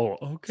 Wow.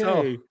 Okay.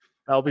 So,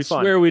 that'll be fun.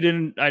 I swear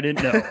I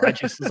didn't know. I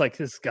just was like,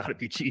 this has got to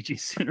be GG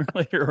sooner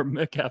or later, or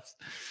Metcalf's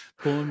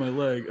pulling my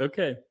leg.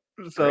 Okay.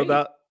 So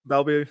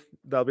that'll be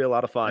a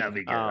lot of fun. That'll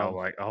be good.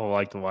 I'll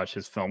like to watch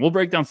his film. We'll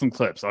break down some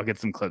clips. I'll get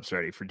some clips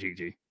ready for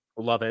GG.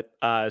 Love it.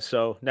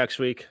 So next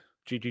week,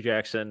 GG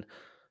Jackson.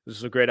 This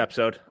is a great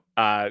episode.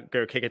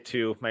 Gonna kick it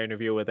to my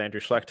interview with Andrew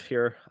Schlecht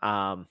here.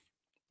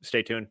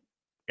 Stay tuned.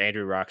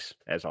 Andrew rocks,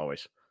 as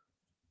always.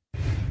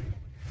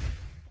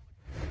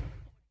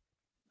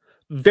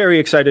 Very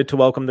excited to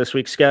welcome this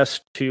week's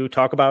guest to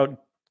talk about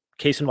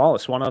Cason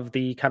Wallace, one of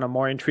the kind of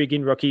more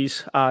intriguing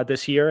rookies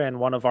this year,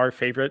 and one of our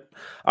favorite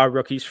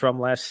rookies from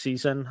last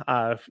season.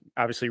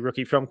 Obviously,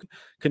 rookie from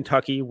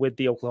Kentucky with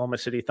the Oklahoma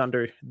City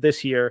Thunder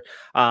this year.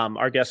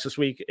 Our guest this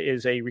week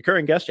is a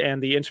recurring guest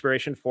and the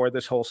inspiration for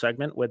this whole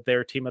segment with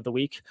their Team of the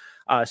Week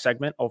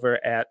segment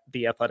over at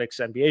the Athletics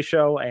NBA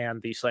show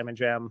and the Slam and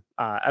Jam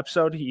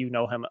episode. You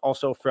know him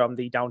also from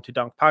the Down to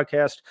Dunk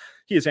podcast.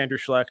 He is Andrew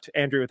Schlecht.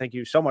 Andrew, thank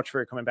you so much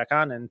for coming back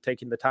on and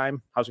taking the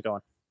time. How's it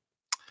going?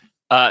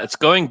 It's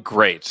going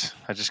great.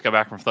 I just got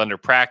back from Thunder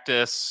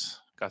practice.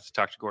 Got to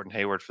talk to Gordon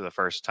Hayward for the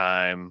first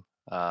time.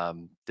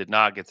 Did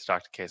not get to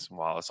talk to Cason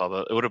Wallace, although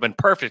it would have been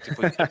perfect if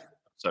we could.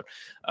 So,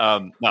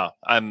 no,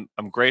 I'm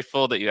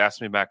grateful that you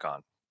asked me back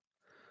on.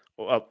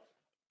 Well,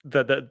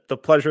 the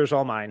pleasure is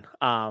all mine.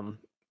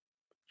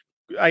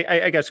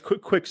 I guess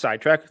quick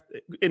sidetrack.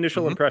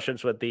 Initial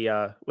impressions with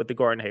the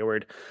Gordon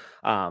Hayward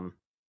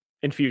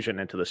infusion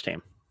into this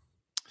team.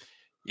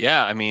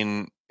 Yeah, I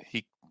mean,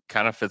 he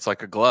kind of fits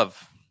like a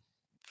glove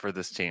for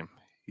this team.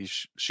 He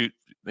shoot,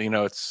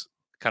 it's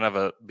kind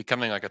of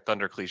becoming like a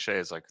Thunder cliche.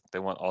 Is like they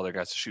want all their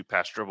guys to shoot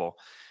past dribble,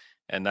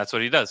 and that's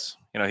what he does.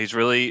 He's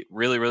really,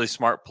 really, really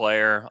smart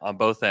player on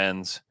both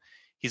ends.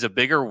 He's a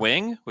bigger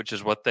wing, which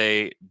is what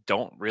they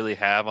don't really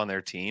have on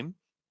their team,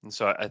 and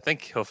so I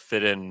think he'll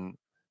fit in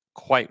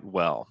quite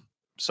well.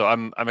 So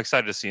I'm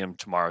excited to see him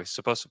tomorrow. He's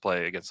supposed to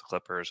play against the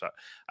Clippers.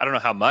 I don't know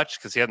how much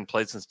because he hadn't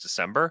played since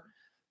December,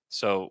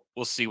 so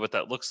we'll see what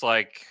that looks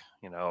like.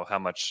 How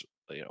much.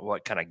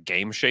 What kind of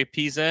game shape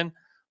he's in,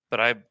 but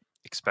I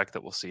expect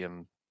that we'll see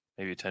him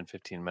maybe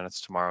 10-15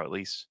 minutes tomorrow at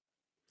least.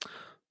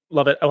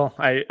 Love it. Well,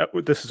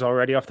 this is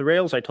already off the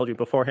rails. I told you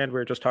beforehand we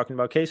were just talking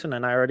about Cason,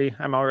 and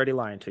I'm already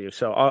lying to you.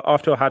 So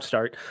off to a hot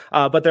start.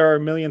 But there are a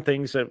million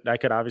things that I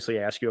could obviously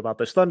ask you about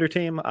this Thunder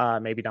team.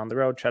 Maybe down the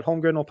road, Chet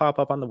Holmgren will pop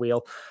up on the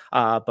wheel,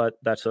 but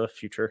that's a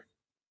future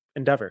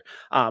endeavor.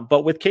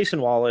 But with Cason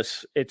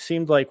Wallace, it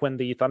seemed like when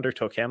the Thunder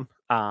took him,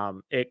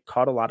 it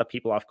caught a lot of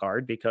people off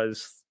guard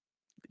because,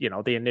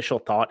 the initial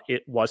thought,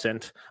 it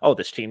wasn't, oh,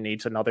 this team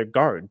needs another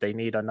guard. They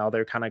need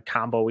another kind of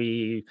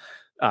combo-y,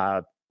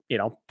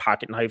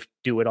 pocket knife,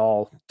 do it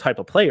all type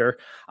of player.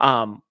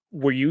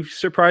 Were you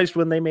surprised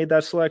when they made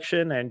that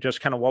selection, and just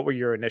kind of what were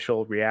your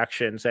initial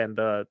reactions and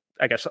the,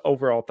 I guess,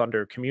 overall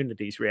Thunder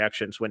community's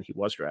reactions when he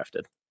was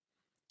drafted?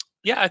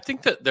 Yeah, I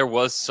think that there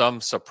was some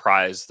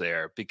surprise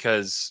there,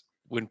 because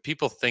when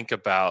people think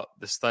about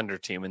this Thunder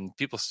team, and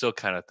people still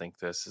kind of think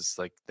this, is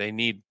like they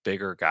need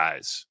bigger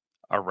guys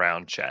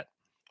around Chet.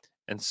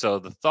 And so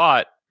the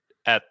thought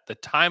at the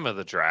time of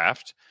the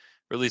draft,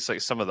 or at least like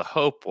some of the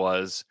hope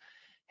was,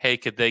 hey,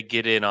 could they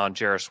get in on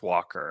Jarris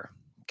Walker?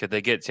 Could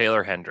they get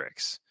Taylor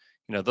Hendricks?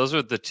 Those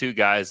are the two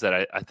guys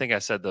that I think I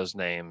said those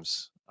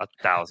names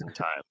 1,000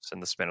 times in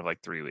the span of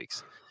like 3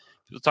 weeks.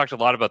 People talked a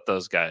lot about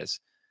those guys.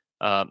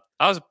 I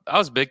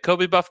was a big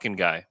Kobe Buffkin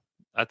guy.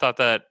 I thought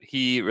that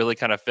he really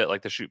kind of fit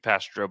like the shoot,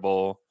 pass,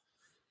 dribble,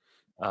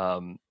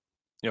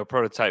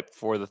 prototype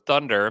for the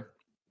Thunder.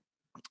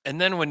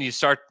 And then when you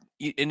start,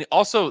 and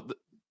also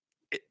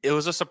it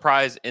was a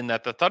surprise in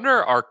that the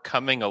Thunder are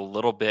coming a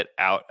little bit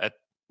out at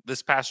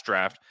this past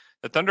draft.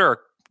 The Thunder are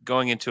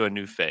going into a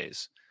new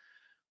phase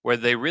where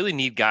they really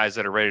need guys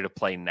that are ready to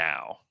play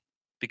now,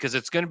 because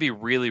it's going to be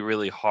really,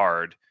 really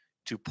hard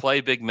to play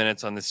big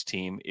minutes on this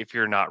team if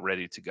you're not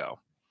ready to go.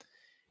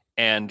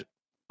 And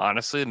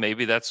honestly,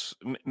 maybe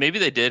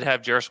they did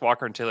have Jarris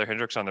Walker and Taylor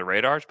Hendricks on their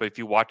radars, but if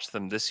you watch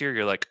them this year,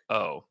 you're like,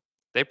 oh,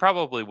 they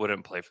probably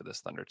wouldn't play for this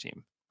Thunder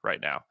team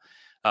right now.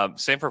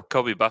 Same for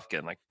Kobe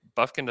Buffkin. Like,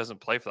 Buffkin doesn't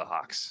play for the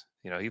Hawks.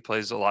 He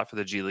plays a lot for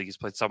the G League. He's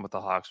played some with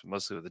the Hawks, but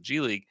mostly with the G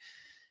League.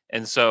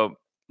 And so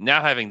now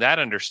having that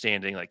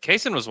understanding, like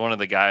Cason was one of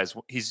the guys,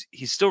 he's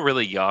still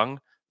really young,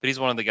 but he's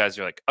one of the guys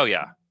you're like, oh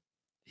yeah,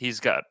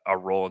 he's got a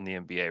role in the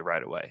NBA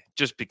right away,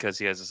 just because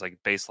he has this like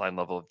baseline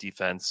level of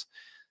defense.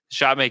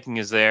 Shot making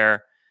is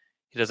there.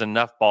 He does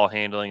enough ball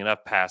handling,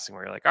 enough passing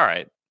where you're like, all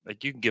right,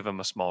 like you can give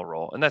him a small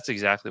role. And that's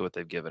exactly what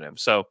they've given him.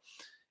 So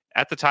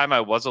at the time,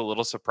 I was a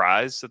little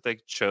surprised that they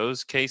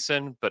chose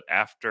Cason, but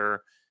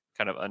after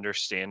kind of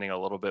understanding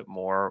a little bit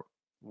more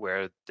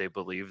where they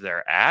believe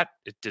they're at,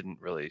 it didn't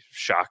really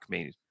shock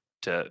me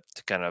to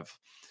kind of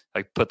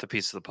like put the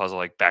piece of the puzzle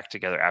like back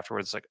together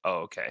afterwards. Like,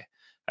 oh, okay,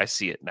 I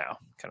see it now,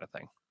 kind of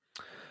thing.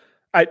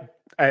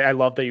 I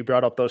love that you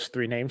brought up those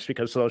three names,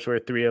 because those were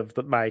three of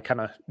my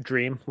kind of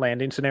dream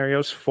landing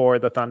scenarios for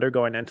the Thunder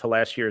going into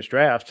last year's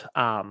draft.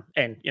 And,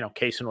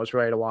 Cason was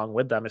right along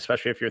with them,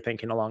 especially if you're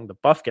thinking along the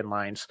Buffkin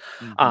lines.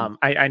 Mm-hmm.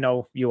 I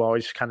know you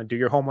always kind of do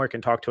your homework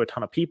and talk to a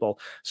ton of people.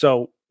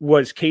 So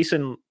was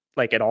Cason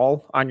like at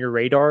all on your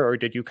radar, or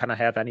did you kind of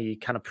have any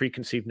kind of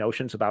preconceived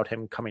notions about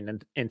him coming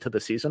into the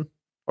season,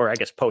 or I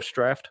guess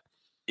post-draft?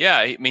 Yeah,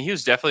 I mean, he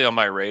was definitely on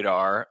my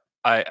radar.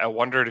 I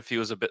wondered if he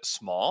was a bit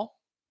small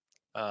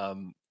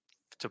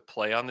to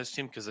play on this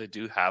team, because they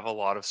do have a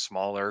lot of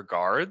smaller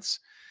guards.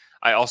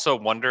 I also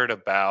wondered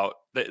about,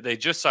 they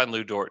just signed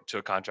Lou Dort to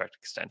a contract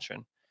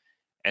extension,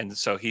 and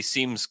so he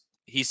seemed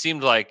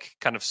like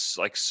kind of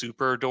like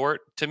super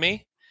Dort to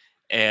me,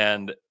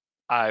 and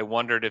I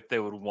wondered if they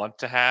would want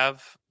to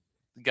have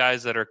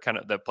guys that are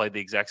that play the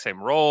exact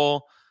same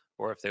role,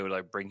 or if they would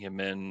like bring him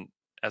in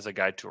as a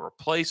guy to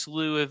replace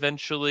Lou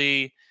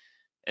eventually.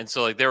 And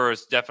so like there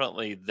was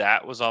definitely,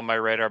 that was on my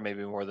radar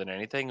maybe more than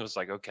anything. It was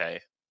like,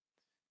 okay.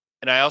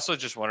 And I also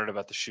just wondered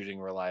about the shooting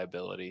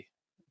reliability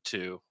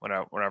too,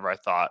 whenever I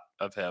thought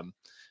of him.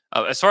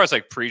 As far as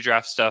like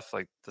pre-draft stuff,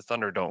 like the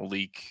Thunder don't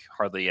leak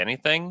hardly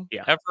anything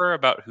ever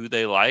about who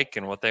they like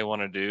and what they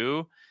want to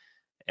do.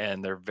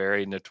 And they're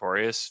very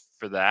notorious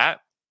for that.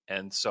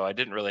 And so I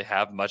didn't really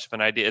have much of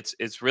an idea.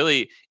 It's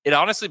really, it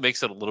honestly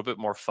makes it a little bit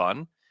more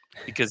fun,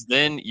 because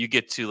then you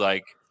get to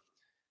like,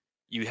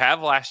 you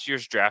have last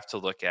year's draft to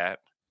look at,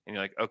 and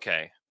you're like,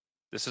 okay,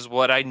 this is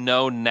what I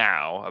know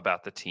now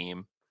about the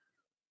team.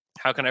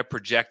 How can I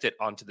project it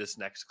onto this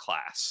next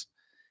class?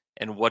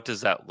 And what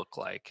does that look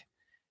like?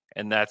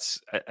 And that's,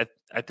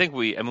 I think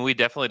we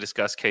definitely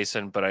discussed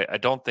Cason, but I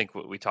don't think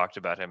we talked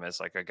about him as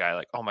like a guy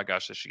like, oh my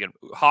gosh, this should get.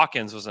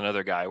 Hawkins was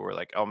another guy where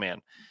like, oh man,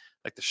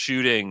 like the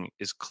shooting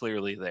is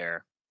clearly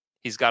there.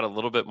 He's got a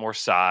little bit more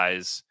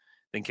size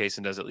than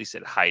Cason does, at least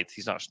at height.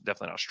 He's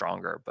definitely not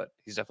stronger, but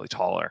he's definitely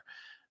taller.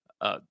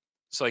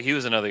 So he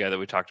was another guy that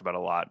we talked about a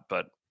lot.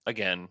 But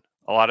again,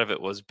 a lot of it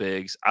was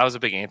bigs. I was a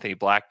big Anthony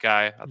Black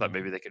guy. I thought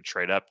maybe they could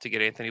trade up to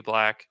get Anthony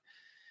Black.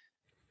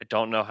 I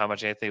don't know how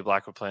much Anthony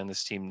Black would play on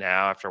this team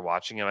now after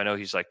watching him. I know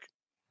he's like,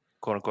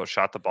 quote unquote,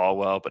 shot the ball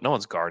well, but no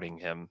one's guarding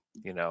him,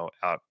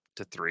 out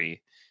to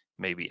three,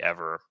 maybe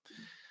ever.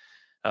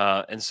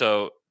 And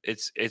so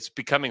it's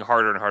becoming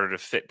harder and harder to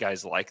fit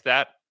guys like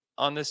that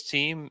on this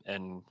team.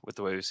 And with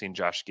the way we've seen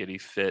Josh Giddey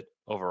fit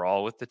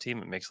overall with the team,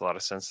 it makes a lot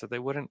of sense that they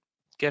wouldn't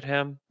get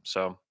him.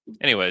 So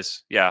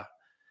anyways, yeah,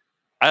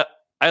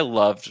 I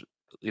loved,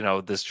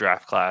 this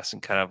draft class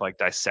and kind of like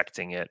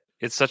dissecting it.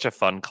 It's such a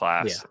fun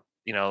class.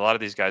 Yeah. A lot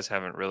of these guys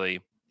haven't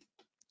really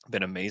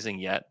been amazing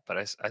yet, but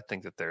I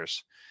think that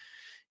there's,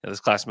 this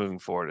class moving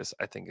forward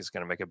I think is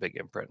going to make a big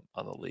imprint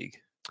on the league.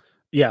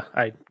 Yeah,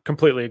 I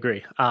completely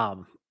agree.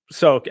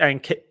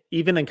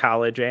 Even in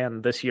college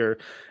and this year,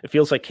 it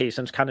feels like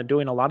Cason's kind of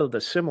doing a lot of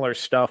the similar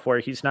stuff where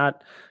he's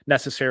not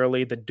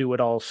necessarily the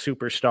do-it-all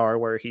superstar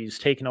where he's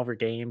taking over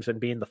games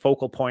and being the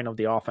focal point of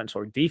the offense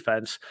or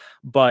defense,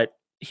 but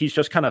he's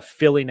just kind of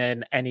filling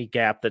in any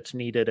gap that's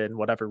needed in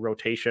whatever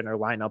rotation or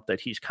lineup that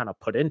he's kind of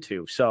put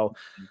into. So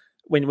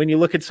when you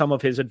look at some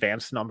of his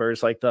advanced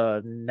numbers, like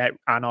the net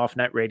on-off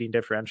net rating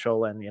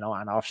differential and,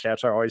 on-off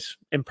stats are always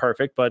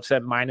imperfect, but it's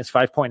at minus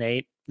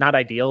 5.8, not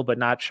ideal, but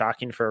not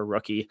shocking for a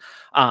rookie.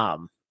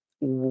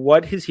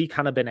 What has he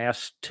kind of been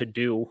asked to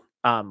do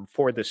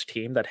for this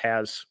team that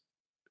has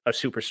a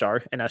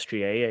superstar in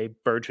SGA, a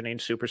burgeoning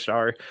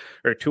superstar,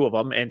 or two of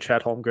them, and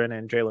Chet Holmgren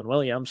and Jalen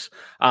Williams?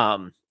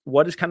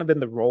 What has kind of been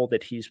the role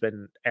that he's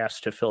been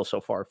asked to fill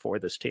so far for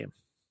this team?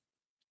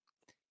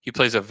 He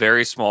plays a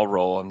very small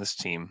role on this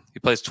team. He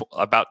plays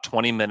about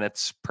 20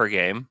 minutes per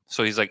game.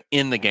 So he's like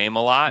in the game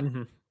a lot,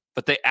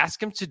 but they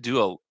ask him to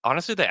do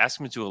they ask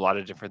him to do a lot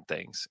of different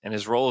things. And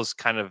his role has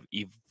kind of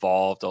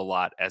evolved a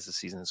lot as the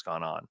season has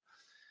gone on.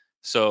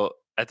 So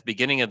at the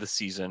beginning of the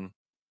season,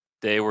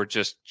 they were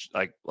just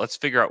like, let's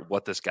figure out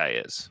what this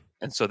guy is.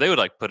 And so they would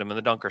like put him in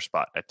the dunker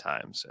spot at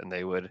times, and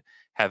they would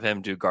have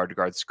him do guard to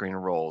guard screen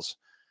rolls.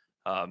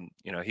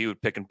 He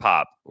would pick and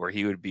pop, where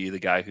he would be the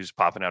guy who's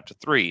popping out to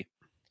three.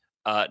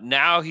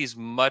 Now he's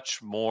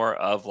much more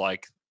of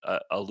like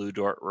a Lou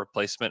Dort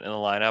replacement in the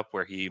lineup,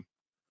 where he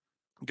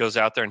goes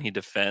out there and he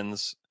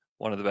defends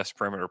one of the best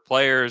perimeter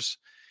players,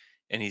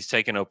 and he's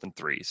taking open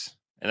threes.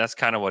 And that's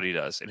kind of what he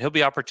does. And he'll be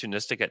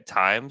opportunistic at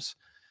times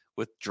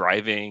with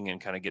driving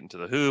and kind of getting to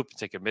the hoop,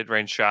 taking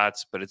mid-range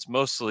shots, but it's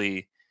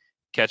mostly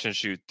catch and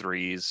shoot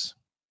threes.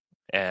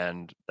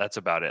 And that's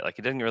about it. Like,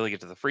 he didn't really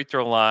get to the free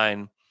throw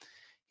line.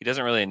 He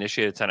doesn't really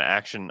initiate a ton of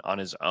action on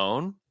his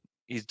own.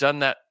 He's done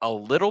that a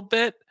little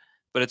bit,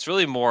 but it's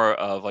really more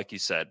of, like you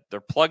said,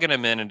 they're plugging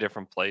him in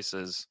different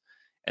places,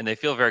 and they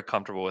feel very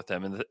comfortable with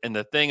him. And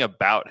the thing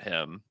about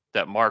him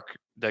that Mark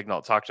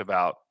Daigneault talked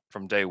about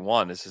from day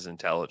one is his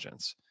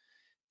intelligence.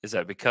 Is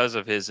that because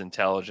of his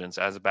intelligence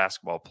as a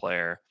basketball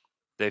player,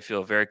 they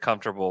feel very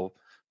comfortable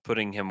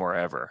putting him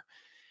wherever.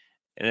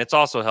 And it's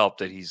also helped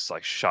that he's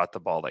like shot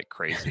the ball like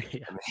crazy.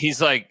 Yeah. I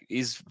mean,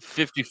 he's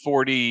 50,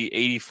 40,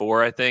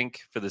 84, I think,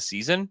 for the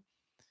season,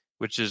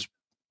 which is,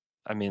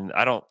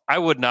 I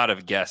would not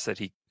have guessed that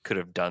he could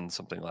have done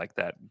something like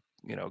that,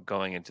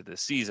 going into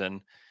this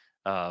season.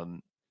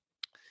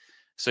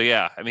 So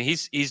yeah, I mean,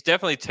 he's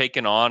definitely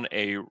taken on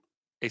a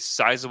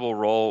sizable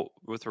role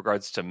with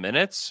regards to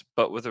minutes,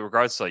 but with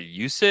regards to like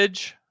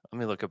usage, let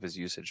me look up his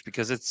usage,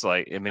 because it's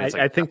like,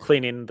 I think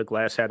cleaning the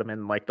glass had him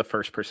in like the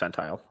first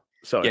percentile.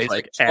 So yeah, it's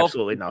like 12,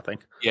 absolutely nothing.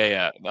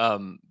 Yeah.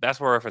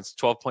 Basketball Reference,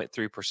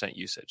 12.3%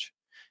 usage.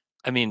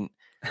 I mean,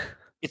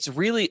 it's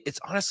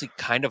honestly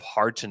kind of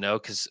hard to know,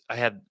 because I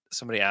had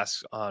somebody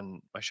ask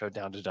on my show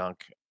Down to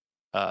Dunk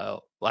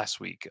last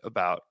week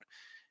about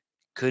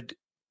could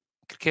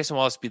Cason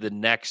Wallace be the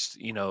next,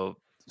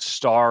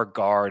 star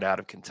guard out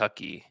of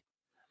Kentucky?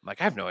 I'm like,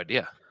 I have no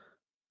idea.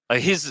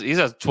 Like, he's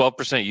at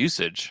 12%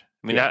 usage.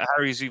 I mean, how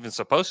are you even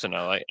supposed to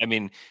know? Like, I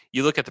mean,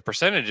 you look at the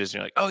percentages and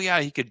you're like, oh yeah,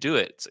 he could do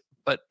it.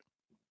 But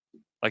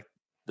like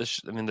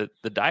the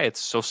diet's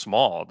so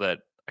small that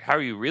how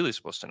are you really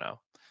supposed to know?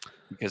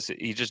 Because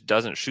he just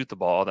doesn't shoot the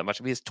ball all that much.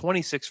 I mean, he has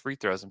 26 free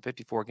throws in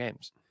 54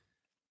 games.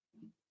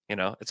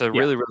 It's a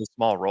really, really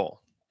small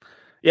role.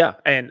 Yeah,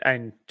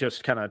 and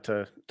just kind of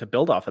to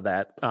build off of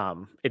that,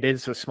 it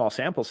is a small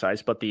sample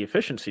size, but the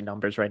efficiency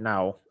numbers right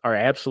now are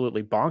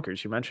absolutely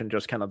bonkers. You mentioned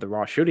just kind of the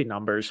raw shooting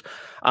numbers,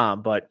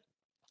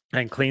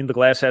 and Clean the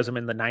Glass has him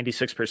in the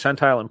 96th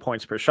percentile in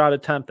points per shot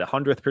attempt, the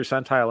 100th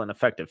percentile in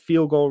effective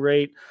field goal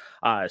rate.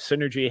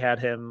 Synergy had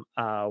him,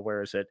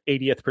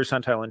 80th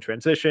percentile in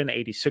transition,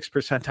 86th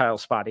percentile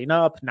spotting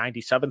up,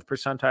 97th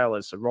percentile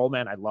as the roll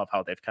man. I love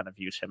how they've kind of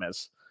used him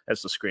as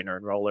the screener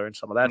and roller and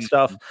some of that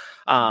stuff.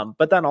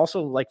 But then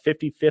also like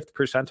 55th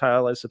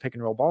percentile as the pick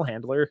and roll ball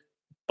handler.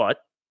 But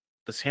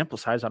the sample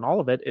size on all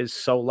of it is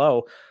so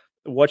low.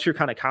 What's your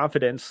kind of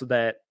confidence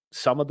that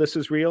some of this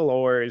is real,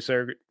 or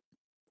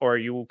are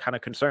you kind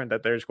of concerned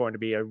that there's going to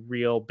be a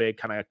real big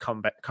kind of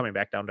coming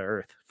back down to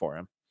earth for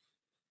him?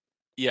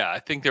 Yeah, I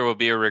think there will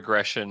be a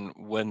regression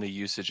when the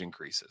usage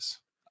increases.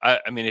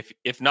 I mean,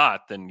 if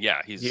not, then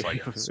yeah, he's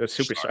like a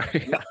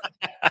superstar.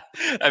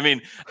 I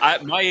mean,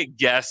 my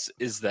guess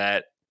is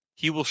that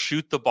he will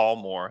shoot the ball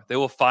more. They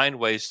will find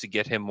ways to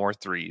get him more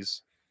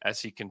threes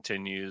as he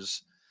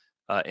continues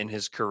in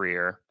his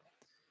career,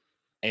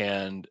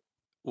 and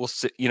we'll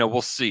see.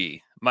 We'll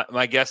see.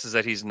 My guess is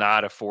that he's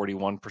not a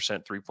 41%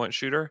 3-point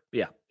shooter.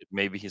 Yeah.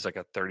 Maybe he's like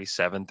a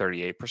 37,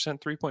 38%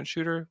 3-point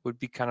shooter would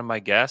be kind of my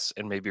guess.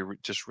 And maybe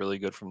just really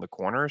good from the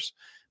corners,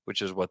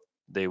 which is what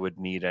they would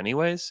need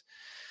anyways.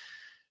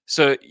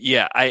 So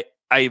yeah,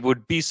 I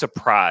would be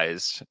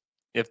surprised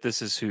if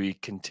this is who he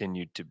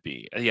continued to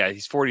be. Yeah.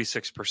 He's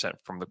 46%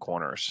 from the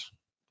corners.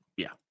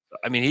 Yeah.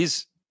 I mean,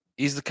 he's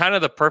the kind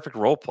of the perfect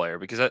role player,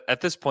 because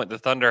at this point the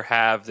Thunder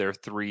have their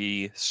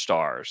 3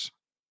 stars.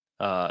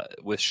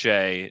 with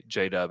Shea,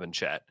 J-Dub, and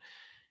Chet.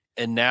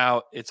 And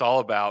now it's all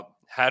about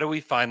how do we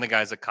find the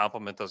guys that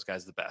complement those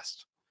guys the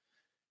best?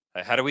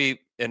 How do we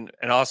and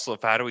also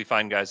how do we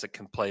find guys that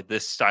can play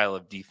this style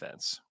of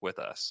defense with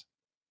us?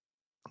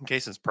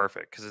 Cason's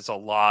perfect because it's a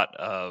lot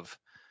of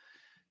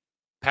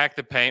pack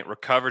the paint,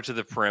 recover to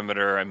the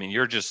perimeter. I mean,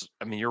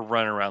 you're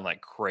running around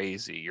like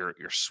crazy. You're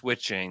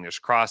switching. There's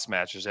cross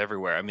matches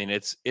everywhere. I mean,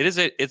 it's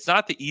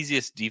not the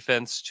easiest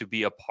defense to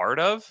be a part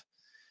of,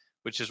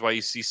 which is why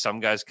you see some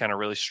guys kind of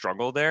really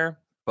struggle there.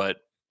 But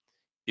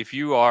if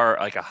you are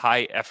like a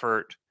high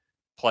effort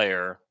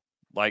player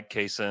like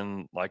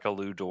Cason, like a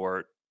Lou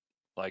Dort,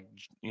 like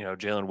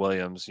Jalen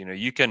Williams,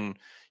 you can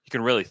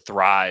really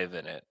thrive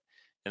in it,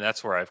 and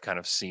that's where I've kind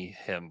of seen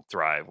him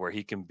thrive, where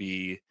he can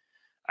be.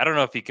 I don't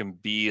know if he can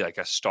be like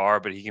a star,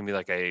 but he can be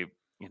like I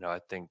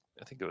think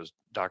it was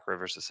Doc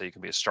Rivers to say you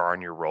can be a star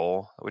in your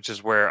role, which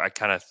is where I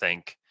kind of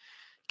think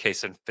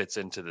Cason fits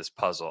into this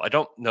puzzle. I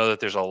don't know that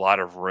there's a lot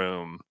of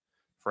room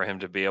for him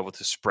to be able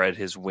to spread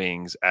his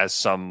wings as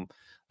some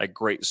like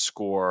great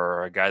scorer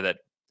or a guy that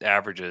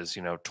averages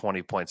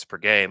 20 points per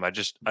game. I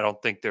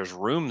don't think there's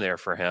room there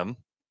for him,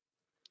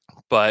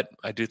 but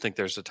I do think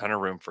there's a ton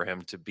of room for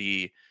him to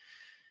be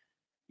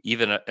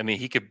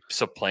he could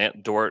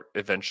supplant Dort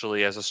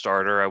eventually as a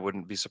starter. I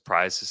wouldn't be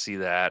surprised to see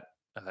that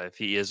if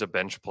he is a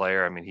bench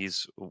player. I mean,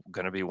 he's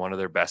going to be one of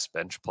their best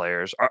bench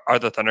players. Are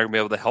the Thunder going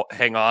to be able to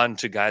hang on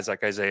to guys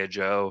like Isaiah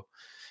Joe,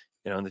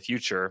 in the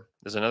future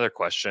is another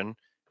question.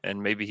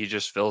 And maybe he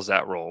just fills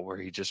that role where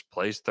he just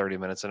plays 30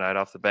 minutes a night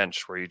off the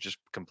bench, where you just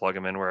can plug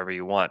him in wherever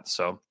you want.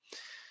 So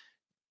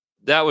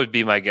that would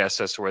be my guess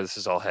as to where this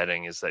is all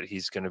heading, is that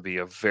he's going to be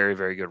a very,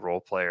 very good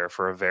role player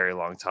for a very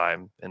long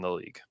time in the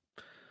league.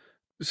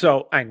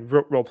 So, and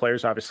role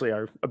players obviously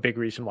are a big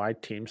reason why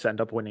teams end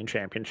up winning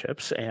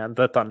championships, and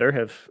the Thunder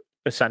have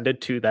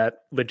ascended to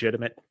that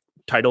legitimate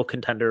title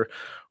contender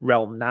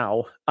realm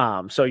now.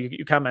 So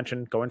you kind of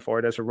mentioned going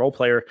forward as a role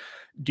player.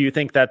 Do you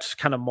think that's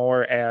kind of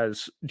more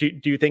as, do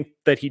you think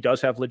that he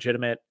does have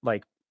legitimate,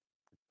 like,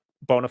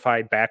 bona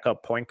fide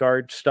backup point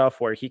guard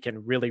stuff where he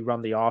can really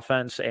run the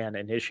offense and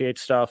initiate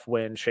stuff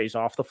when Shea's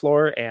off the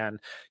floor, and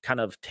kind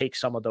of take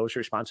some of those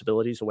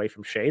responsibilities away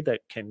from Shea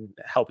that can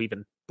help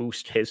even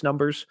boost his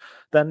numbers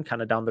then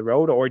kind of down the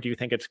road? Or do you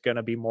think it's going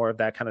to be more of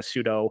that kind of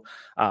pseudo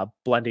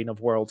blending of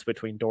worlds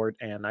between Dort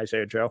and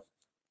Isaiah Joe?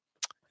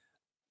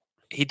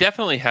 He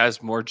definitely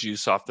has more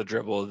juice off the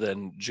dribble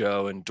than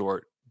Joe and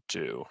Dort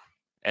do.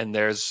 And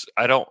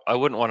I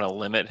wouldn't want to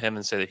limit him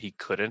and say that he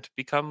couldn't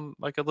become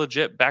like a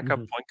legit backup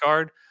point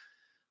guard.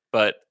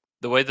 But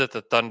the way that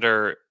the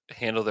Thunder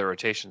handle their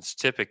rotations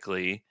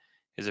typically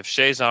is if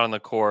Shea's not on the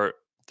court,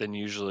 then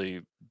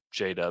usually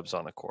J-Dub's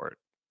on the court.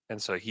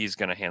 And so he's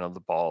going to handle the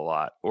ball a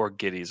lot, or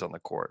Giddey's on the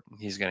court.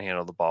 He's going to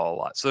handle the ball a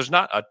lot. So there's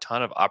not a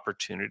ton of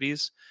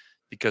opportunities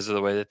because of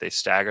the way that they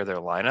stagger their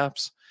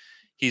lineups.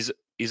 He's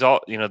all,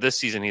 this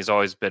season, he's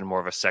always been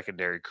more of a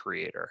secondary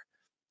creator,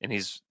 and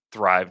he's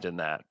thrived in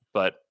that.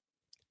 But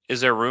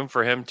is there room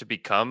for him to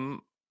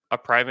become a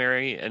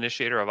primary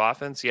initiator of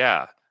offense?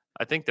 Yeah,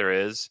 I think there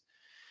is.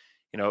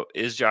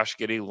 Is Josh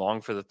Giddey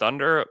long for the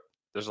Thunder?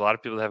 There's a lot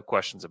of people that have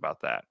questions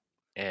about that.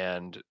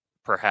 And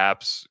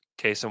perhaps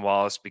Cason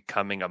Wallace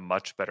becoming a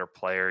much better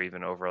player,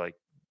 even over like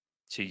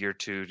to year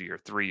 2 to year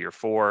 3, year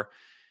 4,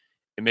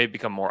 it may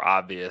become more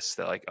obvious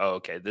that like, oh,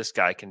 okay, this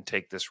guy can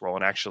take this role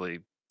and actually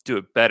do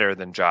it better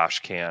than Josh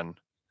can,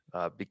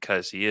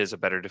 because he is a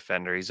better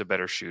defender. He's a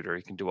better shooter.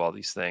 He can do all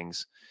these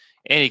things,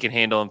 and he can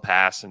handle and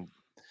pass.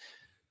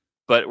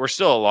 But we're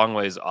still a long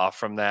ways off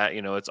from that.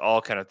 It's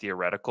all kind of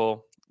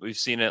theoretical. We've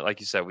seen it, like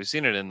you said, we've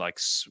seen it in like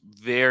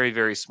very,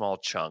 very small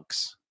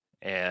chunks.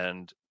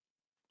 And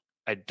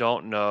I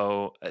don't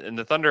know. And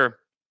the Thunder,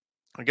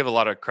 I give a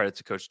lot of credit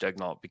to Coach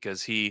Degnault,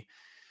 because he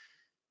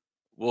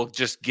will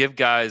just give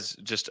guys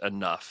just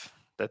enough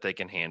that they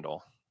can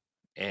handle.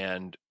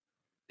 And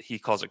he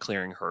calls it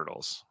clearing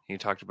hurdles. He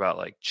talked about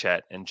like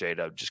Chet and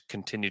J-Dub just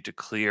continue to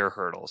clear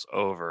hurdles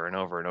over and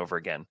over and over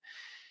again.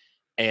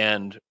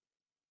 And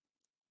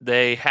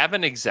they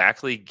haven't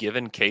exactly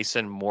given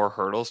Cason more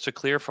hurdles to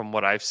clear from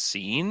what I've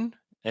seen.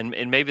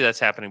 And maybe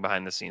that's happening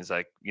behind the scenes.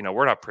 Like,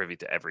 we're not privy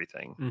to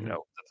everything, that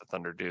the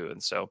Thunder do.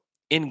 And so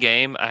in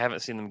game, I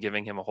haven't seen them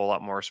giving him a whole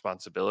lot more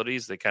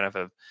responsibilities. They kind of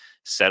have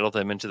settled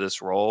him into this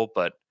role,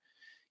 but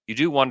you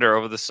do wonder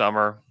over the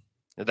summer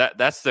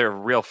that's their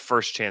real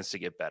first chance to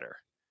get better.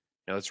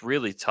 It's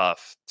really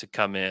tough to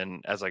come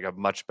in as like a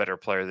much better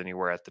player than you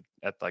were at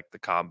like the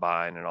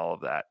combine and all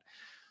of that.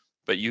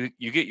 But you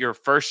get your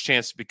first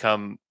chance to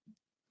become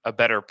a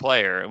better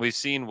player. And we've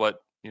seen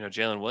what,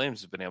 Jalen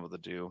Williams has been able to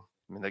do.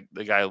 I mean,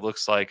 the guy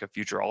looks like a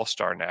future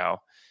all-star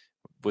now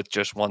with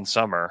just one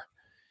summer.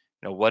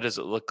 What does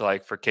it look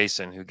like for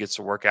Cason, who gets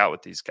to work out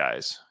with these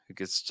guys, who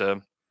gets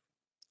to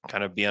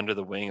kind of be under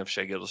the wing of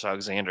Shai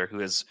Gilgeous-Alexander, who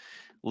has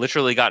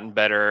literally gotten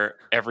better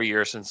every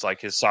year since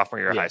like his sophomore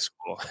year of high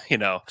school.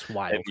 It's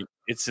wild.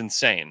 It's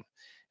insane.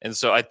 And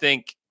so I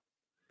think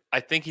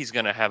he's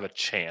going to have a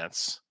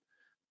chance,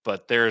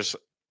 but there's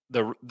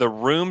the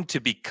room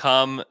to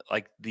become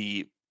like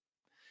the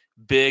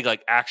big,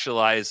 like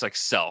actualized like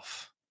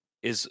self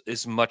is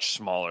much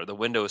smaller. The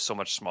window is so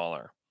much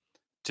smaller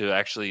to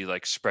actually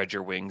like spread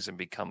your wings and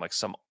become like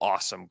some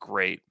awesome,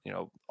 great,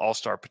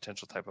 all-star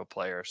potential type of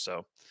player.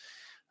 So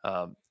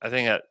I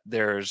think that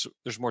there's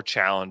more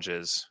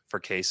challenges for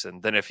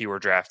Cason than if he were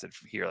drafted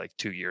here like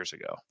 2 years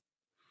ago.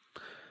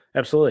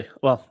 Absolutely.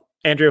 Well,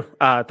 Andrew,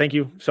 thank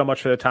you so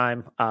much for the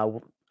time.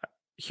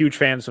 Huge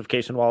fans of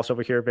Cason Wallace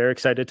over here. Very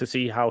excited to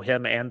see how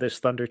him and this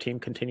Thunder team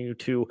continue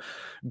to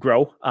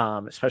grow,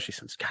 especially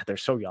since, God, they're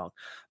so young.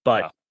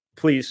 But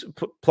please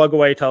plug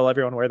away, tell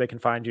everyone where they can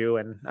find you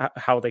and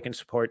how they can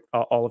support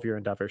all of your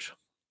endeavors.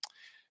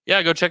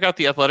 Yeah, go check out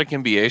the Athletic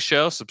NBA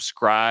show.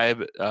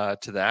 Subscribe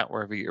to that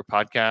wherever you get your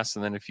podcasts.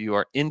 And then if you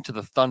are into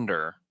the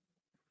Thunder,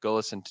 go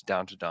listen to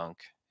Down to Dunk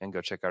and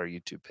go check out our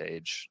YouTube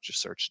page.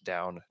 Just search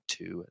Down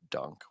to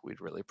Dunk.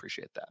 We'd really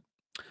appreciate that.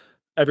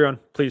 Everyone,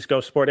 please go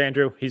support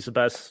Andrew. He's the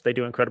best. They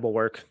do incredible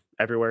work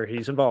everywhere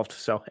he's involved.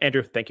 So,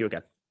 Andrew, thank you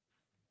again.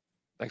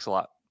 Thanks a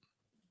lot.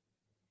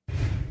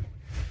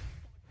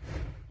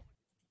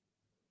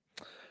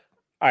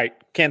 All right.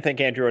 Can't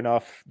thank Andrew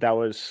enough. That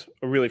was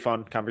a really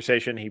fun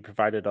conversation. He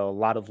provided a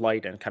lot of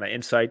light and kind of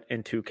insight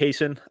into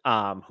Cason,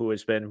 who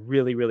has been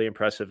really, really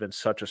impressive in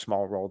such a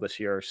small role this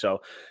year.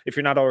 So if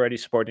you're not already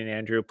supporting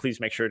Andrew,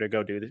 please make sure to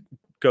go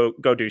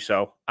do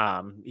so.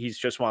 He's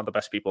just one of the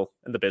best people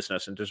in the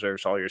business and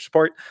deserves all your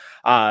support.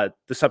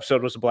 This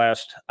episode was a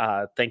blast.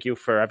 Thank you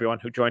for everyone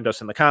who joined us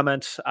in the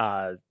comments.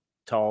 To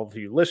all of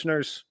you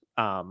listeners,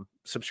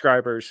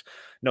 subscribers,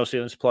 No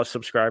Ceilings Plus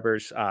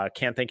subscribers,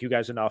 can't thank you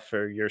guys enough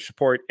for your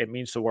support. It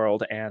means the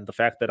world, and the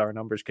fact that our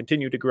numbers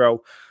continue to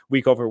grow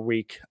week over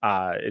week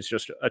is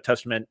just a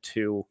testament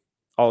to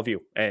all of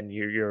you, and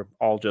you're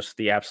all just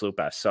the absolute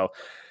best. So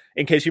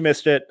in case you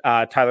missed it,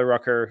 Tyler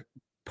Rucker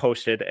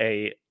posted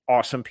a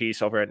awesome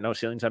piece over at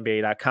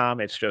NoCeilingsNBA.com.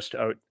 It's just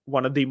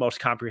one of the most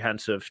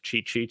comprehensive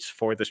cheat sheets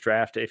for this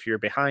draft. If you're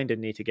behind and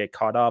need to get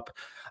caught up,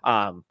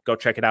 go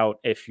check it out.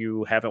 If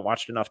you haven't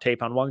watched enough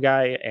tape on one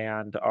guy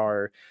and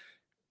are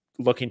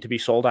looking to be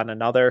sold on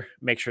another,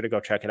 make sure to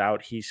go check it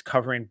out. He's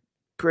covering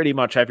pretty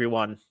much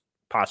everyone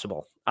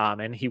possible.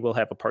 And he will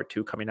have a part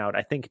 2 coming out,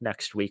 I think,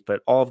 next week.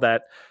 But all of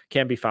that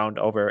can be found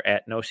over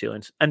at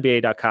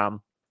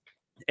NoCeilingsNBA.com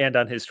and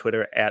on his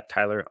Twitter at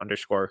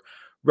Tyler_Rucker.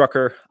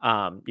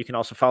 You can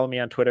also follow me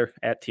on Twitter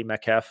at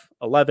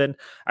TMetcalf11.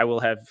 I will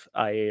have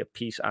a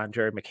piece on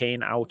Jared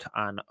McCain out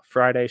on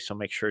Friday, so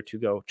make sure to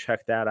go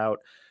check that out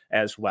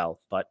as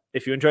well. But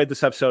if you enjoyed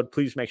this episode,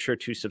 please make sure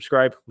to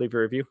subscribe, leave a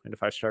review, and a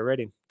 5-star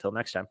rating. Till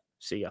next time,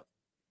 see ya.